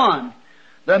 number one,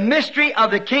 the mystery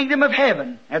of the kingdom of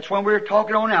heaven. That's what we're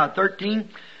talking on now,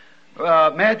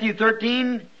 Matthew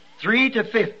 13, 3 to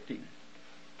 50.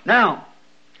 Now,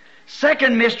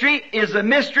 second mystery is the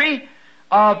mystery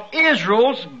of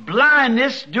Israel's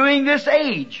blindness during this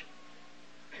age.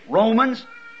 Romans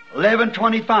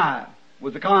 11:25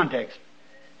 with the context.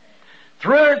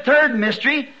 Third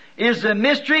mystery is the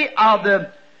mystery of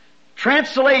the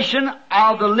translation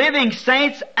of the living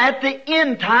saints at the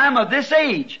end time of this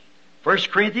age. 1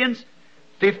 Corinthians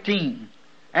 15.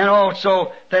 And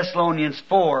also Thessalonians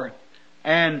 4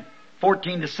 and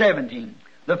 14 to 17.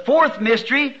 The fourth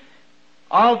mystery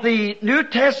of the New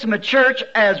Testament church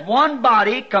as one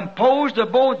body composed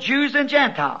of both Jews and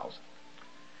Gentiles.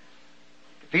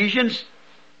 Ephesians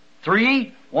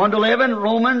 3, 1 to 11,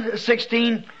 Romans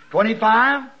 16,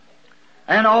 25,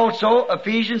 and also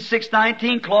Ephesians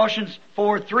 6:19, Colossians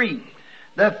 4:3.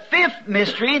 The fifth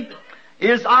mystery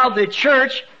is of the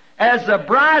church as the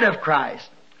bride of Christ.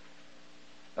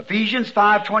 Ephesians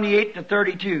 5:28 to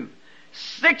 32.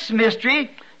 Sixth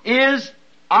mystery is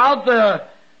of the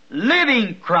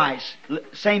living Christ,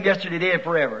 same yesterday, today, and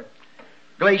forever.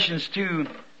 Galatians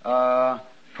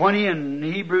 2:20 and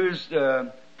Hebrews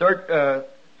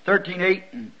 13:8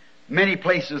 and many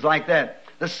places like that.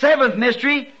 The seventh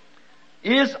mystery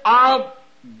is of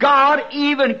God,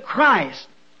 even Christ,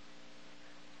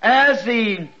 as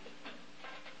the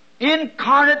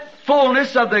incarnate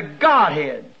fullness of the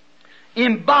Godhead,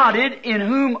 embodied in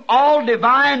whom all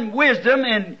divine wisdom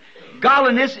and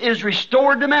godliness is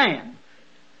restored to man.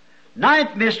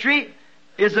 Ninth mystery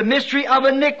is the mystery of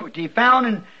iniquity found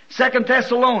in 2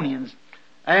 Thessalonians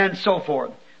and so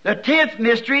forth. The 10th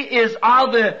mystery is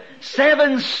of the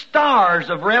 7 stars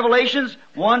of Revelations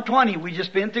 1:20. We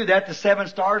just been through that. The 7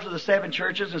 stars of the 7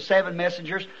 churches and 7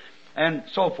 messengers and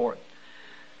so forth.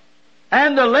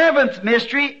 And the 11th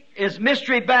mystery is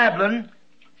Mystery Babylon,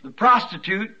 the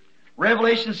prostitute,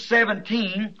 Revelation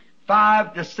 17,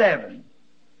 5 to 7.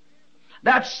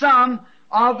 That's some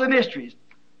of the mysteries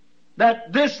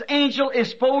that this angel is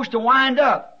supposed to wind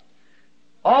up.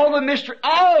 All the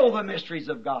mysteries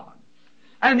of God.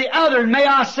 And the other, may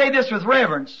I say this with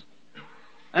reverence,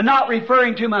 and not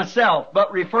referring to myself,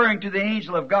 but referring to the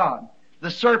angel of God, the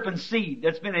serpent's seed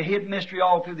that's been a hidden mystery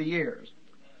all through the years.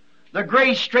 The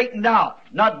grace straightened out,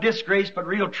 not disgrace, but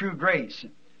real true grace.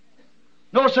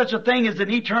 No such a thing as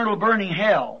an eternal burning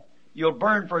hell. You'll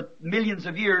burn for millions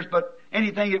of years, but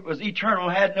anything that was eternal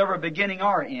had never a beginning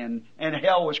or end, and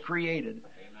hell was created.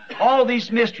 Amen. All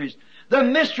these mysteries. The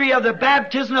mystery of the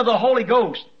baptism of the Holy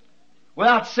Ghost,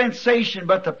 without sensation,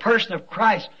 but the person of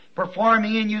Christ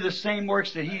performing in you the same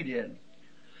works that He did.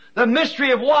 The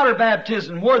mystery of water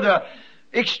baptism, where the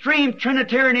Extreme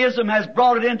Trinitarianism has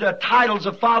brought it into titles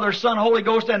of Father, Son, Holy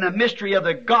Ghost, and the mystery of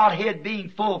the Godhead being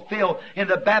fulfilled in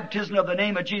the baptism of the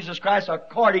name of Jesus Christ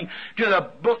according to the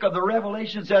book of the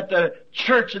Revelations that the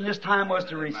church in this time was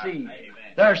to receive.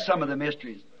 There's some of the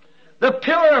mysteries. The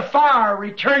pillar of fire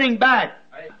returning back.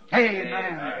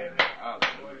 Amen.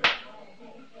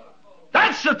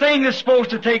 That's the thing that's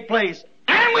supposed to take place.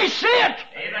 And we see it.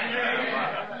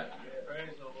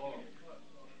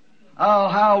 Oh,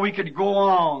 how we could go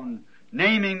on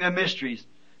naming the mysteries.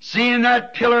 Seeing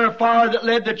that pillar of fire that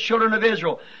led the children of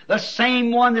Israel. The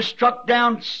same one that struck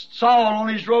down Saul on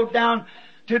his road down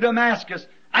to Damascus.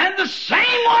 And the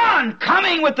same one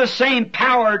coming with the same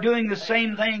power, doing the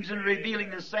same things and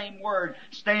revealing the same word,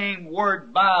 staying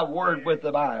word by word with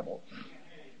the Bible.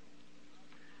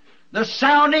 The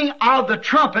sounding of the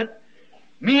trumpet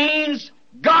means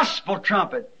gospel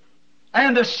trumpet.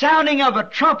 And the sounding of a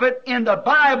trumpet in the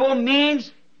Bible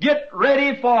means get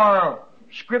ready for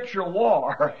scriptural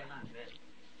war.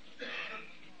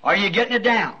 Are you getting it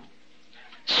down?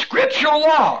 Scriptural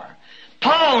war.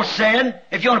 Paul said,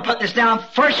 if you want to put this down,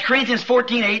 1 Corinthians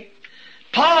 14:8,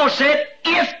 Paul said,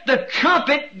 if the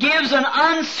trumpet gives an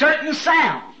uncertain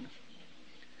sound,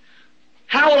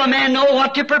 how will a man know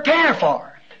what to prepare for?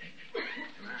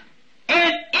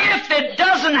 And if it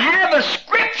doesn't have a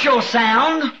scriptural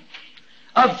sound,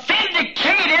 a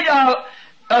vindication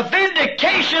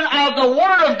of the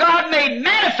Word of God made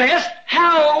manifest,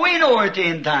 how will we know at the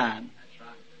end time?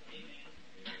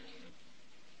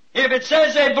 If it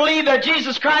says they believe that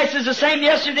Jesus Christ is the same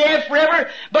yesterday and forever,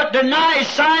 but denies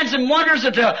signs and wonders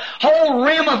that the whole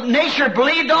realm of nature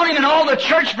believed on Him and all the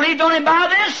church believed on Him by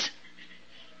this,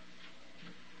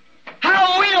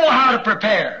 how will we know how to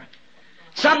prepare?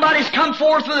 Somebody's come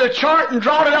forth with a chart and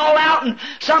drawn it all out, and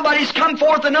somebody's come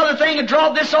forth another thing and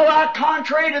drawn this all out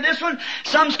contrary to this one.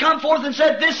 Some's come forth and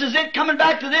said this is it, coming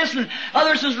back to this, and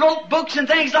others has wrote books and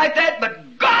things like that,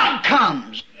 but God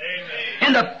comes. Amen.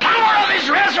 In the power of His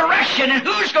resurrection, and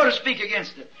who's going to speak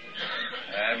against it?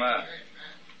 Amen.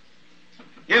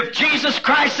 If Jesus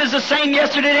Christ is the same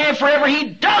yesterday and forever,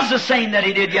 He does the same that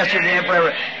He did yesterday and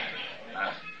forever.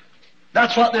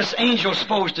 That's what this angel's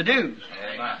supposed to do.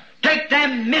 Amen. Take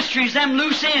them mysteries, them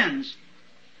loose ends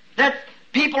that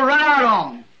people run out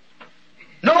on.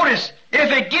 Notice,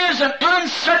 if it gives an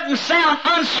uncertain sound,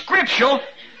 unscriptural,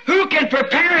 who can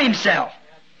prepare himself?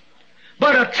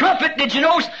 But a trumpet, did you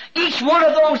notice each one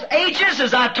of those ages,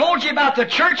 as I told you about the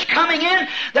church coming in,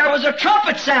 there was a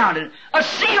trumpet sounded, a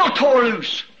seal tore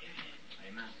loose.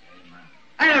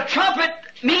 And a trumpet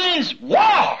means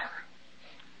war.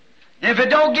 And if it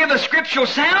don't give a scriptural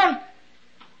sound,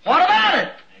 what about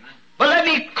it? But let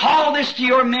me call this to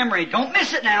your memory. Don't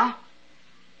miss it now.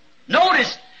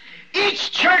 Notice,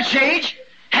 each church age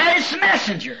had its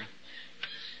messenger.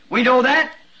 We know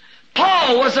that.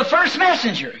 Paul was the first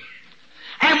messenger.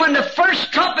 And when the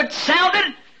first trumpet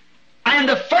sounded and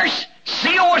the first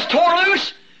seal was tore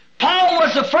loose, Paul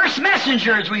was the first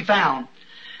messenger, as we found.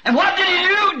 And what did he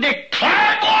do?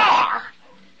 Declared war.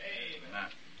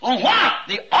 On what?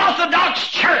 The Orthodox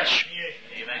Church.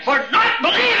 For not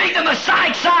believing the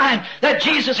Messiah sign that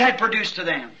Jesus had produced to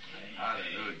them.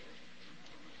 Hallelujah.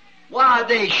 Why,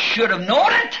 they should have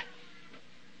known it.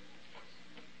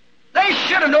 They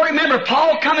should have known it. Remember,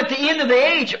 Paul come at the end of the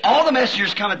age. All the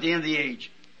messengers come at the end of the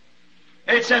age.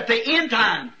 It's at the end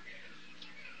time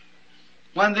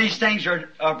when these things are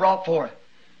brought forth.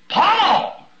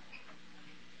 Paul,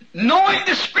 knowing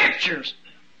the Scriptures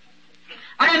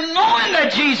and knowing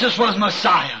that Jesus was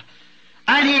Messiah,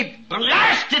 and he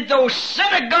blasted those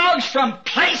synagogues from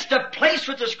place to place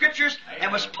with the Scriptures and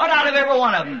was put out of every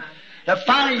one of them. That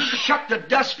finally shook the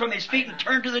dust from his feet and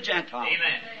turned to the Gentiles.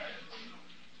 Amen.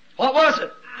 What was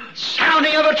it?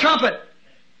 Sounding of a trumpet.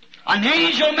 An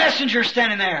angel messenger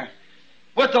standing there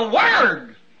with the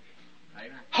Word.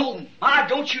 Oh my,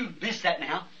 don't you miss that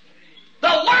now. The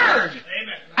Word.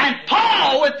 Amen. And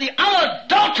Paul, with the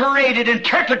unadulterated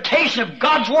interpretation of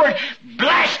God's Word,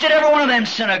 blasted every one of them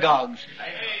synagogues.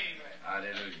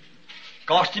 Hallelujah.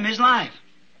 Cost him his life.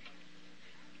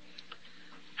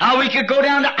 How we could go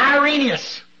down to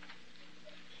Irenaeus,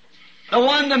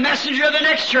 the messenger of the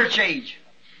next church age,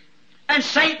 and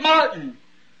St. Martin,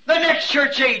 the next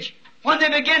church age, when they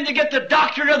begin to get the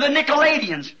doctrine of the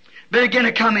Nicolaitans, they begin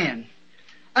to come in.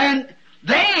 And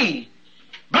they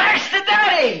blasted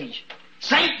that age.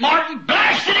 St. Martin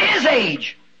blasted his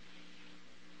age.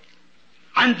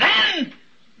 And then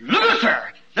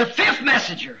Luther, the fifth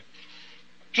messenger,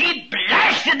 he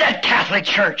blasted that Catholic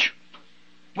Church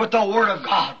with the Word of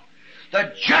God.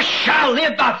 The just shall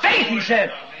live by faith, he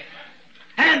said.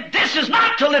 And this is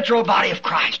not the literal body of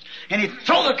Christ. And he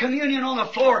threw the communion on the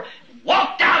floor,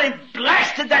 walked out and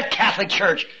blasted that Catholic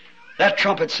church. That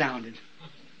trumpet sounded.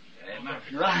 Amen.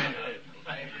 Right.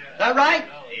 Is that right?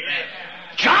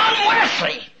 John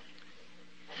Wesley,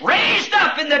 raised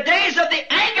up in the days of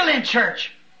the Anglican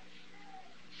church.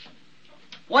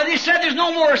 Well, they said there's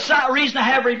no more reason to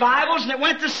have revivals, and it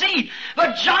went to seed.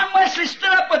 But John Wesley stood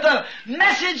up with the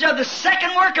message of the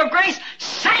second work of grace,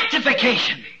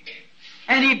 sanctification.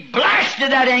 And he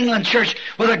blasted that Anglican church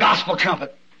with a gospel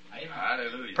trumpet.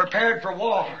 Hallelujah. Prepared for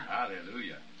war.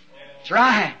 Hallelujah. That's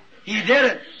right. He did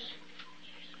it.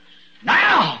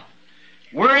 Now,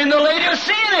 we're in the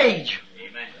Laodicean age.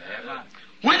 Amen.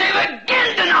 When they've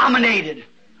again denominated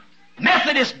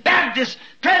Methodist, Baptist,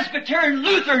 Presbyterian,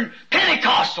 Lutheran,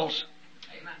 Pentecostals.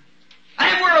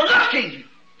 And we're looking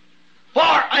for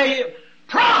a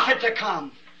prophet to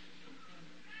come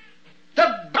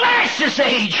to bless this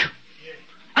age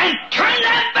and turn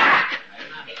them back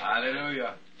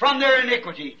Hallelujah. from their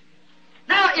iniquity.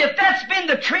 Now, if that's been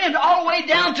the trend all the way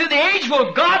down through the age,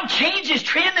 will God change His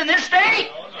trend in this day?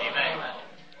 Amen.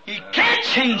 He can't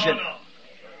change it.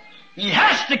 He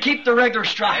has to keep the regular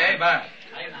stride. Amen.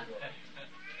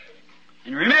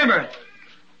 And remember,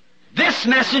 this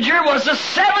messenger was the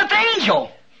seventh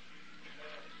angel.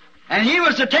 And he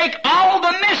was to take all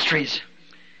the mysteries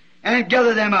and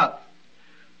gather them up.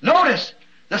 Notice,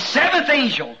 the seventh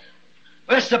angel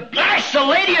was to bless the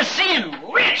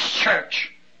Laodicean rich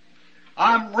church.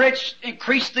 I'm rich,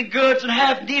 increase the goods, and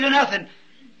have need of nothing.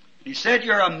 He said,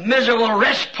 you're a miserable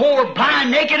wretch, poor,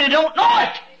 blind, naked, and don't know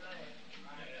it.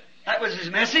 That was his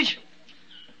message.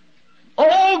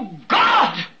 Oh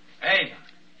God! Amen.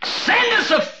 Send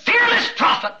us a fearless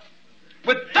prophet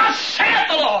with thus saith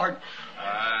the Lord,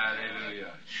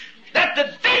 Hallelujah. that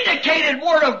the vindicated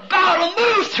word of God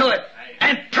will move through it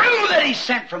and prove that He's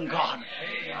sent from God.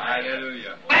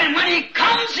 Hallelujah. And when He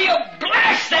comes, He'll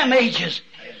bless them ages.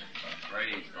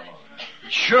 Praise the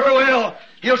Lord. Sure will.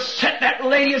 He'll set that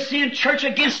Laodicean church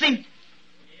against Him.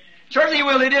 Certainly He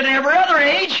will. He did in every other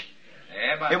age.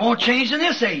 Amen. It won't change in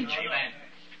this age. Amen.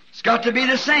 It's got to be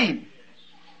the same.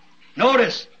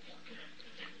 Notice,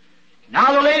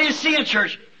 now the Laodicean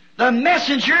church, the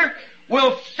messenger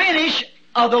will finish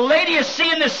of the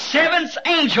Laodicean, the seventh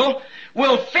angel,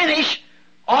 will finish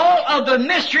all of the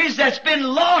mysteries that's been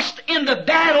lost in the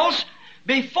battles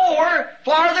before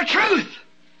for the truth.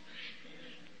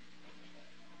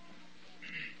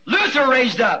 Luther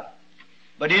raised up,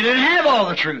 but he didn't have all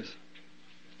the truth.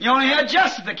 He only had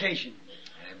justification.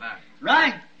 Amen.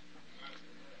 Right?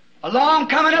 Along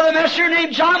come another messenger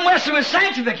named John Wesley with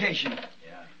sanctification.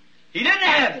 Yeah. He didn't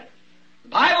have it. The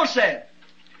Bible said.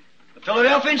 The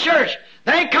Philadelphian church.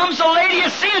 Then comes the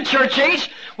Laodicean church age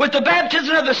with the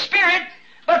baptism of the Spirit,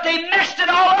 but they messed it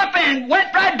all up and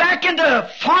went right back into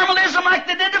formalism like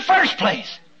they did in the first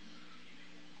place.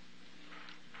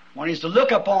 One is to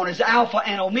look upon as Alpha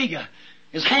and Omega.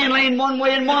 His hand laying one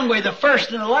way and one way, the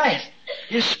first and the last.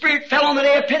 His Spirit fell on the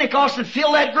day of Pentecost and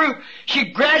filled that group.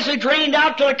 She gradually drained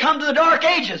out till it come to the dark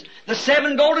ages. The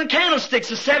 7 golden candlesticks,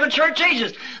 the 7 church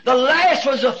ages. The last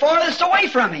was the farthest away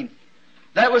from Him.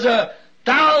 That was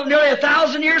nearly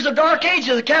 1,000 years of dark ages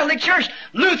of the Catholic Church.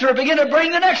 Luther began to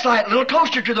bring the next light a little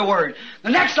closer to the Word.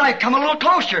 The next light come a little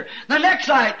closer. The next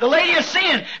light, the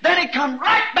Laodicean. Then it come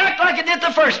right back like it did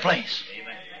the first place.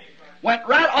 Amen. Went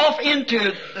right off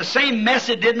into the same mess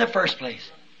it did in the first place.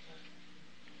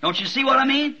 Don't you see what I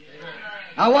mean?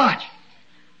 Now watch.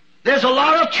 There's a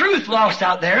lot of truth lost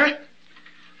out there.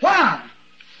 Why?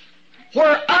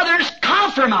 Where others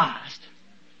compromised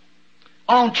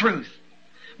on truth.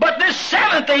 But this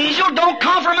seventh angel don't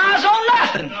compromise on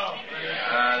nothing.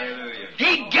 Hallelujah.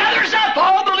 He gathers up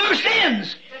all the loose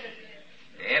ends.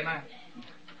 Amen.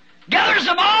 Gathers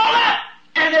them all up.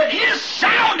 And at His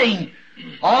sounding,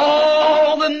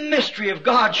 all the mystery of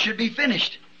God should be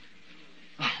finished.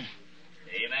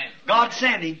 Amen. God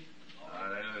sent Him.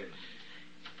 Hallelujah.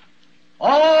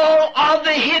 All of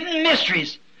the hidden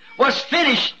mysteries was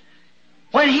finished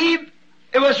when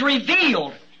it was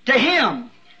revealed to Him.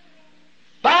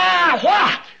 By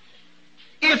what?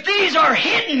 If these are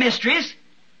hidden mysteries,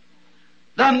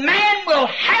 the man will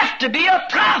have to be a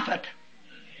prophet.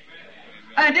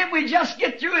 And did we just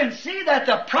get through and see that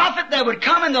the prophet that would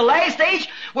come in the last age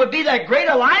would be that great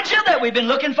Elijah that we've been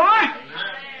looking for?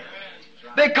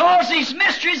 Because these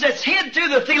mysteries that's hid through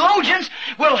the theologians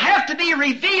will have to be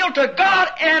revealed to God,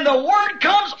 and the Word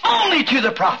comes only to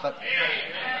the prophet.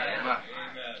 Amen.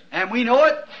 And we know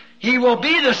it. He will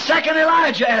be the second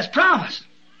Elijah as promised.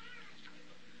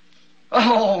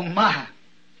 Oh my.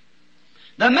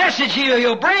 The message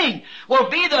he'll bring will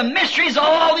be the mysteries of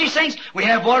all these things. We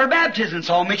have water baptism. It's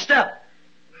all mixed up.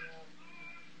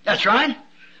 That's right.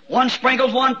 One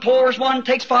sprinkles, one pours, one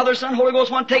takes Father, Son, Holy Ghost,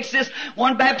 one takes this,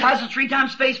 one baptizes 3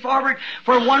 times face forward,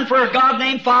 one for a God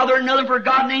named Father, another for a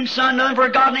God named Son, another for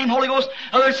a God named Holy Ghost.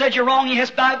 Others said you're wrong, you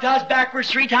have baptized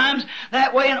backwards 3 times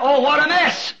that way, and oh, what a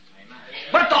mess.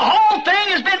 But the whole thing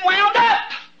has been wound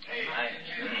up.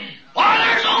 Oh,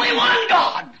 there's only one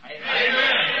God.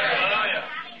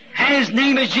 And His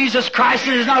name is Jesus Christ,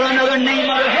 and there's not another name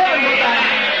under heaven with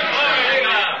that.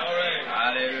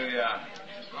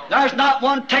 There's not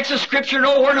one text of Scripture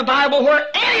nowhere in the Bible where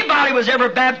anybody was ever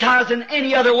baptized in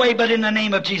any other way but in the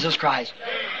name of Jesus Christ.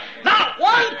 Not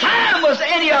one time was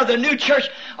any of the new church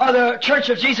or the Church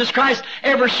of Jesus Christ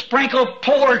ever sprinkled,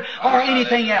 poured, or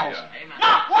anything else.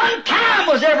 Not one time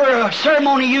was ever a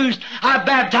ceremony used, I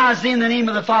baptized thee in the name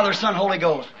of the Father, Son, Holy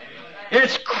Ghost.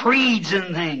 It's creeds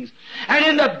and things. And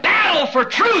in the battle for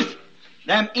truth,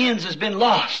 them ends has been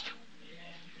lost.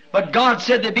 But God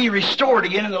said they'd be restored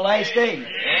again in the last day.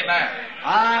 Amen.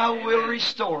 I will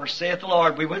restore, saith the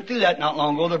Lord. We went through that not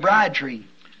long ago, the bride tree.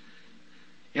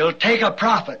 It'll take a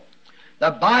prophet.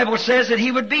 The Bible says that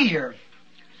he would be here.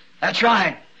 That's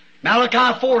right.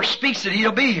 Malachi 4 speaks that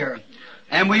he'll be here.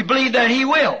 And we believe that he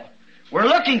will. We're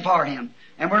looking for him.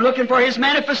 And we're looking for his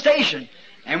manifestation.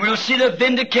 And we'll see the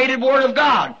vindicated Word of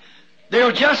God.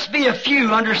 There'll just be a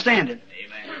few understand it.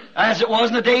 As it was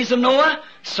in the days of Noah,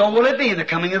 so will it be in the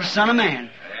coming of the Son of Man.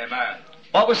 Amen.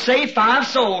 What was saved? 5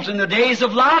 souls. In the days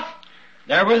of Lot,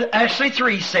 there were actually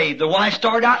 3 saved. The wife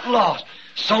started out and lost.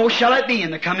 So shall it be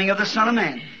in the coming of the Son of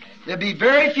Man. There'll be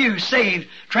very few saved,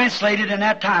 translated in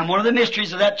that time. One of the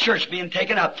mysteries of that church being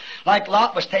taken up. Like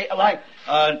Lot was taken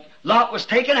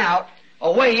out,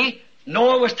 away,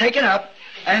 Noah was taken up,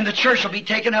 and the church will be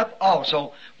taken up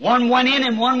also. One went in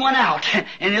and one went out,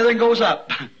 and the other goes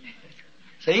up.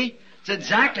 See? It's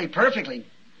exactly, perfectly.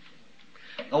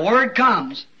 The Word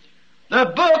comes. The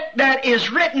book that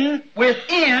is written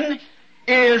within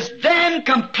is then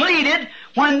completed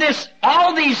when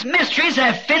all these mysteries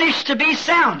have finished to be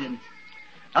sounded.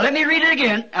 Now let me read it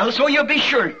again, so you'll be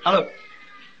sure. Now look.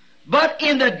 But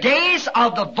in the days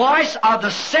of the voice of the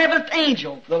 7th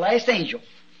angel, the last angel,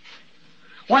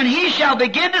 when he shall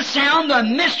begin to sound, the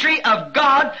mystery of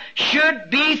God should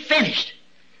be finished.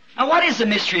 Now what is the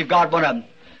mystery of God? One of them.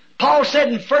 Paul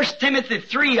said in 1 Timothy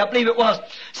 3, I believe it was,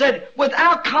 said,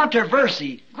 without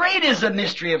controversy, great is the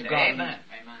mystery of God. Amen.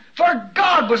 For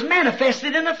God was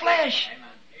manifested in the flesh.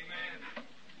 Amen.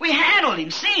 We handled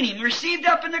Him, seen Him, received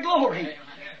up in the glory. Amen.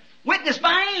 Witnessed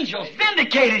by angels,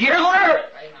 vindicated here on earth.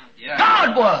 Yeah.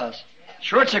 God was.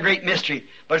 Sure, it's a great mystery,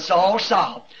 but it's all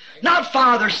solved. Not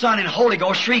Father, Son, and Holy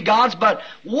Ghost, 3 gods, but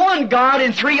one God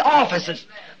in 3 offices.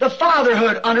 The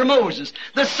fatherhood under Moses,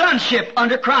 the sonship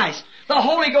under Christ, the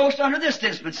Holy Ghost under this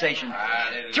dispensation.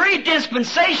 3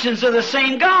 dispensations of the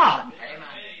same God.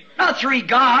 Not 3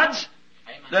 gods.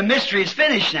 The mystery is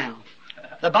finished now.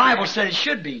 The Bible said it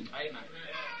should be.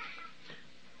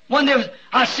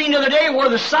 I seen the other day where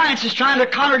the science is trying to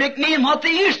contradict me and what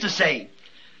they used to say.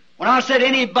 When I said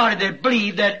anybody that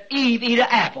believed that Eve eat an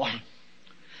apple.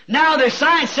 Now the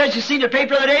science says, you seen the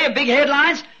paper the other day, big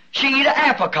headlines, she eat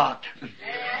an apricot.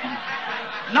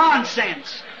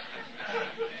 Nonsense.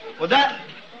 Would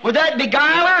that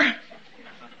beguile her?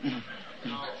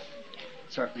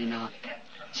 Certainly not.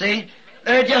 See?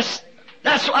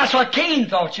 That's what Cain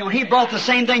thought, he brought the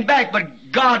same thing back,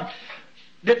 but God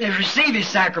didn't receive his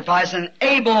sacrifice, and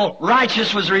Abel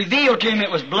righteous was revealed to him,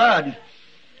 it was blood.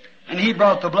 And he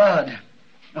brought the blood.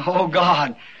 Oh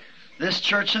God, this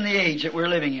church and the age that we're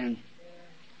living in.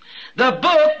 The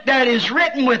book that is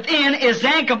written within is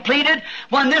then completed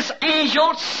when this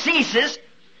angel ceases.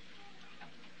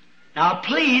 Now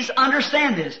please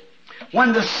understand this.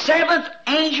 When the 7th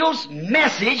angel's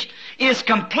message is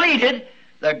completed,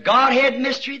 the Godhead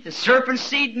mystery, the serpent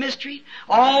seed mystery,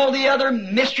 all the other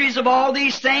mysteries of all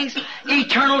these things,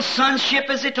 eternal sonship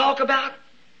as they talk about,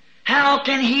 how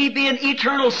can He be an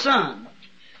eternal son?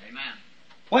 Amen.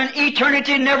 When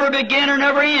eternity never began or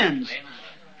never ends. Amen.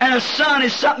 And a son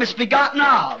is something that's begotten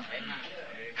of. Amen.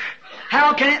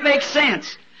 How can it make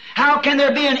sense? How can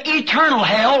there be an eternal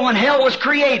hell when hell was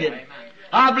created? Amen.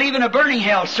 I believe in a burning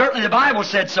hell. Certainly the Bible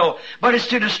said so. But it's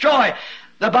to destroy.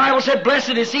 The Bible said,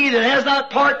 blessed is he that has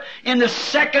not part in the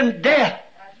second death.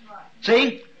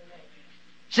 See?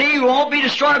 See, you won't be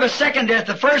destroyed by second death.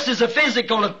 The first is a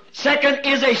physical. The second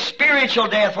is a spiritual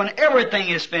death when everything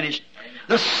is finished.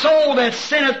 The soul that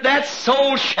sinneth, that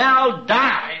soul shall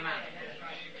die.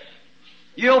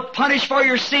 You'll punish for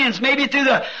your sins, maybe through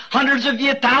the hundreds of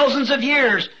years, thousands of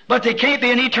years, but there can't be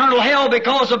an eternal hell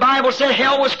because the Bible said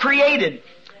hell was created.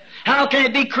 How can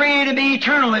it be created and be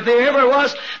eternal? If there ever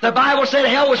was, the Bible said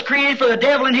hell was created for the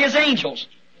devil and his angels.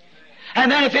 And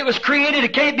then if it was created,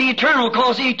 it can't be eternal,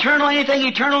 because anything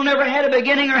eternal never had a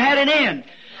beginning or had an end.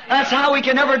 That's how we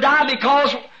can never die,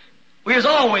 because we're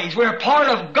a part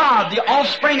of God, the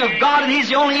offspring of God, and He's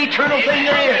the only eternal thing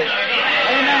there is.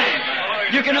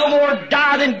 Amen. You can no more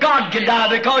die than God can die,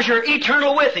 because you're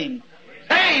eternal with Him.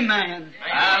 Amen.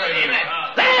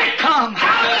 Hallelujah. There it come.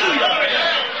 Hallelujah.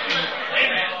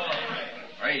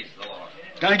 Praise the Lord.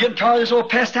 Gonna get tired of this old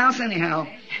pest house anyhow.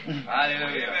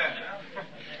 Hallelujah.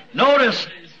 Notice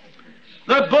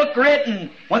the book written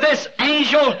when this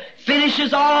angel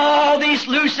finishes all these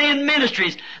loose end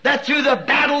ministries, that through the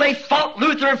battle they fought,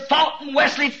 Luther fought and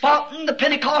Wesley fought and the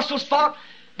Pentecostals fought,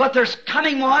 but there's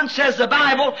coming one, says the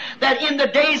Bible, that in the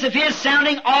days of his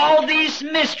sounding all these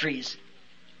mysteries,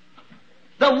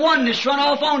 the oneness run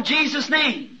off on Jesus'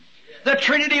 name. The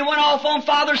Trinity went off on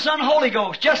Father, Son, Holy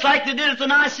Ghost, just like they did at the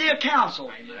Nicaea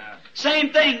Council.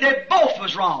 Same thing, they both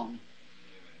was wrong.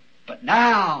 But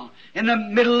now, in the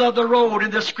middle of the road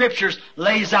in the Scriptures,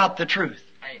 lays out the truth.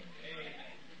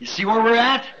 You see where we're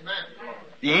at?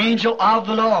 The angel of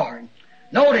the Lord.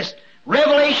 Notice,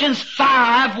 Revelations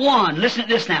 5:1. Listen to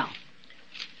this now.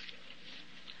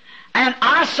 And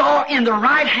I saw in the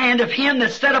right hand of him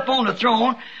that sat upon the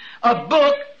throne a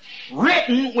book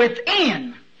written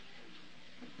within.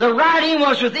 The writing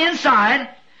was with inside,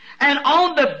 and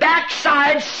on the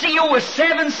backside seal with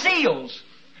 7 seals.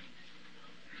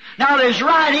 Now there's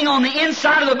writing on the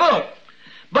inside of the book,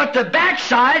 but the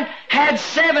backside had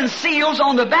 7 seals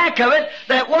on the back of it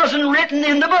that wasn't written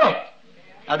in the book.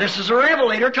 Now this is a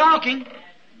revelator talking.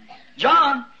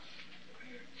 John.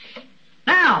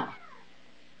 Now,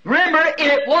 remember,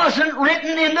 it wasn't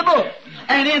written in the book.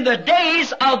 And in the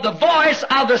days of the voice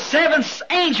of the 7th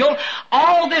angel,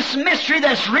 all this mystery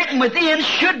that's written within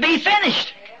should be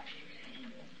finished.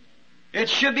 It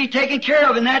should be taken care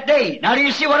of in that day. Now do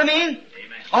you see what I mean? Amen.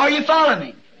 Are you following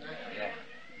me?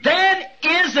 Then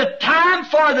is the time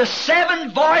for the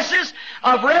 7 voices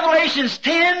of Revelations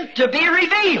 10 to be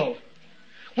revealed.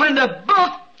 When the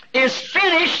book is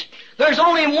finished, there's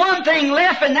only one thing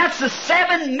left, and that's the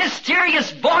 7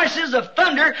 mysterious voices of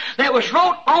thunder that was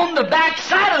wrote on the back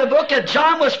side of the book that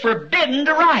John was forbidden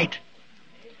to write.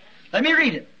 Let me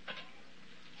read it.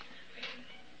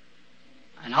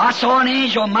 And I saw an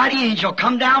angel, a mighty angel,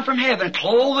 come down from heaven,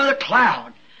 clothed with a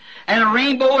cloud, and a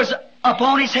rainbow was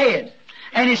upon his head,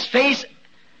 and his face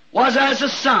was as the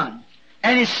sun,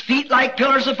 and his feet like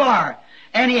pillars of fire.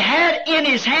 And he had in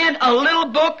his hand a little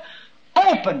book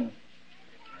open.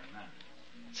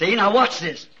 See, now watch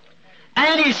this.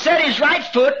 And he set his right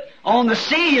foot on the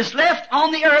sea, his left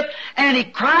on the earth, and he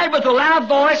cried with a loud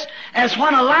voice as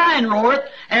when a lion roareth,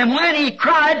 and when he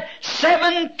cried,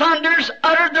 7 thunders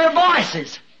uttered their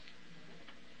voices.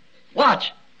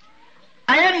 Watch.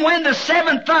 And when the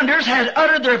 7 thunders had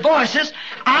uttered their voices,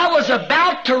 I was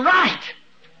about to write.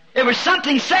 It was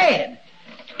something said.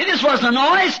 It just wasn't a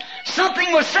noise.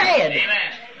 Something was said.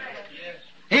 Amen.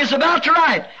 He was about to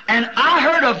write. And I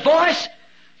heard a voice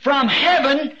from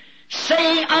heaven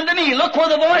saying unto me, look where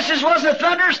the voices was, the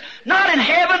thunders, not in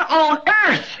heaven, on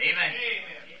earth.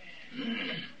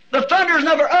 Amen. The thunders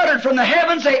never uttered from the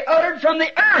heavens, they uttered from the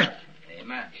earth.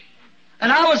 Amen.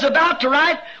 And I was about to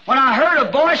write when I heard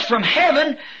a voice from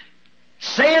heaven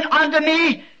saying unto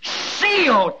me,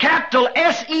 seal, capital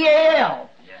S-E-A-L.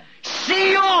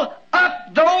 Seal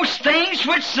up those things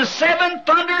which the 7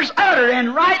 thunders uttered,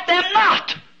 and write them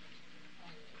not.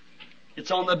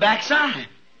 It's on the back side.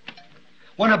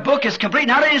 When a book is complete,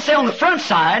 now they didn't say on the front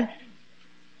side,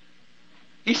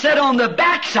 he said on the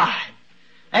back side.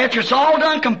 After it's all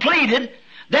done, completed,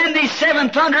 then these 7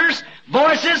 thunders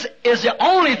voices is the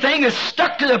only thing that's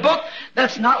stuck to the book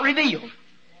that's not revealed.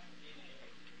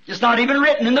 It's not even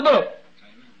written in the book.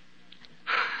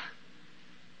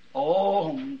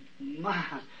 Oh my!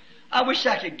 I wish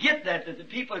I could get that the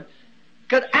people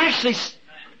could actually.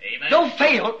 Amen. Don't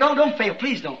fail. Don't fail.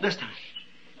 Please don't this time.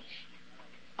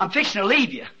 I'm fixing to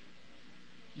leave you.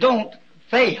 Don't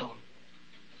fail.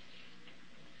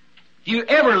 If you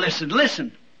ever listen,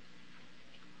 listen.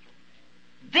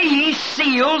 These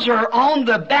seals are on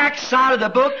the back side of the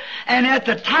book, and at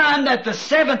the time that the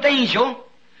 7th angel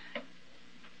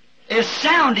is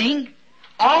sounding,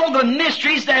 all the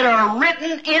mysteries that are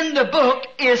written in the book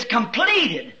is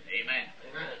completed. Amen.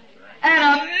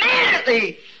 And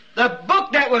immediately the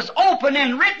book that was open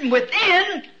and written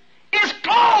within is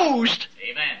closed.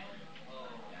 Amen.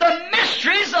 The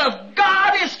mysteries of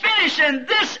God is finished. finished, and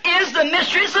this is the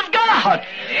mysteries of God.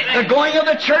 The going of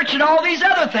the church and all these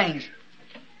other things.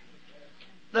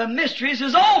 The mysteries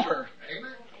is over.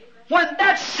 When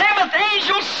that seventh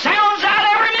angel sounds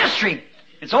out every mystery,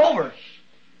 it's over.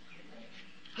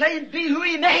 Let it be who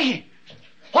he may,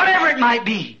 whatever it might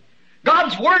be.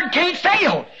 God's word can't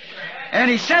fail. And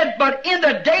he said, but in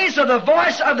the days of the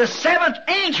voice of the seventh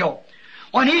angel,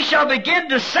 when he shall begin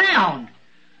to sound,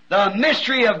 the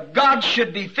mystery of God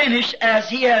should be finished as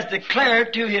he has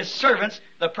declared to his servants,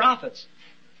 the prophets.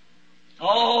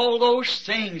 All those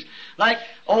things, like,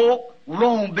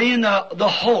 Rome being the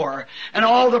whore, and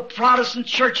all the Protestant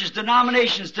churches,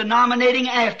 denominations, denominating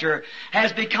after,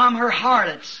 has become her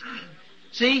harlots.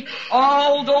 See,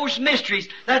 all those mysteries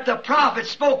that the prophets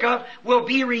spoke of will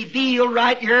be revealed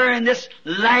right here in this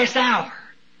last hour.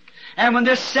 And when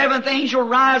this seventh angel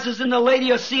rises in the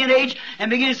Laodicean age and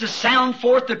begins to sound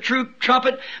forth the true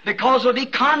trumpet, because it'll be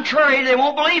contrary, they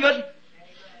won't believe it.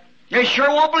 They sure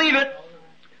won't believe it.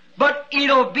 But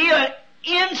it'll be an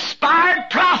inspired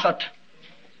prophet.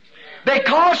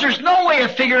 Because there's no way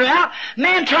of figuring it out.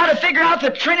 Men try to figure out the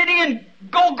Trinity and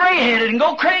go gray-headed and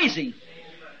go crazy.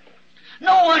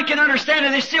 No one can understand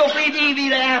it. They still believe Eve,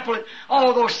 the apple, and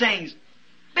all those things.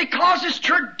 Because it's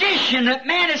tradition that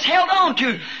man has held on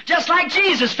to, just like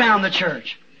Jesus found the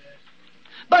church.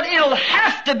 But it'll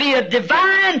have to be a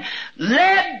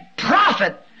divine-led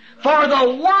prophet for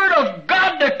the Word of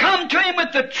God to come to him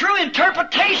with the true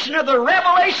interpretation of the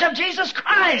revelation of Jesus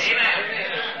Christ.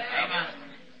 Amen.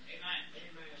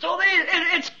 So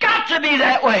it's got to be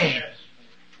that way.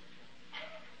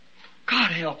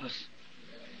 God help us.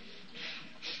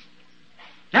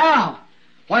 Now,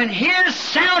 when his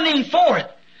sounding forth,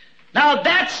 now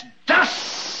that's thus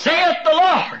saith the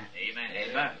Lord.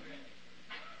 Amen.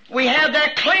 We have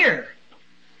that clear.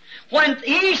 When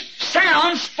he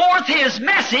sounds forth his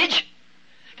message,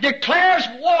 declares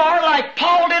war like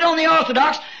Paul did on the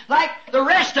Orthodox, like the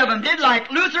rest of them did,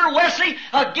 like Luther, Wesley,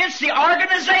 against the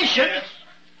organization.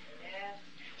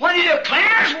 When he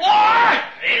declares war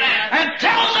and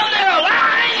tells them they're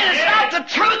lying and it's not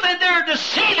the truth and they're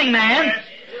deceiving man,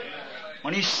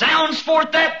 when he sounds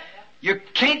forth that, you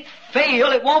can't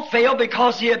fail. It won't fail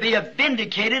because he'll be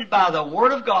vindicated by the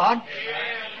Word of God.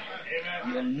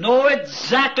 You'll know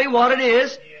exactly what it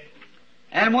is.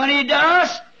 And when he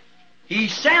does, he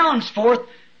sounds forth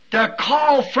to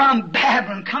call from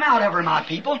Babylon, come out of her, my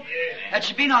people, that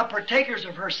you be not partakers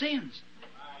of her sins.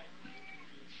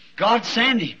 God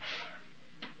send him.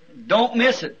 Don't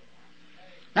miss it.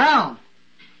 Now,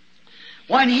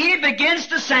 when he begins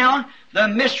to sound, the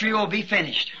mystery will be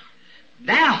finished.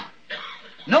 Now,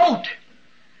 note,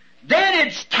 then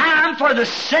it's time for the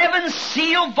seven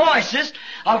sealed voices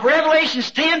of Revelation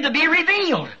 10 to be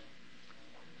revealed.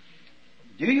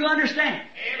 Do you understand?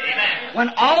 Amen. When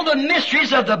all the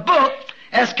mysteries of the book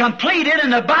is completed,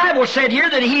 and the Bible said here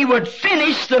that he would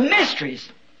finish the mysteries.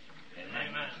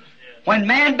 Amen. When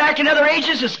man back in other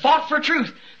ages has fought for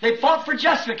truth, they fought for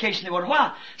justification. They were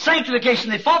why? Sanctification.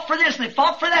 They fought for this and they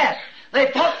fought for that. They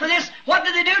fought for this. What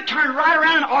did they do? Turn right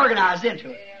around and organized into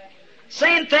it.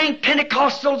 Same thing,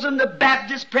 Pentecostals and the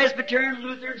Baptists, Presbyterians,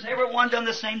 Lutherans, everyone done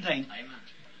the same thing. Amen.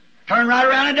 Turned right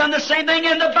around and done the same thing.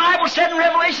 And the Bible said in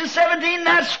Revelation 17,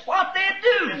 that's what they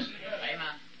do. Amen.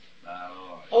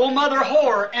 Old Mother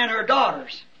Whore and her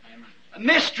daughters.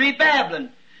 Mystery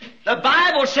Babylon. The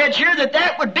Bible said here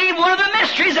that would be one of the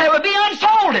mysteries that would be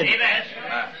unfolded. Amen.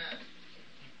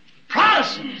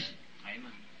 Protestants,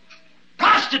 Amen.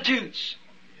 prostitutes,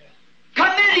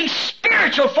 committing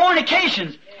spiritual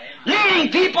fornications,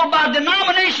 leading people by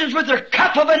denominations with their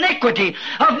cup of iniquity,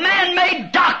 of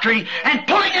man-made doctrine, and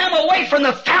pulling them away from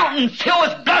the fountain filled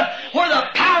with blood, where the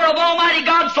power of Almighty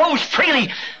God flows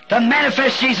freely to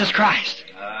manifest Jesus Christ.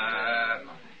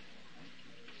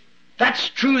 That's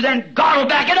true, then God will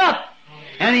back it up.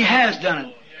 And He has done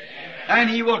it.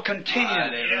 And He will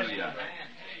continue.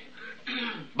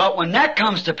 But when that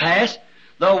comes to pass,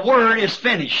 the Word is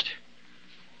finished.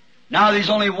 Now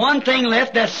there's only one thing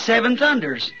left, that's seven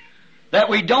thunders. That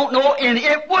we don't know, and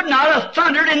it would not have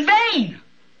thundered in vain.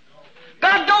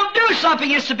 God don't do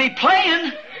something it's to be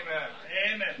playing.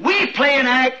 We play and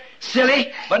act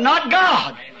silly, but not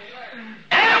God.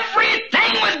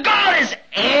 Everything with God is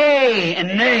A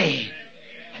and nay.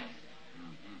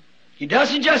 He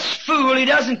doesn't just fool, He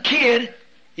doesn't kid.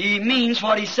 He means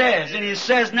what He says, and He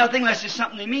says nothing unless there's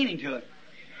something meaning to it.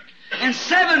 And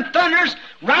seven thunders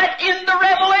right in the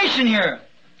revelation here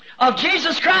of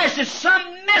Jesus Christ is some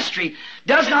mystery.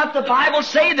 Does not the Bible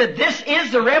say that this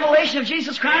is the revelation of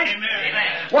Jesus Christ? Amen.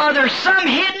 Well, there's some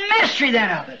hidden mystery then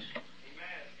of it.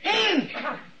 Amen.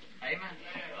 Right.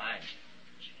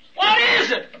 What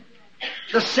is it?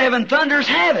 The seven thunders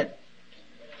have it.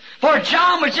 For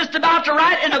John was just about to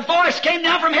write, and a voice came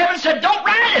down from heaven and said, don't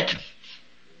write it,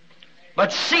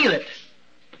 but seal it.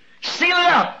 Seal it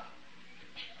up.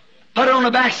 Put it on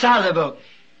the back side of the book.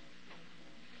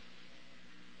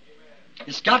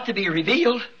 It's got to be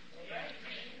revealed.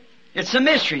 It's the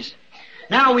mysteries.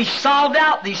 Now we solved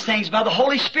out these things by the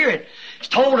Holy Spirit. It's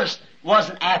told us it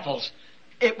wasn't apples.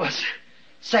 It was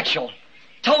sexual.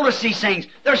 Told us these things.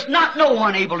 There's not no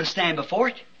one able to stand before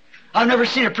it. I've never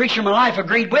seen a preacher in my life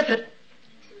agreed with it.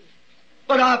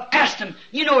 But I've asked them.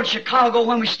 You know, in Chicago,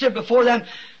 when we stood before them,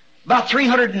 about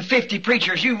 350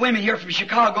 preachers. You women here from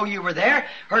Chicago, you were there,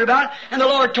 heard about it. And the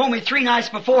Lord told me 3 nights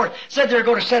before, said they're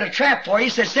going to set a trap for you. He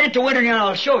said, send to Winter and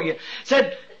I'll show you.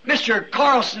 Said, Mr.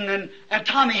 Carlson and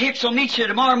Tommy Hicks will meet you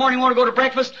tomorrow morning. Want to go to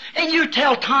breakfast? And you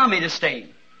tell Tommy to stay.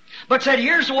 But said,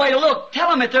 here's the way to look. Tell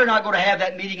them that they're not going to have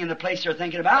that meeting in the place they're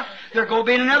thinking about. They're going to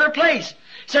be in another place.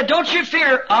 Said, don't you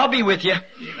fear. I'll be with you.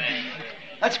 Amen.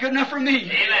 That's good enough for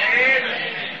me.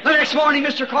 Amen. The next morning,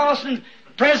 Mr. Carlson,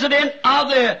 president of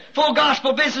the Full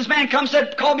Gospel Businessman,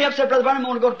 called me up, said, Brother Branham, I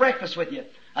want to go to breakfast with you.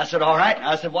 I said, all right.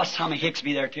 I said, watch Tommy Hicks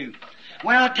be there too.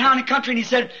 Went out of town and country, and he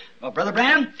said, well, Brother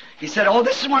Branham, he said, oh,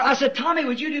 this is one. I said, Tommy,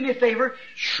 would you do me a favor?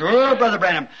 Sure, Brother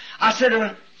Branham. I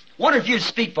said, wonder if you'd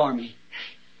speak for me.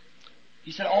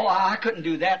 He said, oh, I couldn't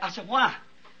do that. I said, why?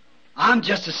 I'm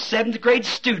just a 7th grade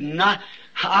student.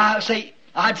 I'd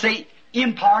say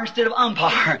umpire instead of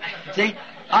umpire. See?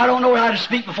 I don't know how to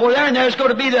speak before there, and there's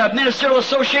going to be the Ministerial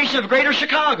Association of Greater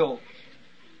Chicago.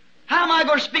 How am I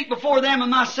going to speak before them in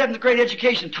my 7th grade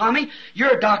education? Tommy,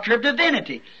 you're a doctor of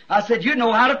divinity. I said, you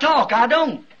know how to talk. I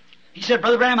don't. He said,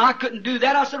 Brother Branham, I couldn't do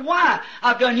that. I said, why?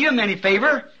 I've done you a many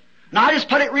favor. And I just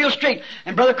put it real straight.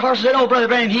 And Brother Carson said, oh, Brother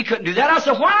Branham, he couldn't do that. I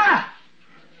said, why?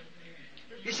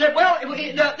 He said, well,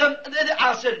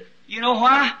 I said, you know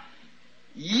why?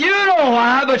 You know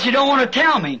why, but you don't want to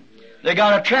tell me. They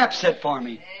got a trap set for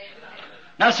me.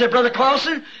 And I said, Brother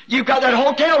Carlson, you've got that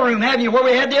hotel room, haven't you, where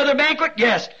we had the other banquet?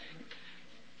 Yes.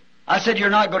 I said, you're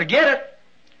not going to get it.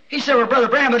 He said, well, Brother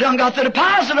Branham, I done got the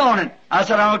deposit on it. I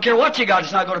said, I don't care what you got,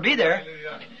 it's not going to be there.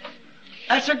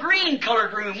 That's a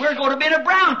green-colored room. We're going to be in a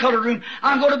brown-colored room.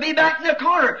 I'm going to be back in the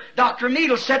corner. Dr. Mead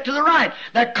will sit to the right.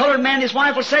 That colored man and his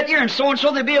wife will sit here, and so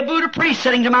there'll be a Buddha priest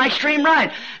sitting to my extreme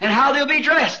right, and how they'll be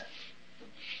dressed.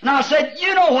 And I said,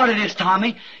 you know what it is,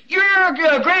 Tommy. Your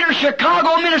Greater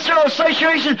Chicago Ministerial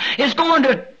Association is going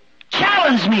to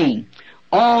challenge me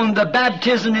on the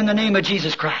baptism in the name of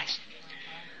Jesus Christ.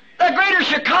 The Greater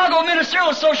Chicago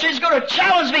Ministerial Association is going to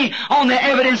challenge me on the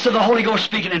evidence of the Holy Ghost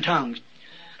speaking in tongues.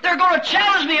 They're going to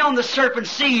challenge me on the serpent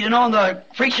seed and on the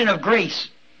preaching of grace.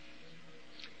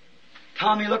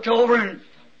 Tommy looked over and,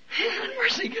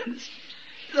 mercy goodness,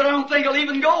 he said, I don't think I'll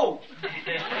even go.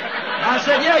 I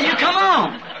said, yeah, you come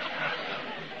on.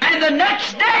 And the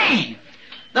next day,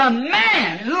 the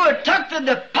man who had took the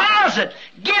deposit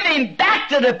gave him back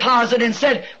the deposit and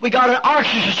said, we got an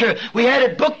orchestra. We had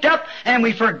it booked up and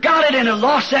we forgot it and it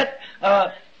lost that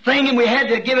thing and we had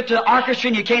to give it to the orchestra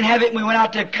and you can't have it, and we went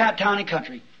out to town and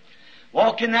country.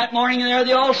 Walked in that morning and there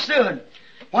they all stood.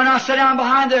 When I sat down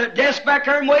behind the desk back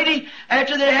there and waiting,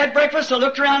 after they had breakfast, I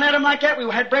looked around at them like that. We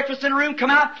had breakfast in the room, come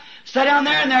out, sat down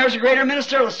there, and there's the Greater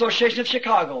Ministerial Association of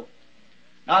Chicago.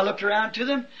 I looked around to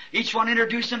them. Each one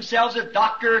introduced themselves as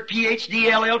Doctor, Ph.D.,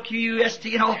 LLQUST,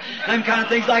 you know, them kind of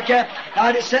things like that.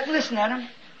 I just sat and listened at them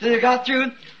till they got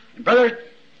through. And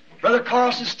Brother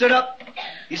Carlson stood up.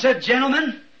 He said,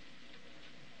 gentlemen,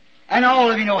 and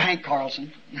all of you know Hank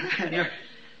Carlson.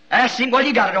 Asked him, well,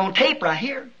 you got it on tape right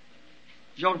here.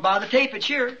 You don't buy the tape, it's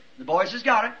here. The boys has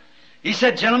got it. He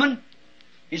said, gentlemen,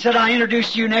 he said, I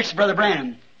introduced you next to Brother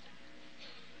Branham.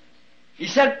 He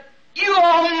said, you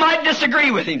all might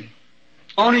disagree with him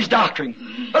on his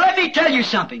doctrine. But let me tell you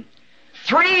something.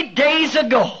 3 days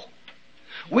ago,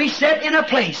 we sat in a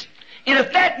place, and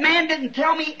if that man didn't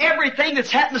tell me everything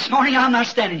that's happened this morning, I'm not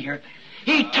standing here.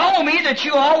 He told me that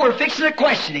you all were fixing to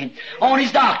question him on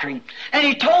his doctrine. And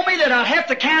he told me that I'd have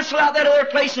to cancel out that other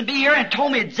place and be here, and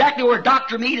told me exactly where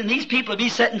Dr. Mead and these people would be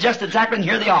sitting just exactly, and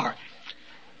here they are.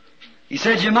 He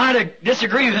said, you might have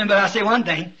disagreed with him, but I say one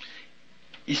thing.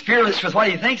 He's fearless with what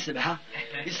he thinks about.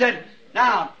 He said,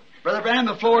 now, Brother Branham,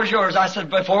 the floor is yours. I said,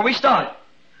 before we start,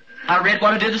 I read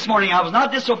what I did this morning. I was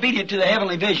not disobedient to the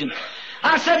heavenly vision.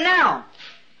 I said, now,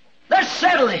 let's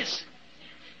settle this.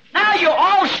 Now you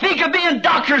all speak of being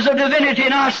doctors of divinity,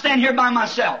 and I stand here by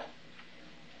myself.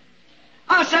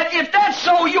 I said, if that's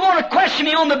so, you want to question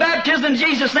me on the baptism in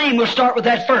Jesus' name, we'll start with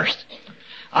that first.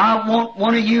 I want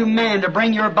one of you men to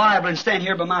bring your Bible and stand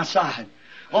here by my side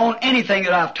on anything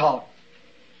that I've taught.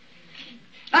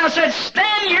 I said,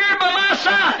 stand here by my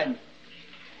side.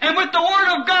 and with the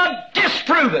Word of God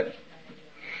disprove it.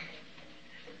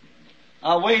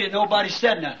 I waited, nobody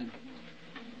said nothing.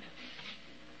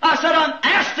 I said, I'm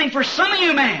asking for some of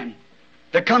you men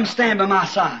to come stand by my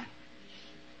side.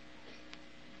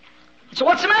 So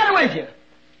what's the matter with you?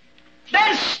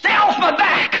 Then stay off my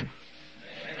back.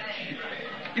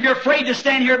 If you're afraid to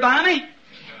stand here by me,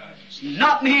 it's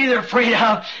not me they're afraid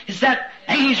of. It's that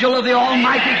angel of the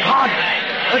Almighty God.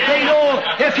 But they know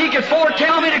if He could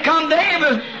foretell me to come, they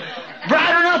were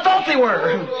brighter than I thought they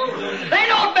were. They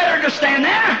know better to stand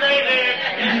there.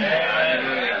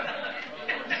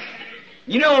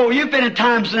 You know, you've been in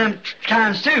times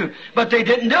too, but they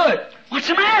didn't do it. What's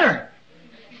the matter?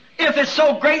 If it's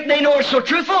so great and they know it's so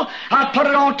truthful, I'll put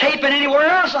it on tape and anywhere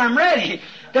else, I'm ready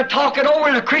to talk it over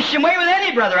in a Christian way with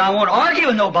any brother. I won't argue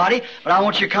with nobody, but I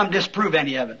want you to come disprove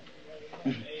any of it.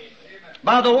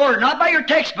 By the Word, not by your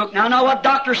textbook. Now, know what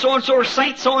Dr. So-and-so or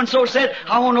Saint so-and-so said.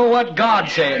 I want to know what God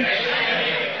said.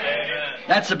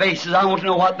 That's the basis. I want to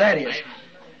know what that is.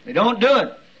 They don't do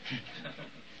it.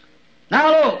 Now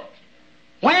look,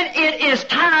 when it is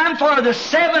time for the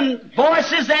 7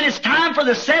 voices, then it's time for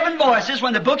the 7 voices,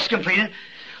 when the book's completed,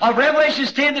 of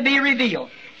Revelations 10 to be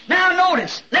revealed. Now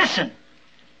notice, listen.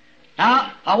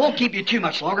 Now, I won't keep you too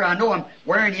much longer. I know I'm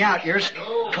wearing you out here. It's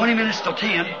 20 minutes till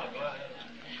 10.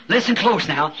 Listen close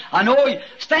now. I know you're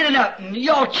standing up and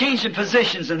y'all changing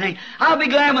positions and things. I'll be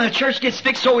glad when the church gets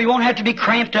fixed so we won't have to be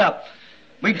cramped up.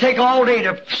 We can take all day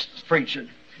to preach it.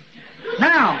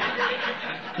 Now,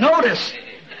 notice.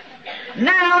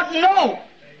 Now, note.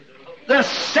 The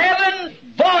 7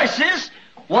 voices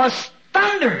was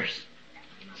thunders.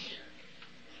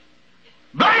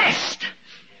 Blast!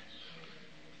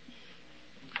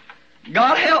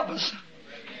 God help us.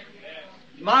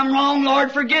 If I'm wrong,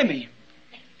 Lord, forgive me.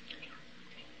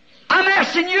 I'm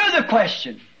asking you the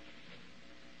question.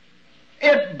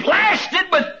 It blasted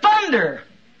with thunder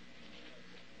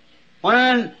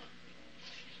when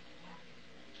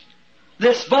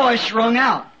this voice rung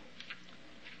out.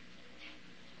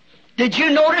 Did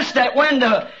you notice that when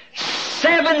the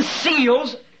 7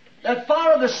 seals that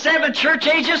follow the 7 church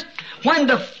ages, when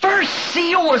the first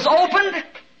seal was opened,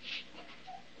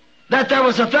 that there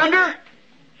was a thunder?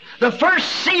 The first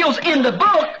seals in the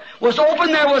book was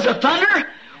opened, there was a thunder.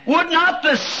 Would not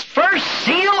the first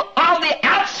seal of the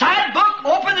outside book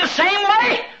open the same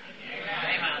way?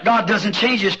 God doesn't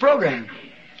change His program.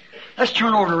 Let's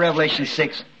turn over to Revelation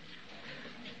 6.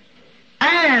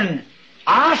 And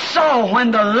I saw when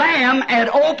the Lamb had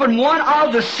opened one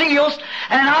of the seals,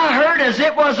 and I heard as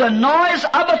it was a noise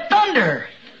of a thunder.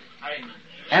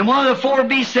 And one of the 4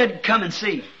 beasts said, "Come and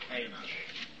see."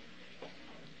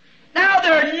 Now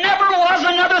there never was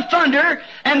another thunder,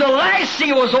 and the last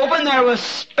seal was open. There was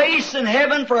space in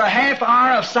heaven for a half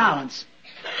hour of silence.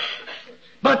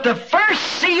 But the first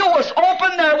seal was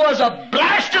open, there was a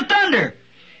blast of thunder.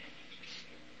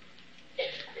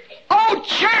 Oh,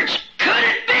 church, could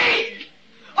it be?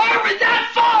 Are we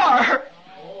that far?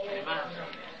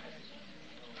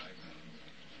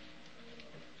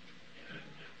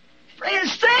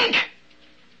 Friends, think.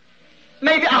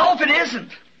 Maybe, I hope it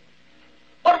isn't.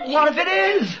 But what if it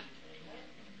is?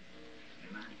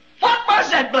 What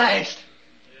was that blast?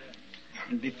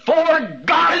 And before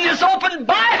God in this open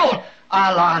Bible,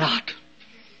 I lie not.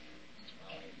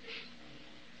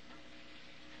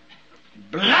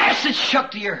 Blast, it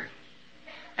shook the earth.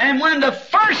 And when the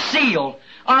first seal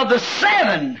of the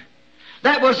 7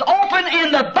 that was open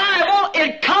in the Bible,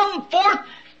 it come forth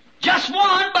just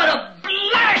one, but a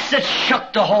blast that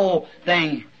shook the whole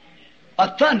thing.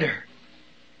 A thunder.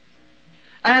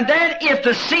 And then if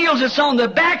the seals that's on the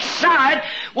back side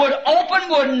would open,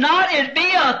 would not it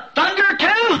be a thunder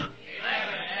too?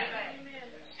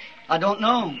 I don't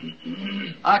know.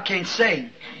 I can't say.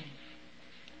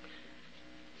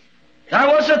 There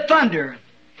was a thunder.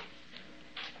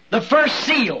 The first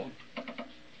seal.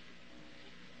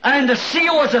 And the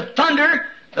seal was a thunder.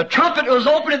 The trumpet was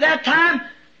open at that time.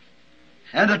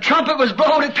 And the trumpet was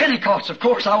blown at Pentecost. Of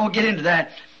course, I won't get into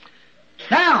that.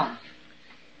 Now,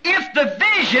 if the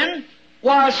vision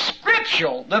was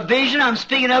scriptural, the vision I'm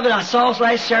speaking of it, I saw it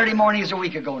last Saturday morning, is a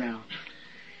week ago now.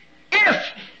 If,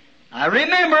 I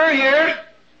remember here,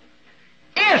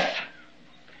 if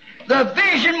the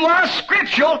vision was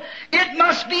scriptural, it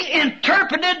must be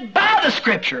interpreted by the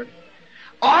Scripture,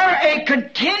 or a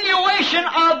continuation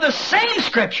of the same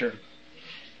Scripture.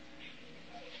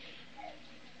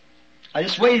 I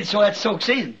just waited so that soaks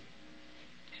in.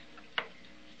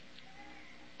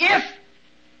 If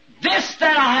this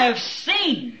that I have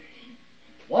seen,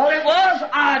 what it was,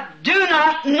 I do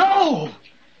not know.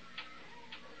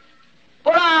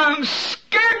 But I'm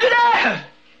scared to death.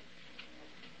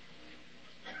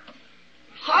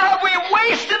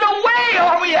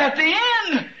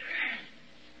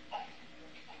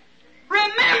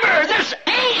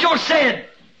 angel said,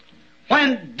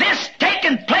 when this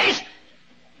taken place,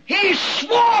 he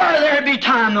swore there'd be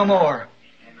time no more.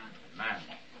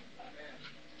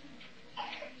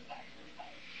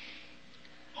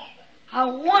 I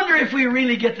wonder if we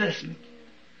really get this.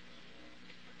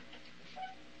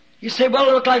 You say, well,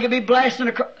 it looked like it'd be blasting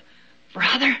across.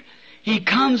 Brother, he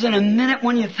comes in a minute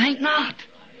when you think not.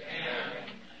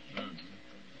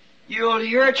 You'll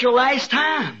hear it your last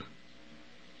time.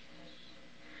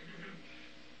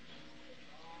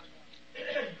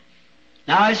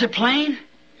 Now, is it plain?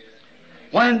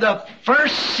 When the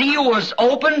first seal was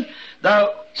opened,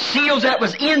 the seals that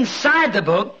was inside the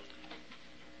book,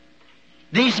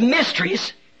 these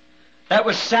mysteries that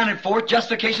was sounded forth,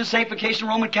 justification, sanctification,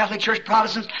 Roman Catholic Church,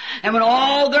 Protestants, and when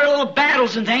all their little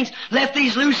battles and things left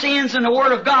these loose ends in the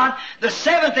Word of God, the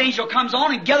seventh angel comes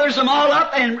on and gathers them all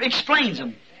up and explains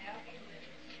them.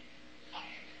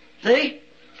 See?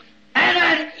 And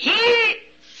then he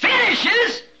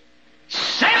finishes,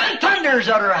 7 thunders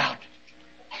utter out.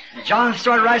 And John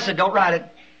started writing, said, don't write it,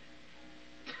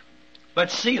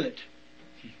 but seal it.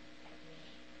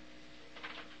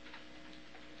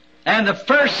 And the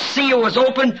first seal was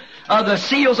opened, the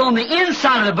seals on the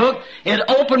inside of the book, it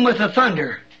opened with a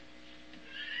thunder.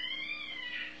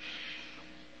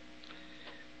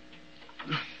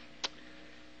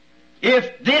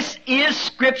 If this is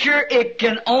Scripture, it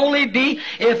can only be,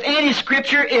 if any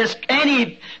Scripture is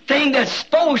anything that's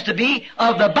supposed to be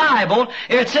of the Bible,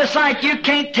 it's just like you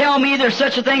can't tell me there's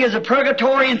such a thing as a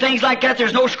purgatory and things like that.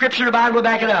 There's no Scripture in the Bible to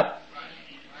back it up.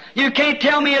 You can't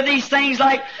tell me of these things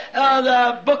like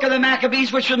the book of the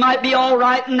Maccabees, which might be all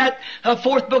right, and that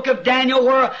fourth book of Daniel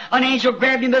where an angel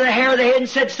grabbed him by the hair of the head and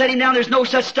said, set him down. There's no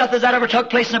such stuff as that ever took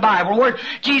place in the Bible. Where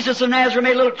Jesus of Nazareth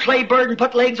made a little clay bird and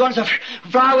put legs on it, so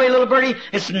fly away little birdie.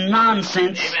 It's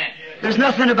nonsense. Amen. There's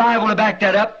nothing in the Bible to back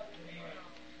that up.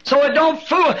 So it don't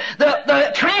fool.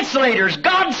 The translators,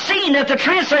 God seen that the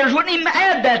translators wouldn't even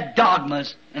add that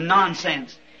dogmas and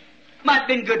nonsense. Might have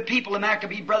been good people, the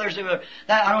Maccabee brothers.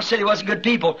 I don't say they wasn't good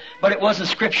people, but it wasn't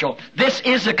scriptural. This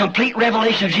is the complete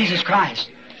revelation of Jesus Christ.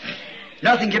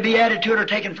 Nothing can be added to it or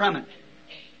taken from it.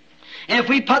 And if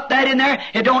we put that in there,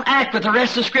 it don't act with the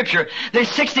rest of Scripture. There's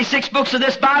 66 books of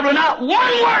this Bible, and not one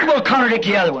word will contradict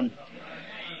the other one.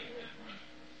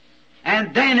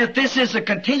 And then if this is a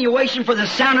continuation for the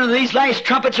sounding of these last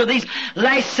trumpets or these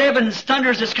last 7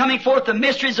 thunders that's coming forth, the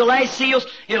mysteries, the last seals,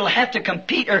 it'll have to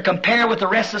compete or compare with the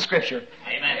rest of Scripture.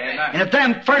 Amen. And if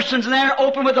them first ones in there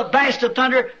open with a blast of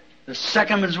thunder, the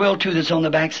second ones will too that's on the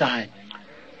backside.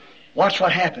 Watch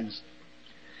what happens.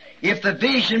 If the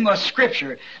vision was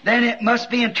Scripture, then it must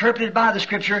be interpreted by the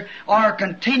Scripture or a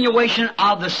continuation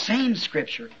of the same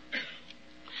Scripture.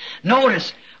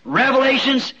 Notice,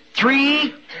 Revelations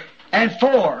 3 and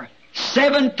 4,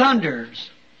 7 thunders.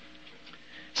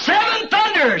 7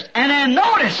 thunders! And then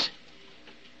notice,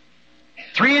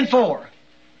 3 and 4.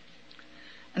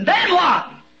 And then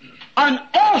what? An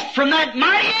oath from that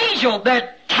mighty angel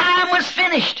that time was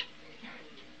finished.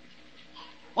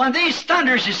 When these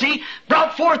thunders, you see,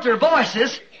 brought forth their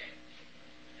voices,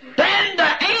 then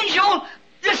the angel,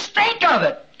 just think of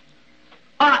it,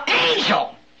 an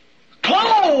angel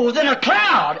clothed in a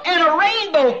cloud and a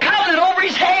rainbow coming over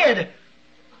his head.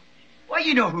 Well,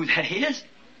 you know who that is.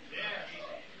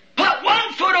 Put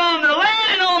one foot on the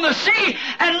land and on the sea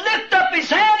and lift up his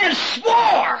hand and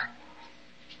swore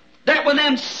that when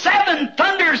them 7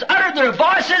 thunders uttered their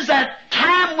voices, that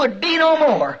time would be no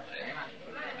more.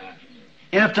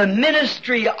 And if the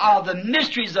ministry of the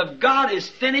mysteries of God is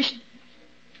finished,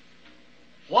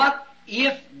 what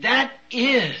if that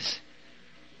is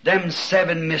them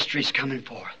 7 mysteries coming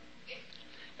forth?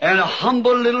 And a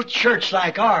humble little church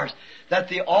like ours, that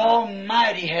the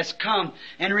Almighty has come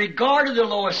and regarded the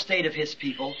low estate of His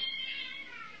people.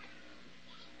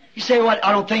 You say, well,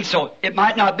 I don't think so. It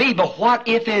might not be, but what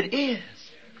if it is?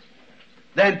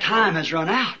 Then time has run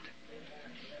out.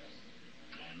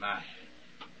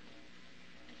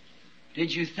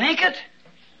 Did you think it?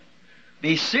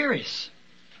 Be serious.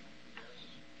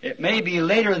 It may be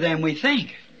later than we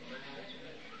think.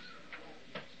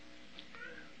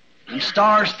 And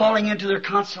stars falling into their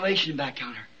constellation back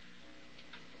yonder.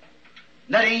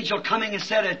 That angel coming and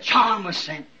said a John was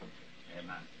sent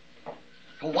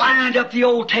to wind up the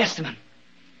Old Testament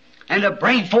and to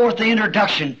bring forth the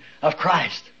introduction of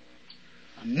Christ.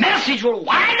 A message will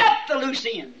wind up the loose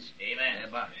ends.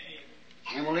 Amen.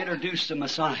 And will introduce the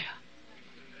Messiah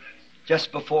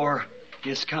just before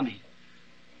His coming.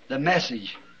 The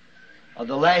message of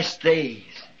the last days.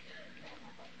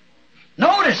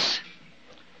 Notice,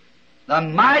 the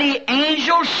mighty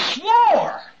angel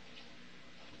swore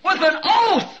with an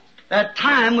oath that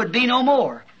time would be no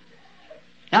more.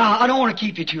 Now, I don't want to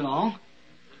keep you too long.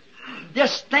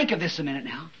 Just think of this a minute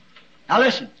now. Now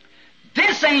listen.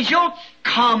 This angel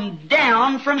come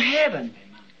down from heaven.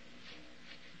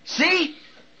 See?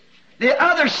 The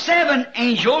other 7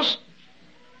 angels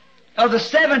of the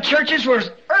 7 churches were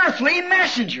earthly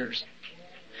messengers.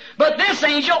 But this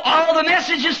angel, all the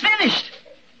message is finished.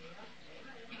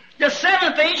 The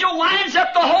 7th angel winds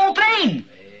up the whole thing.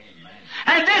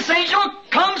 And this angel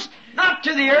comes not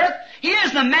to the earth. He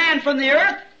is the man from the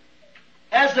earth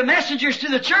as the messengers to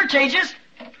the church ages.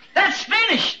 That's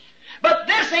finished. But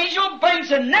this angel brings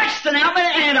the next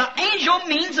announcement, and an angel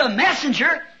means a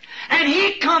messenger. And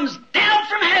he comes down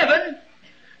from heaven,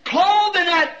 clothed in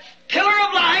that pillar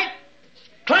of light,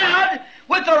 cloud,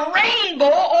 with a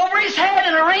rainbow over his head,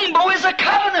 and a rainbow is a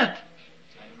covenant.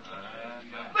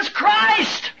 It was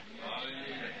Christ,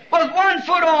 with 1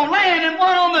 foot on land and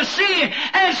 1 on the sea,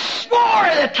 and swore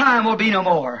that time will be no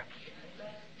more.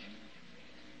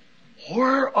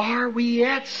 Where are we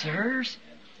at, sirs?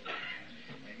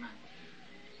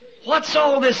 What's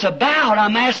all this about?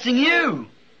 I'm asking you.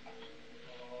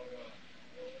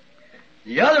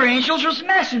 The other angels was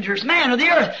messengers, man of the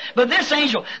earth. But this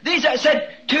angel, these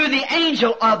said to the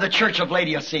angel of the church of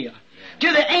Laodicea,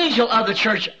 to the angel of the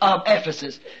church of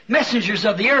Ephesus, messengers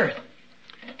of the earth.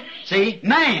 See,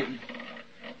 man.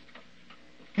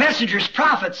 Messengers,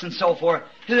 prophets, and so forth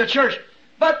to the church.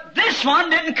 But this one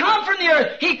didn't come from the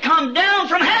earth. He come down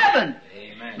from heaven.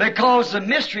 Amen. Because the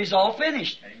mystery's all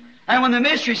finished. Amen. And when the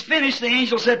mystery's finished, the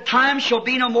angel said, time shall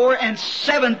be no more, and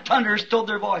 7 thunders told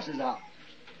their voices out.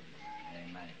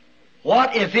 Amen.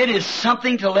 What if it is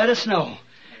something to let us know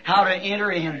how to enter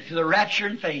into the rapture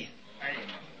in faith?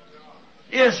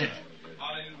 Is it?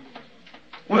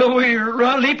 Will we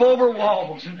leap over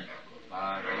walls?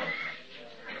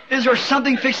 Is there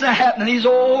something fixing to happen? These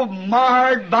old,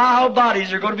 marred, vile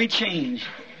bodies are going to be changed.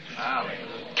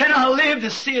 Can I live to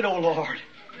see it, O Lord?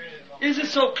 Is it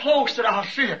so close that I'll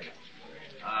see it?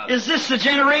 Is this the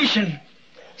generation?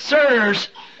 Sirs,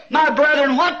 my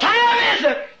brethren, what time is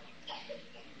it?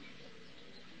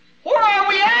 Where are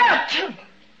we at?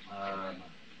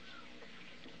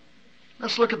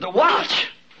 Let's look at the watch.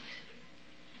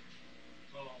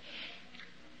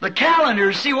 The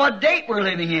calendar, see what date we're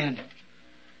living in.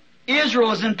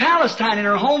 Israel is in Palestine, in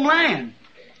her homeland.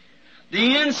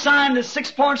 The ensign, the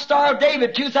 6-point Star of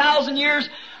David, 2,000 years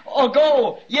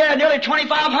ago, nearly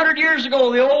 2,500 years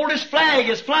ago, the oldest flag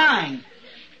is flying.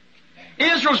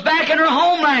 Israel's back in her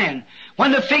homeland.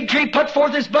 When the fig tree put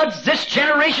forth its buds, this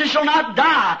generation shall not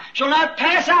die, shall not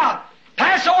pass out,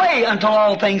 pass away until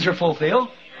all things are fulfilled.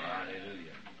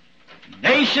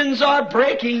 Hallelujah. Nations are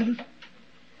breaking.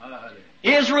 Hallelujah.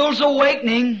 Israel's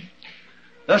awakening.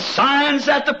 The signs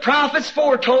that the prophets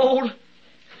foretold.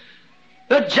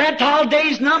 The Gentile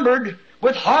days numbered,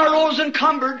 with harlots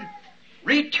encumbered.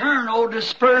 Return, O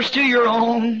dispersed to your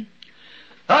own.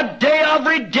 The day of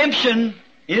redemption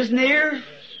is near.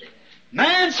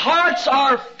 Man's hearts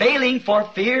are failing for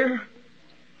fear.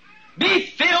 Be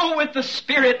filled with the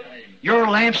Spirit, your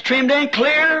lamps trimmed and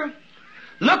clear.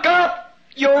 Look up,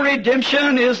 your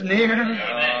redemption is near.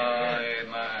 Amen.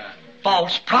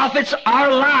 False prophets are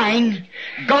lying.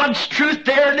 God's truth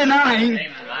they're denying.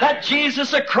 Amen. That Jesus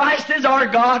the Christ is our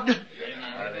God.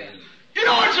 Amen. You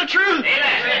know it's the truth.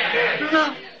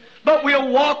 Amen. But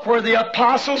we'll walk where the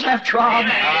apostles have trod.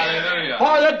 Amen.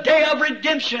 For the day of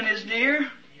redemption is near.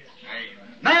 Amen.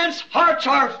 Man's hearts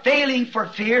are failing for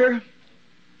fear.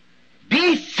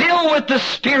 Be filled with the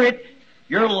Spirit,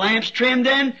 your lamps trimmed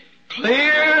and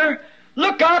clear.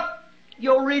 Look up.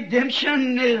 Your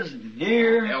redemption is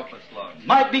near. Help us, Lord.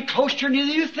 Might be closer than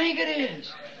you think it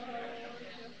is.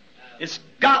 It's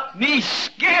got me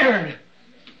scared.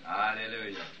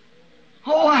 Hallelujah.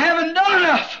 Oh, I haven't done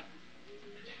enough.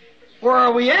 Where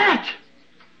are we at?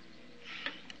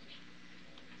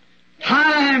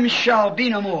 Time shall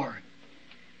be no more.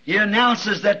 He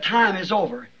announces that time is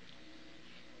over.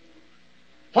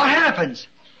 What happens?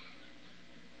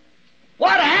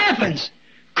 What happens?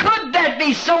 Could that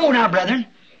be so now, brethren?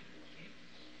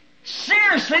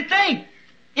 Seriously think.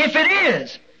 If it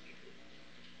is,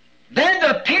 then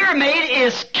the pyramid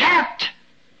is capped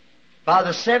by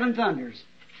the 7 thunders.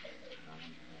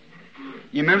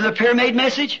 You remember the pyramid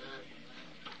message?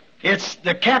 It's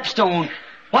the capstone.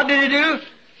 What did it do?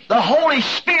 The Holy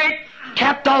Spirit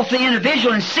capped off the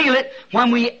individual and sealed it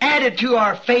when we added to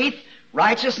our faith,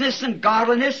 righteousness and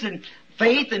godliness and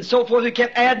faith and so forth. We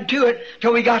kept adding to it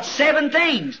till we got 7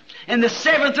 things. And the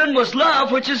 7th one was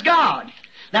love, which is God.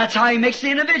 That's how He makes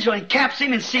the individual and caps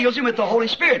him and seals him with the Holy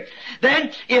Spirit.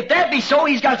 Then, if that be so,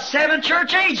 He's got 7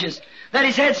 church ages. that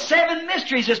He's had 7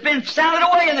 mysteries that's been sounded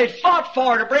away and they've fought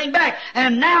for to bring back.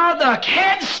 And now the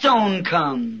headstone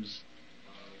comes.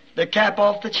 The cap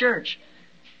off the church.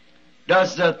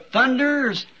 Does the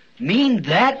thunders mean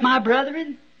that, my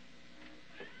brethren?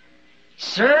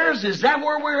 Sirs, is that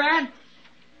where we're at?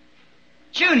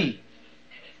 Junie,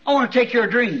 I want to take your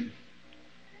dream.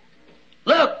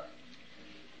 Look.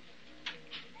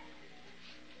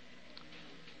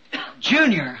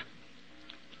 Junior,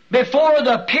 before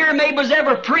the pyramid was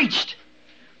ever preached,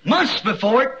 months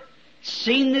before it,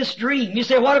 seen this dream. You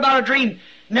say, what about a dream?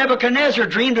 Nebuchadnezzar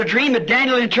dreamed a dream that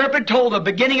Daniel interpreted, told the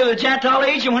beginning of the Gentile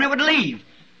age and when it would leave.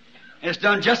 And it's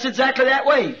done just exactly that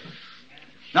way.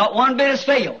 Not one bit has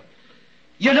failed.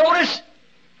 You notice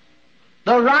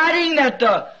the writing that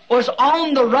was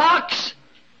on the rocks,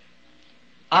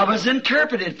 I was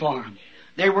interpreted for them.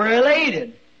 They were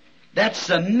elated. That's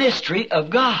the mystery of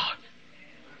God.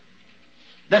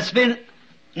 That's been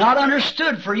not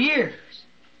understood for years.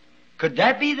 Could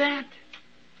that be that?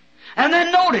 And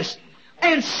then notice,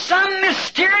 in some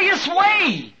mysterious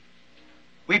way,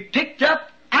 we picked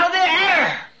up out of the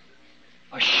air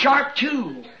a sharp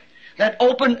tool that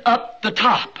opened up the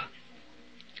top.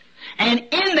 And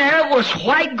in there was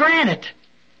white granite.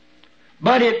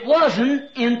 But it wasn't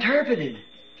interpreted.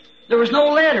 There was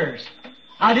no letters.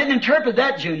 I didn't interpret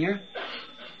that, Junior.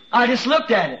 I just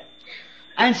looked at it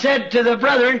and said to the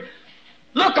brethren,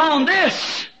 look on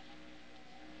this.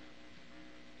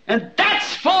 And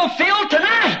that's fulfilled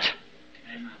tonight.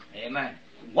 Amen.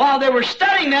 While they were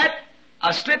studying that,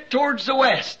 I slipped towards the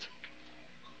west.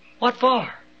 What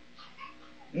for?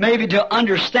 Maybe to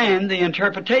understand the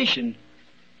interpretation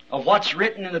of what's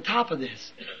written in the top of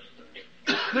this.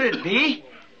 Could it be?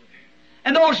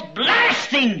 And those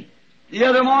blasting the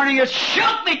other morning, it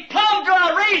shook me plumb till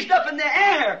I raised up in the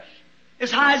air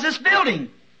as high as this building.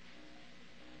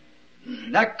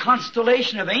 That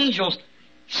constellation of angels,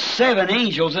 7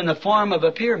 angels in the form of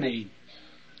a pyramid.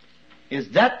 Is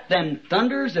that them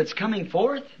thunders that's coming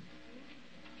forth?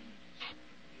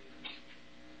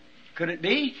 Could it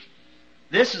be?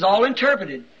 This is all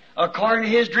interpreted. According to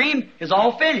his dream, is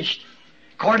all finished.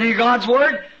 According to God's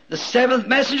Word, the 7th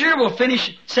messenger will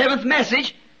finish, 7th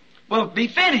message will be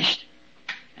finished.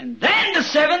 And then the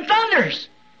 7 thunders.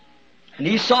 And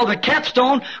he saw the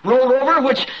capstone rolled over,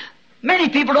 which many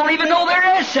people don't even know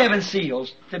there is 7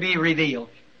 seals to be revealed.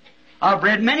 I've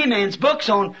read many men's books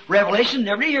on Revelation,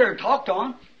 never hear it talked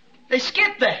on. They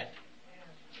skip that.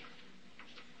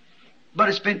 But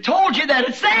it's been told you that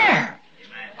it's there.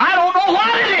 I don't know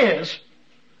what it is.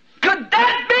 Could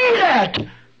that be that?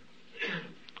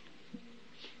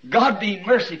 God be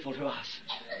merciful to us.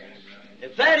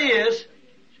 If that is,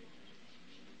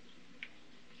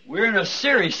 we're in a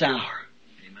serious hour.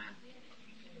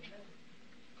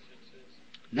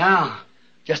 Now,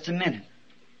 just a minute.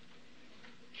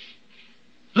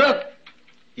 Look,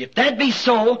 if that be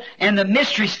so, and the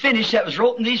mystery's finished that was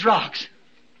wrote in these rocks,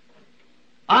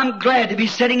 I'm glad to be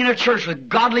sitting in a church with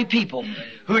godly people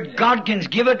who God can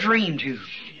give a dream to.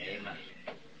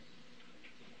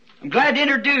 I'm glad to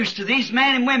introduce to these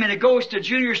men and women that goes to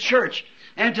Junior's church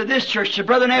and to this church, to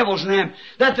Brother Neville's and them,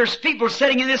 that there's people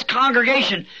sitting in this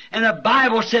congregation and the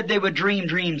Bible said they would dream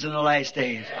dreams in the last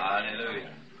days. Hallelujah.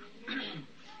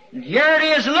 And here it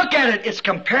is, look at it. It's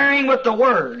comparing with the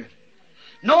Word.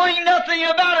 Knowing nothing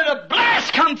about it, a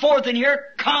blast come forth, and here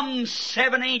comes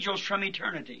 7 angels from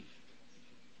eternity.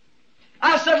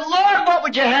 I said, Lord, what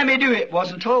would you have me do? It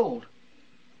wasn't told.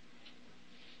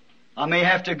 I may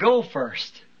have to go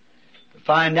first to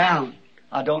find out.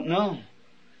 I don't know.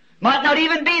 Might not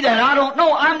even be that. I don't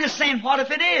know. I'm just saying, what if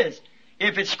it is?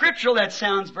 If it's scriptural, that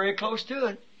sounds very close to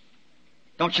it.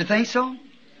 Don't you think so?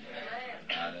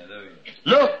 Hallelujah.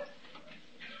 Look.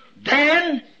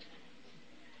 Then,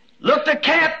 look, the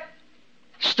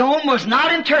capstone was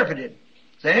not interpreted.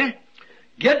 See?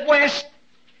 Get west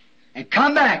and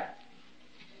come back.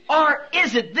 Or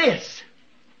is it this?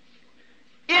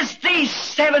 Is these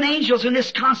 7 angels in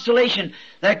this constellation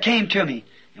that came to me?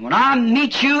 And when I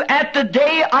meet you at the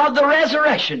day of the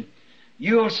resurrection,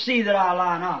 you'll see that I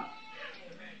lie not.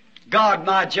 God,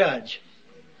 my judge.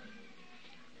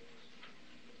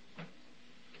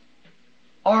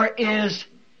 Or is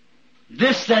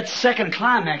this that second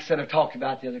climax that I talked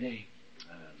about the other day?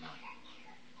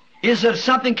 Is there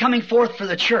something coming forth for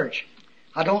the church?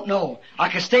 I don't know. I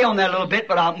can stay on that a little bit,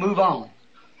 but I'll move on.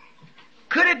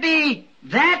 Could it be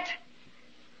that?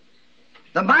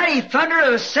 The mighty thunder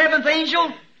of the 7th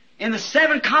angel in the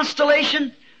 7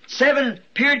 constellation,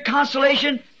 7-period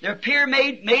constellation, their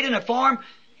pyramid made in a form,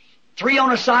 3 on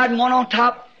the side and 1 on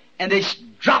top, and they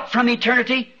drop from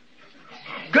eternity.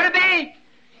 Could it be?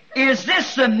 Is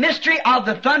this the mystery of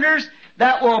the thunders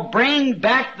that will bring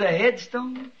back the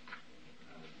headstone?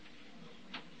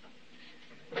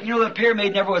 You know, the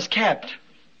pyramid never was kept.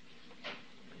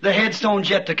 The headstone's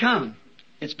yet to come.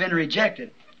 It's been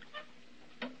rejected.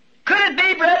 Could it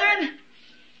be, brethren,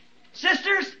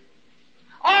 sisters?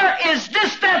 Or is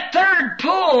this that third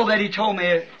pull that he told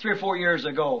me 3 or 4 years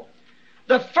ago?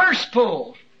 The first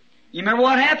pull. You remember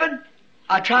what happened?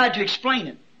 I tried to explain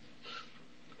it.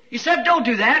 He said, don't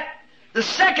do that. The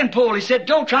second pull, he said,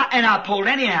 don't try, and I pulled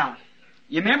anyhow.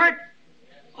 You remember it?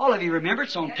 All of you remember,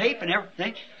 it's on tape and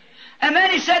everything. And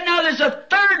then he said, now there's a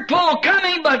third pull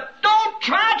coming, but don't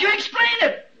try to explain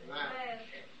it.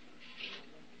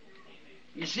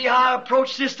 You see how I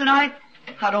approach this tonight?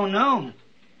 I don't know.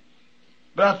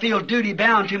 But I feel duty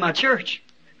bound to my church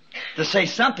to say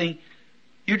something.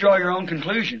 You draw your own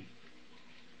conclusion.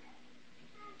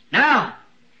 Now,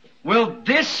 will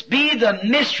this be the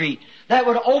mystery that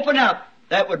would open up,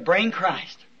 that would bring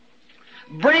Christ?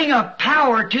 Bring a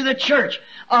power to the church.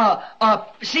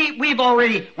 See, we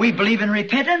believe in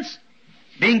repentance,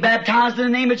 being baptized in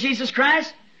the name of Jesus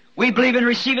Christ. We believe in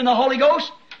receiving the Holy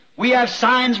Ghost. We have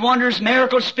signs, wonders,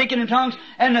 miracles, speaking in tongues,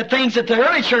 and the things that the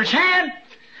early church had.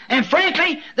 And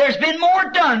frankly, there's been more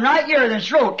done right here than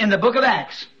it's wrote in the book of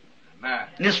Acts. Amen.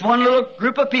 And this one little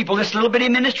group of people, this little bitty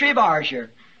ministry of ours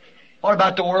here. What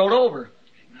about the world over?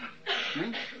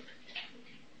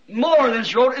 More than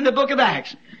it's wrote in the book of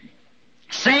Acts.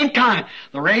 Same kind.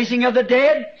 The raising of the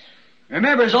dead.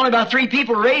 Remember, there's only about 3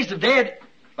 people raised the dead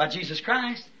by Jesus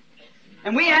Christ.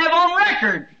 And we have on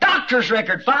record, doctor's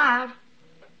record, 5.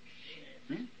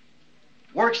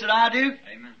 Works that I do,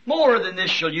 Amen. More than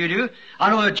this shall you do. I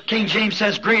know that King James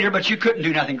says greater, but you couldn't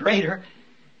do nothing greater.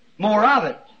 More of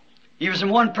it. He was in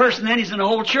one person then, he's in the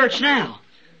whole church now.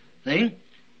 See?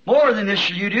 More than this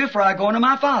shall you do, for I go unto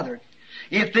my Father.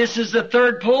 If this is the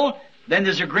third pull, then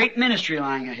there's a great ministry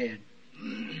lying ahead.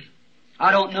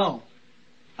 I don't know.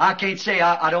 I can't say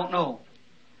I don't know.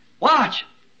 Watch.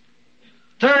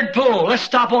 Third pull. Let's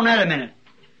stop on that a minute.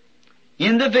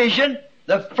 In the vision,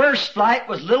 the first flight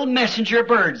was little messenger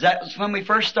birds. That was when we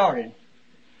first started.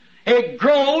 It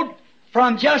growed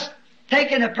from just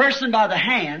taking a person by the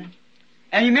hand.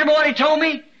 And you remember what he told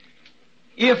me?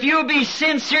 If you be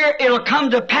sincere, it'll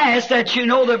come to pass that you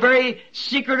know the very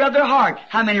secret of their heart.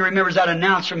 How many remembers that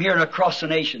announced from here and across the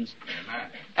nations? Amen.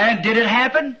 And did it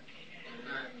happen?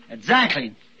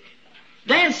 Exactly.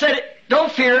 Then said,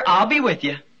 don't fear, I'll be with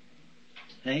you.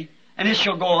 See? And it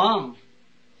shall go on.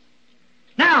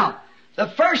 Now, the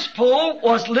first pull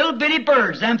was little bitty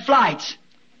birds, them flights.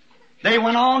 They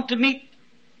went on to meet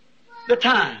the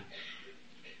time.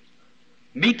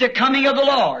 Meet the coming of the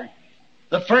Lord.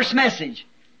 The first message.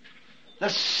 The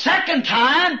second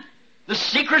time, the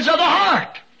secrets of the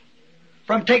heart.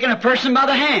 From taking a person by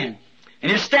the hand.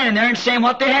 And just standing there and saying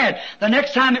what they had. The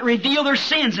next time it revealed their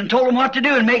sins and told them what to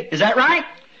do and make. Is that right?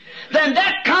 Then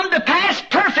that come to pass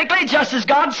perfectly just as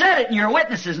God said it. And you're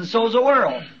witnesses, and so is the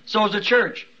world. So is the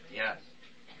church. Yes.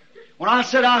 When I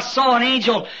said I saw an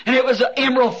angel and it was an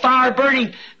emerald fire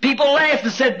burning, people laughed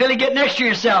and said, Billy, get next to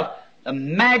yourself. The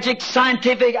magic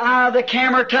scientific eye of the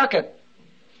camera took it.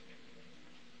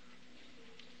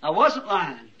 I wasn't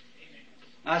lying.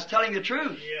 I was telling the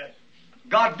truth. Yes.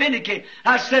 God vindicated.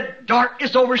 I said,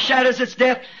 darkness overshadows its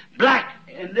death, black,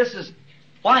 and this is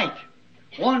white.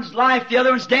 One's life, the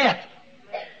other one's death.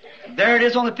 There it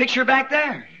is on the picture back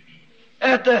there.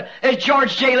 As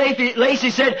George J.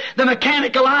 Lacey said, the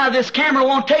mechanical eye of this camera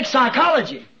won't take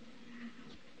psychology.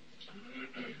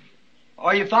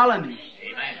 Are you following me?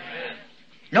 Amen.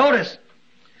 Notice,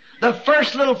 the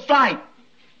first little flight,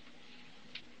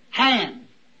 hand.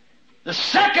 The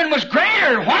second was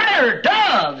greater, whiter,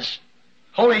 doves.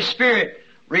 Holy Spirit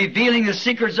revealing the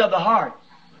secrets of the heart.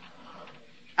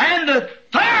 And the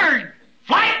third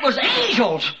flight was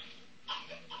angels.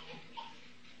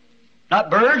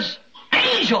 Not birds,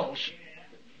 angels.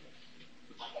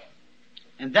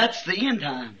 And that's the end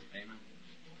time.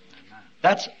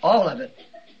 That's all of it.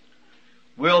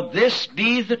 Will this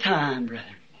be the time, brother?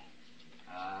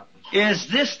 Is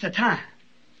this the time?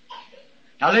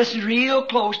 Now listen real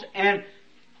close and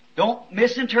don't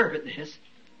misinterpret this.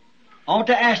 I want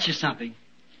to ask you something.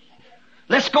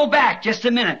 Let's go back just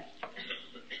a minute.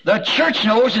 The church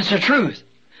knows it's the truth.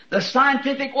 The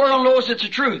scientific world knows it's the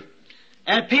truth.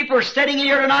 And people are sitting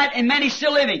here tonight, and many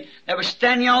still living, that was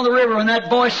standing on the river when that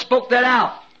voice spoke that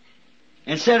out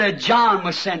and said that John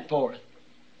was sent forth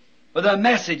with a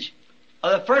message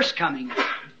of the first coming.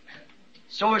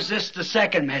 So is this the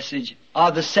second message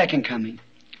of the second coming.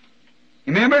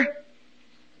 You remember?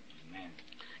 Amen.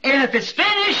 And if it's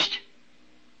finished,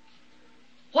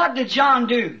 What did John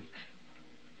do?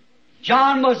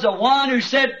 John was the one who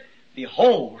said,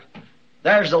 "Behold,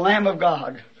 there's the Lamb of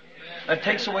God that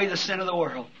takes away the sin of the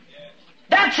world."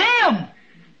 That's Him!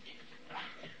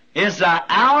 Is the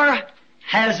hour,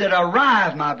 has it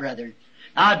arrived, my brethren?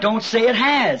 I don't say it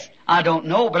has. I don't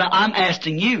know, but I'm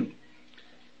asking you.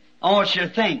 I want you to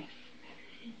think.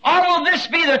 Or will this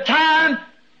be the time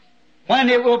when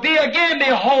it will be again,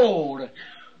 "Behold,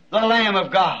 the Lamb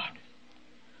of God"?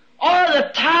 Or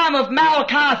the time of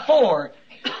Malachi 4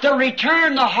 to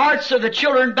return the hearts of the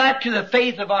children back to the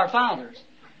faith of our fathers?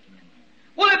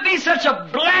 Will it be such a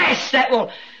blast that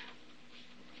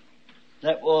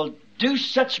will do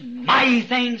such mighty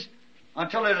things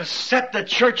until it has set the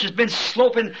church has been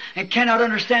sloping and cannot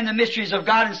understand the mysteries of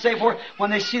God and so forth?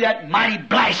 When they see that mighty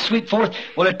blast sweep forth,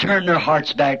 will it turn their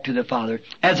hearts back to the Father,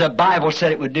 as the Bible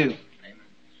said it would do?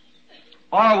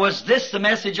 Or was this the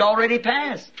message already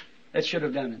passed that should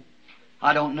have done it?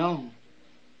 I don't know.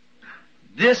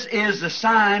 This is the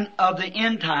sign of the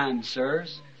end time,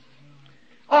 sirs.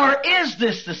 Or is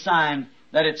this the sign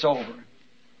that it's over?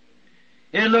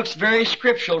 It looks very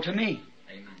scriptural to me.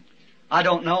 I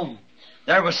don't know.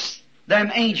 There was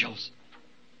them angels.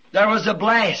 There was a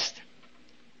blast,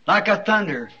 like a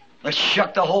thunder, that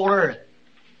shook the whole earth.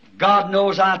 God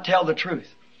knows I tell the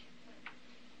truth.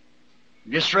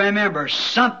 Just remember,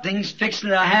 something's fixing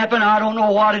to happen. I don't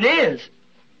know what it is.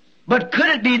 But could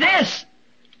it be this?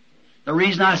 The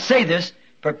reason I say this,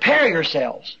 prepare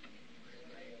yourselves.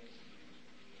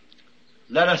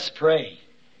 Let us pray.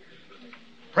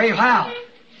 Pray how?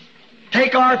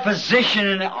 Take our position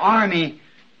in the army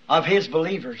of His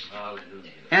believers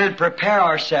and prepare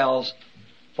ourselves,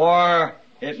 for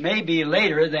it may be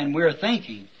later than we're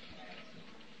thinking.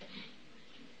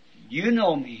 You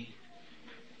know me,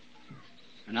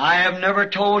 and I have never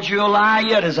told you a lie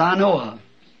yet as I know of.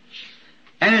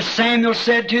 And as Samuel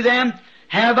said to them,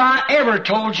 "Have I ever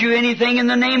told you anything in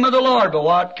the name of the Lord but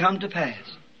what come to pass?"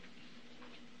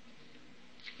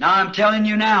 Now I'm telling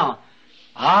you now,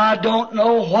 I don't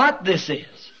know what this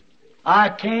is. I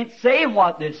can't say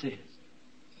what this is.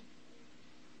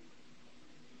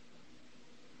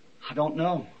 I don't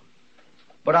know.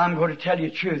 But I'm going to tell you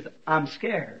the truth. I'm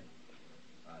scared.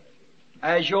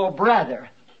 As your brother,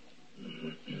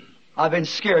 I've been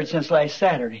scared since last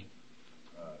Saturday.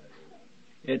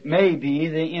 It may be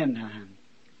the end time.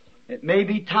 It may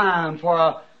be time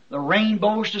for the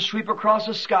rainbows to sweep across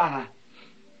the sky.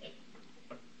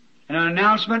 And an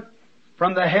announcement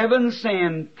from the heavens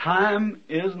saying, time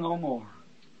is no more.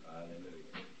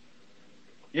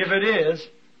 If it is,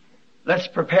 let's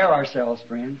prepare ourselves,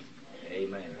 friends.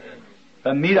 Amen.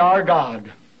 To meet our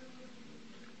God.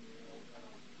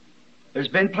 There's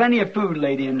been plenty of food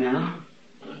laid in now.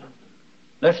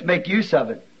 Let's make use of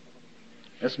it.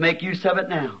 Let's make use of it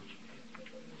now.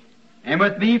 And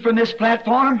with me from this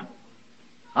platform,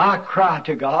 I cry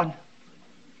to God,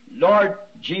 Lord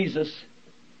Jesus,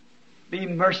 be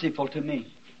merciful to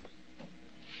me.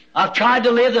 I've tried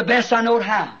to live the best I know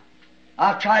how.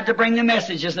 I've tried to bring the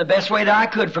messages the best way that I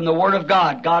could from the Word of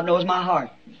God. God knows my heart.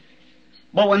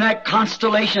 But when that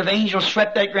constellation of angels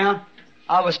swept that ground,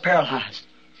 I was paralyzed.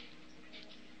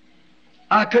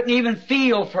 I couldn't even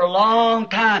feel for a long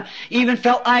time. Even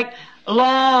felt like a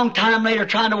long time later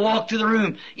trying to walk through the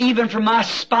room. Even from my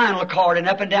spinal cord and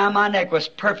up and down my neck was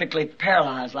perfectly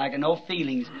paralyzed, like no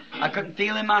feelings. I couldn't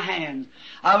feel in my hands.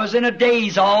 I was in a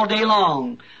daze all day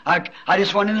long. I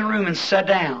just went in the room and sat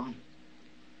down.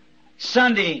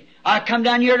 Sunday, I come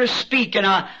down here to speak, and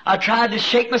I tried to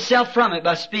shake myself from it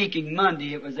by speaking.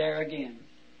 Monday, it was there again.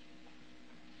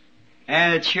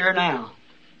 And it's here now.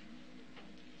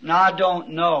 And I don't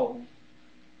know.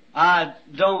 I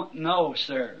don't know,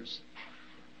 sirs.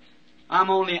 I'm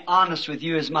only honest with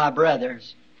you as my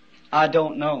brothers. I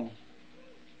don't know.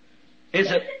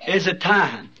 Is it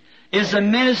time? Is the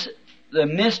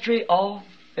mystery all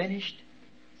finished?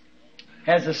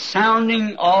 Has the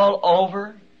sounding all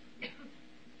over?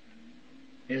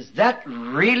 Is that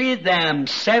really them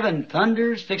seven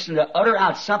thunders fixing to utter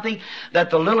out something that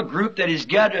the little group that is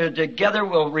gathered together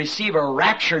will receive a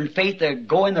rapture and faith to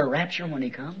go in the rapture when He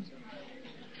comes?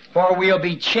 For we'll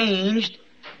be changed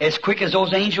as quick as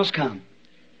those angels come.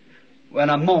 In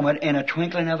a moment, in a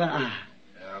twinkling of an eye.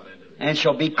 And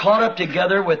shall be caught up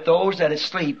together with those that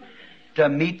sleep to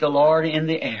meet the Lord in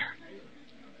the air.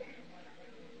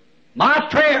 My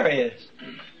prayer is,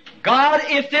 God,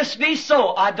 if this be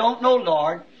so, I don't know,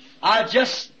 Lord. I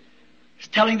just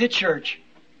telling the church,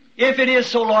 if it is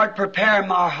so, Lord, prepare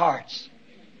my hearts.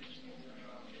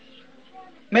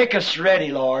 Make us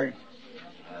ready, Lord,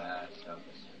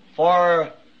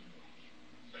 for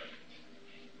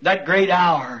that great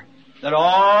hour that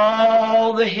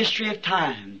all the history of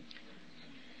time,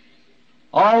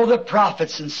 all the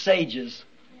prophets and sages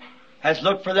has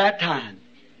looked for that time.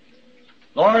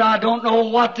 Lord, I don't know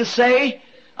what to say.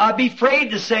 I'd be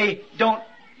afraid to say, don't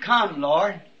come,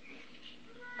 Lord.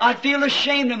 I feel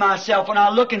ashamed of myself when I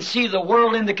look and see the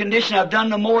world in the condition I've done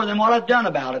no more than what I've done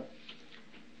about it.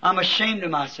 I'm ashamed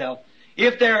of myself.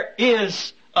 If there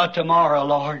is a tomorrow,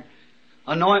 Lord,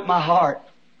 anoint my heart.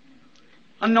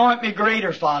 Anoint me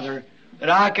greater, Father, that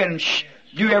I can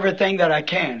do everything that I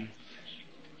can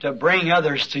to bring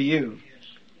others to you.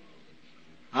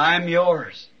 I'm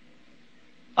yours.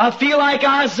 I feel like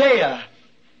Isaiah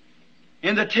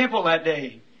in the temple that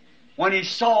day when he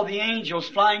saw the angels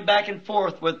flying back and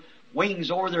forth with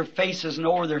wings over their faces and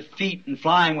over their feet and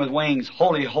flying with wings.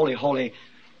 Holy, holy, holy.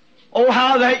 Oh,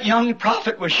 how that young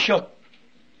prophet was shook.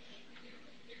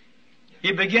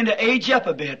 He began to age up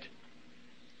a bit.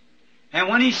 And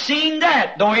when he seen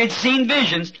that, though he had seen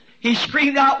visions, he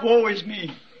screamed out, woe is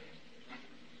me.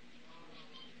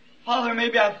 Father,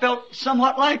 maybe I felt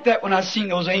somewhat like that when I seen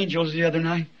those angels the other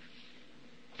night.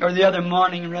 Or the other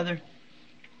morning, rather.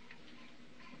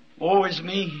 Woe is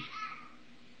me.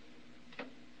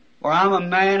 For I'm a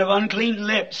man of unclean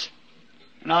lips,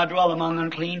 and I dwell among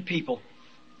unclean people.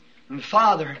 And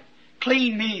Father,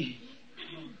 clean me.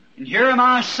 And here am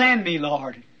I, send me,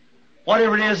 Lord.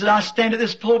 Whatever it is that I stand at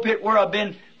this pulpit where I've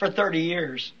been for 30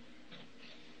 years.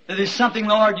 If there's something,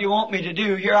 Lord, you want me to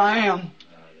do, here I am.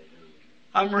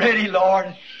 I'm ready,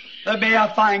 Lord. May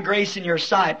I find grace in your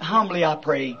sight. Humbly I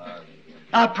pray.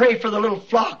 I pray for the little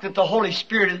flock that the Holy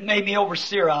Spirit has made me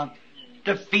overseer of,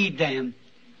 to feed them.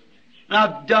 And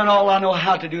I've done all I know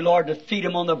how to do, Lord, to feed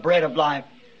them on the bread of life.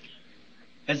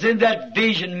 As in that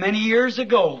vision many years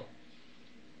ago,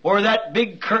 where that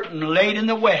big curtain laid in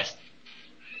the west,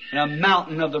 and a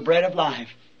mountain of the bread of life.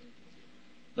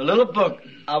 The little book,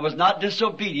 I was not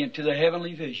disobedient to the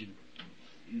heavenly vision.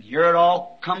 And here it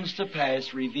all comes to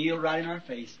pass, revealed right in our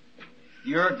face.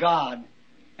 You're God,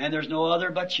 and there's no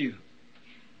other but you.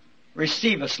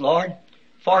 Receive us, Lord.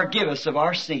 Forgive us of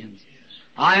our sins.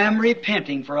 I am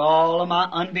repenting for all of my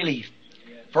unbelief,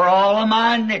 for all of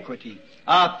my iniquity.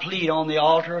 I plead on the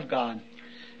altar of God.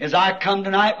 As I come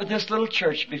tonight with this little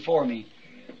church before me,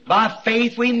 by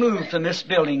faith we move from this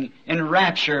building in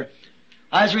rapture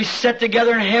as we sit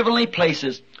together in heavenly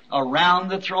places around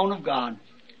the throne of God.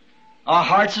 Our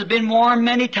hearts have been warmed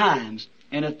many times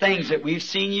in the things that we've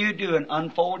seen you do and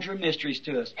unfold your mysteries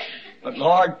to us. But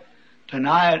Lord,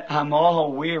 tonight I'm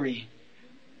all weary.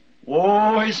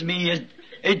 Woe is me.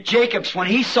 Jacob's, when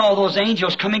he saw those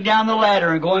angels coming down the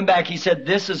ladder and going back, he said,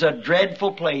 this is a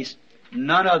dreadful place,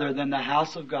 none other than the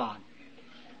house of God.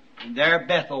 And there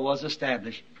Bethel was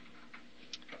established.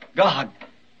 God,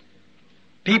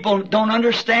 people don't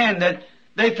understand that.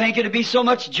 They think it'd be so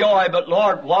much joy, but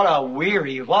Lord, what a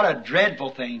weary, what a dreadful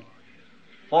thing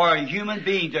for a human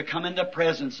being to come in the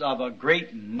presence of a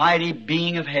great, mighty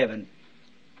being of heaven.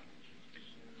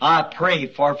 I pray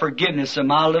for forgiveness of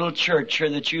my little church here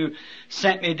that you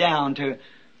sent me down to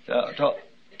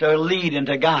lead and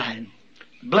to guide.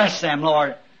 Bless them,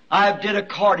 Lord. I did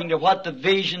according to what the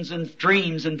visions and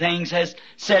dreams and things has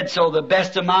said, so the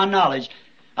best of my knowledge.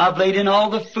 I've laid in all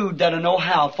the food that I know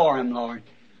how for him, Lord.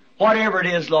 Whatever it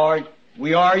is, Lord,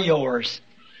 we are yours.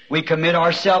 We commit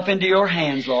ourselves into your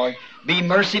hands, Lord. Be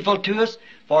merciful to us,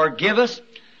 forgive us,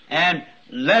 and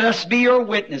let us be your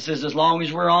witnesses as long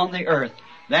as we're on the earth.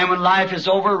 Then when life is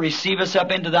over, receive us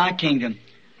up into thy kingdom.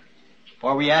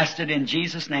 For we asked it in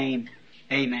Jesus' name.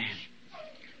 Amen.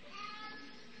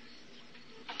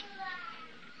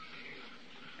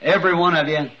 Every one of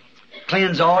you,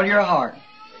 cleanse all your heart.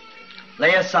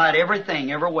 Lay aside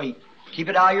everything, every weight. Keep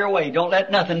it out of your way. Don't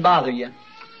let nothing bother you.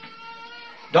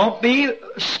 Don't be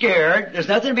scared. There's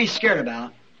nothing to be scared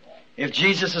about. If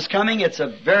Jesus is coming, it's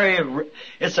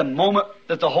a moment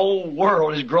that the whole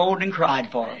world has groaned and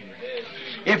cried for.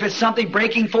 If it's something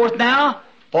breaking forth now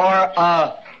for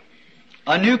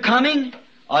a new coming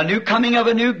of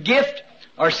a new gift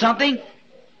or something,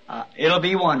 it'll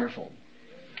be wonderful.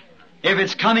 If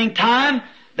it's coming time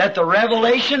that the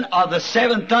revelation of the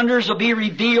seven thunders will be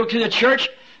revealed to the church,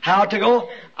 how to go,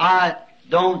 I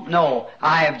don't know.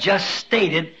 I have just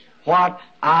stated what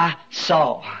I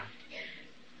saw.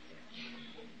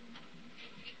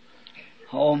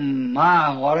 Oh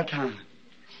my, what a time.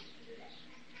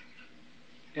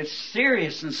 It's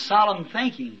serious and solemn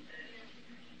thinking.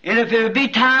 And if it would be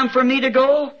time for me to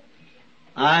go,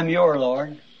 I'm your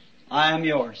Lord. I am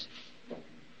yours.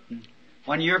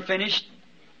 When you're finished,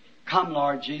 come,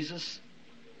 Lord Jesus.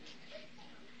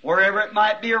 Wherever it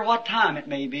might be or what time it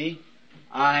may be,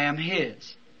 I am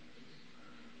His.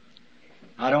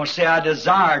 I don't say I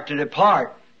desire to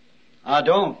depart. I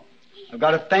don't. I've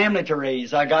got a family to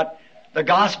raise. I got the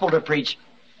gospel to preach.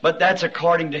 But that's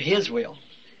according to His will,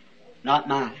 not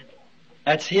mine.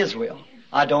 That's His will.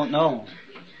 I don't know.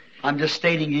 I'm just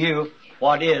stating to you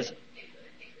what is.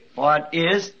 What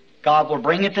is, God will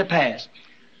bring it to pass.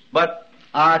 But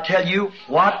I tell you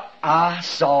what I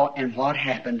saw and what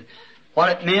happened. What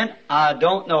it meant, I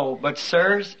don't know. But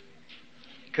sirs,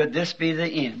 could this be the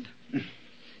end?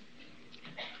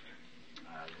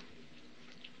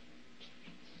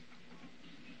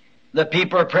 The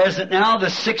people are present now. The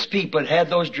 6 people had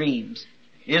those dreams.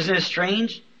 Isn't it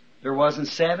strange? There wasn't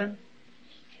 7.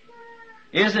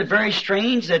 Isn't it very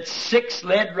strange that 6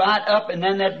 led right up and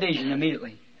then that vision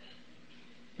immediately?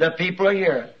 The people are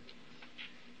here.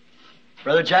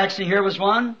 Brother Jackson here was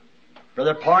one.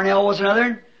 Brother Parnell was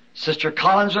another. Sister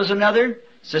Collins was another.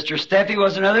 Sister Steffi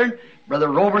was another. Brother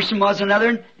Roberson was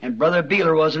another. And Brother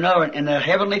Beeler was another. And the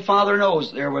Heavenly Father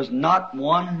knows there was not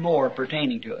one more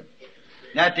pertaining to it.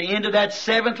 And at the end of that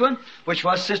 7th one, which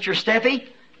was Sister Steffi,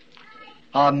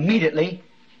 immediately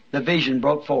the vision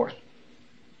broke forth.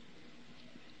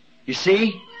 You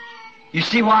see? You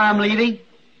see why I'm leaving?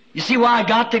 You see why I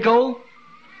got to go?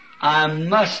 I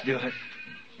must do it.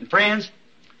 And friends,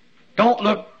 don't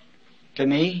look to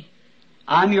me.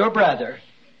 I'm your brother.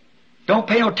 Don't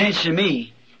pay no attention to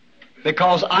me,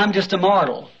 because I'm just a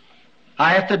mortal.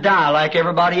 I have to die like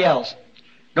everybody else.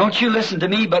 Don't you listen to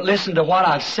me, but listen to what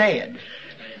I've said.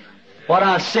 What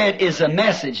I've said is a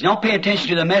message. Don't pay attention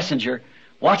to the messenger.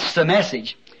 Watch the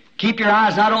message. Keep your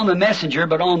eyes not on the messenger,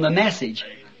 but on the message.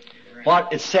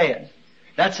 What it said.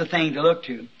 That's the thing to look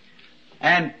to.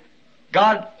 And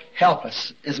God help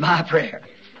us is my prayer.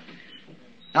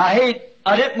 Now,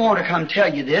 I didn't want to come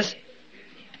tell you this,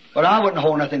 but I wouldn't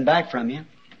hold nothing back from you.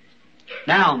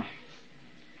 Now,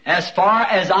 as far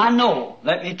as I know,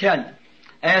 let me tell you,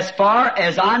 as far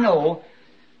as I know,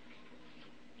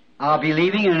 I'll be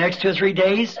leaving in the next 2 or 3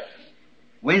 days,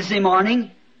 Wednesday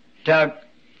morning,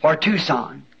 for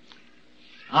Tucson.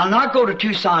 I'll not go to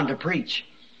Tucson to preach.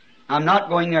 I'm not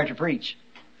going there to preach.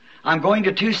 I'm going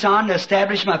to Tucson to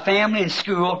establish my family and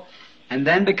school and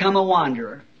then become a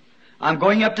wanderer. I'm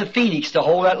going up to Phoenix to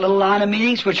hold that little line of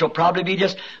meetings, which will probably be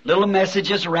just little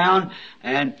messages around,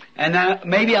 and then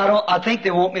maybe I think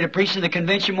they want me to preach in the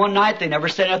convention one night. They never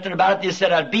said nothing about it. They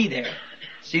said I'd be there.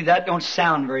 See, that don't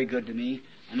sound very good to me.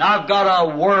 And I've got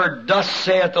a word, thus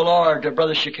saith the Lord, to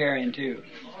Brother Shakarian too.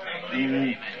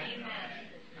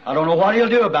 I don't know what he'll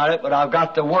do about it, but I've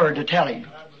got the word to tell him.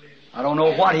 I don't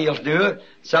know what he'll do.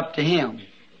 It's up to him.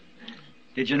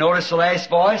 Did you notice the last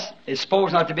voice? It's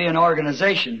supposed not to be an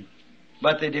organization,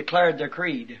 but they declared their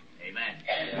creed.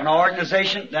 Amen. An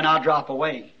organization, then I'll drop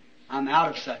away. I'm out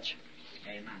of such.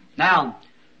 Amen. Now,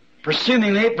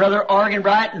 presumingly, Brother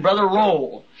Arganbright and Brother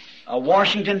Roll, a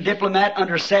Washington diplomat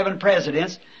under 7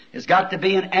 presidents, has got to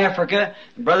be in Africa.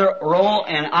 Brother Roll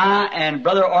and I and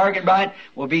Brother Arganbright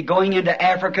will be going into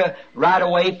Africa right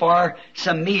away for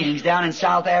some meetings down in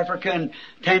South Africa and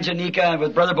Tanganyika and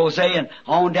with Brother Bose and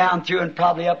on down through and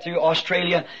probably up through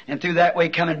Australia and through that way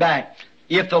coming back,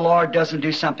 if the Lord doesn't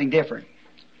do something different.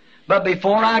 But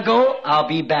before I go, I'll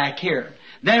be back here.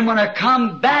 Then when I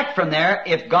come back from there,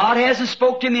 if God hasn't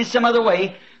spoke to me in some other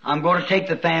way, I'm going to take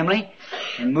the family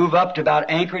and move up to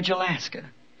about Anchorage, Alaska.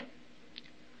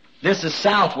 This is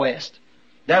southwest.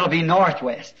 That'll be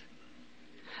northwest.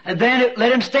 And then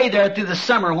let him stay there through the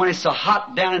summer when it's so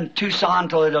hot down in Tucson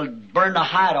till it'll burn the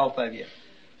hide off of you.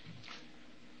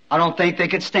 I don't think they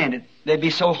could stand it. They'd be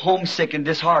so homesick and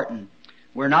disheartened.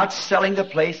 We're not selling the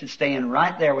place and staying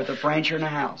right there with the furniture in the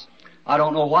house. I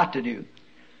don't know what to do.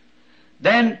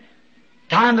 Then,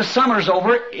 time the summer's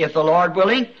over, if the Lord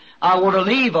willing, I want to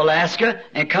leave Alaska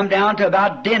and come down to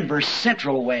about Denver,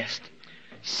 central west.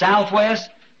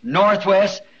 Southwest,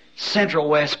 northwest, central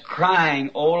west,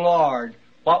 crying, "Oh Lord,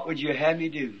 what would you have me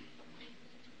do?"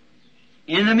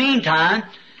 In the meantime,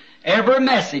 every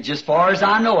message, as far as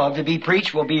I know of, to be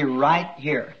preached will be right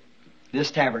here,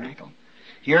 this tabernacle.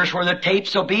 Here's where the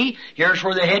tapes will be. Here's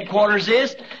where the headquarters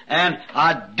is. And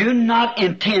I do not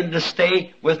intend to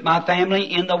stay with my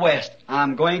family in the West.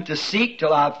 I'm going to seek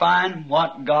till I find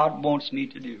what God wants me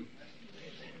to do.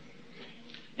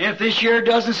 If this year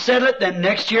doesn't settle it, then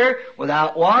next year,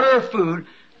 without water or food,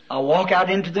 I'll walk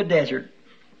out into the desert.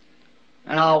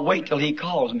 And I'll wait till He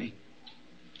calls me.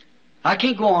 I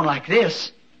can't go on like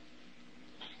this.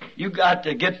 You've got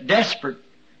to get desperate.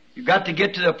 You've got to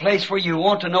get to the place where you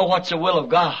want to know what's the will of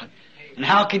God. And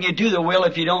how can you do the will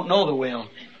if you don't know the will?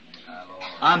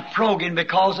 I'm probing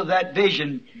because of that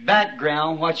vision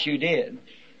background what you did.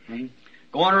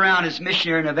 going around as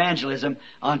missionary and evangelism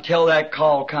until that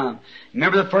call come.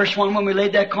 Remember the first one when we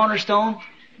laid that cornerstone?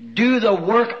 Do the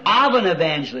work of an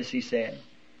evangelist, he said.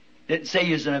 Didn't say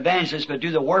he was an evangelist, but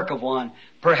do the work of one,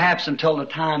 perhaps until the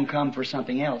time come for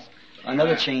something else.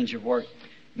 Another change of work.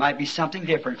 Might be something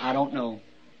different, I don't know.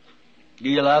 Do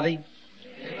you love Him?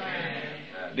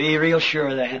 Amen. Be real sure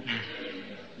of that.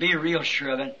 Be real sure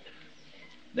of it.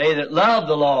 They that love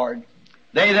the Lord,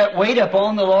 they that wait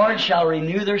upon the Lord shall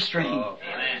renew their strength.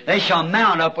 They shall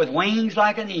mount up with wings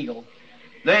like an eagle.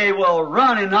 They will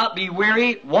run and not be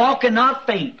weary, walk and not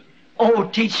faint. Oh,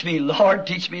 teach me, Lord,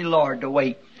 to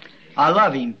wait. I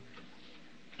love Him.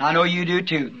 I know you do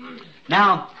too.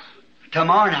 Now,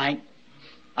 tomorrow night,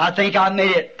 I think I've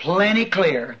made it plenty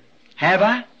clear. Have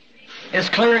I? As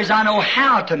clear as I know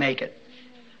how to make it.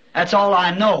 That's all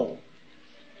I know.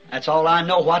 That's all I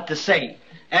know what to say.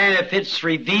 And if it's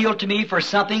revealed to me for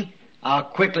something, I'll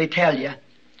quickly tell you.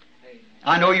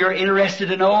 I know you're interested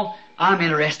to know. I'm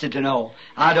interested to know.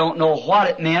 I don't know what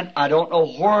it meant. I don't know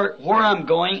where I'm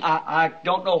going. I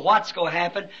don't know what's going to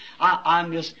happen.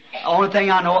 I'm just, the only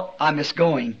thing I know, I'm just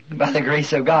going by the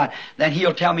grace of God. Then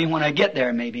He'll tell me when I get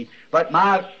there maybe. But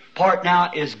my part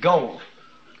now is go.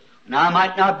 Now I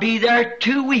might not be there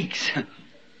 2 weeks.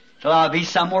 Till I'll be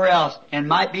somewhere else and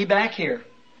might be back here.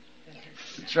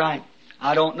 That's right.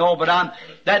 I don't know, but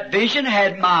that vision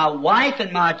had my wife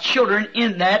and my children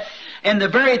in that, and the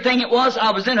very thing it was, I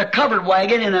was in a covered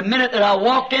wagon, and the minute that I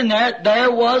walked in there,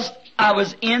 I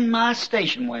was in my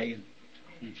station wagon.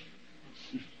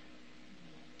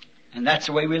 And that's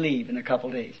the way we leave in a couple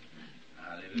of days.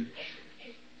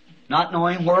 Not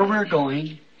knowing where we're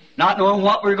going, not knowing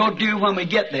what we're going to do when we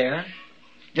get there,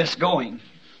 just going.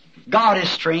 God is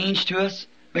strange to us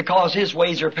because His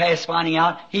ways are past finding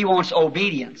out. He wants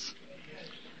obedience.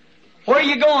 Where are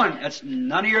you going? That's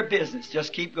none of your business.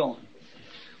 Just keep going.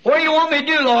 What do you want me to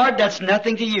do, Lord? That's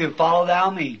nothing to you. Follow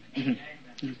thou me.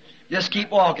 Just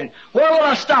keep walking. Where will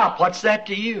I stop? What's that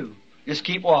to you? Just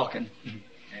keep walking.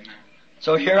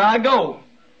 So here I go.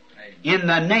 In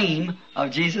the name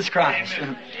of Jesus Christ.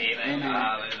 Amen.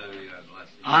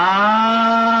 I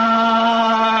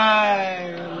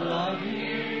love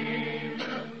you.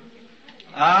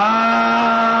 I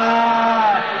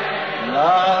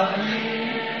love you.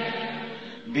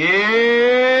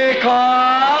 Because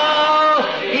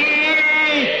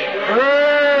He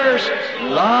first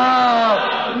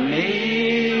loved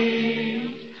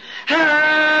me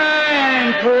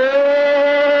and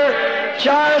purchased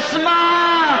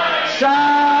my salvation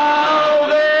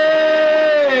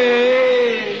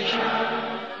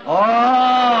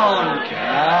on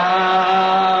Calvary's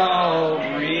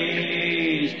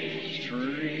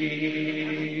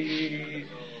tree.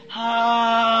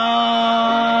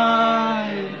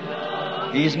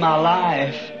 He's my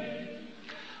life.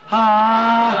 All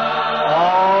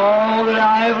that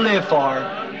I have lived for.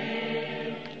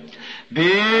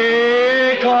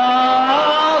 Because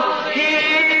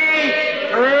He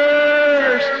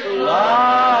first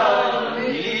loved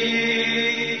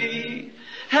me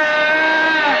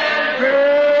and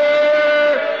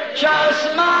purchased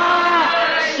my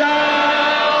salvation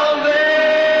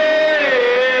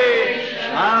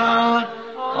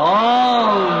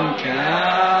on Calvary.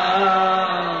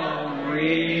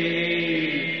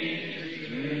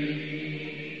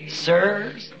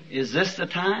 Sirs, is this the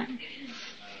time?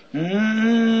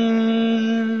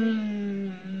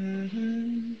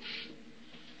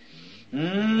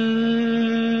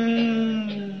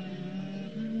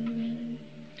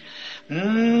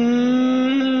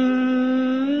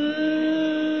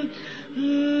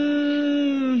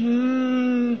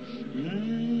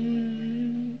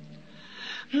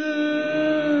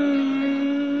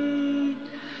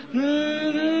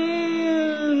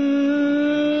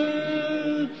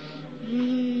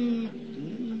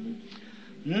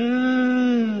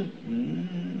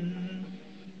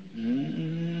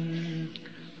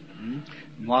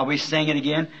 While we sing it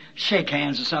again, shake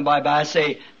hands with somebody by.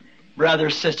 Say, brother,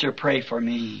 sister, pray for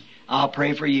me. I'll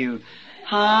pray for you.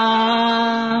 Pray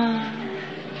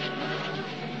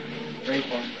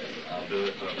for me. I'll do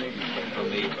it for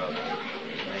me, brother.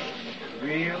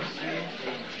 Real sick.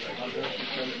 I'll do it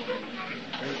for you.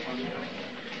 Pray for me.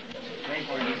 Pray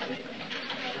for me.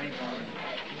 Pray for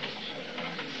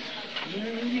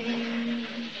me.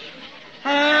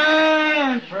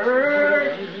 And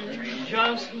for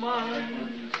just mine.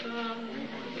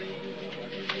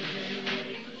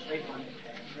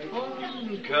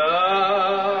 On Calvary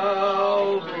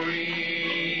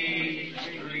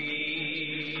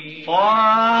Street.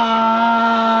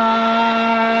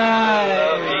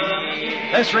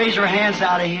 Let's raise our hands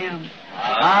out to Him.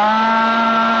 I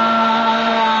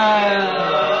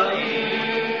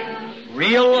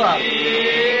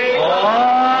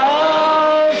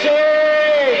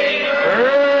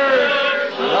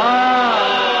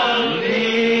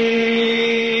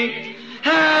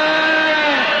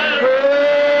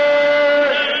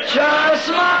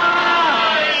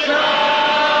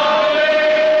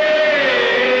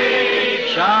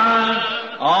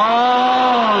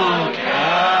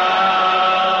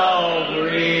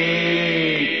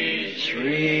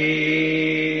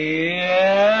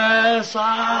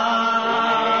sight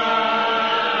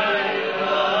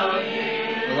of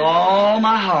Thee with all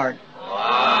my heart.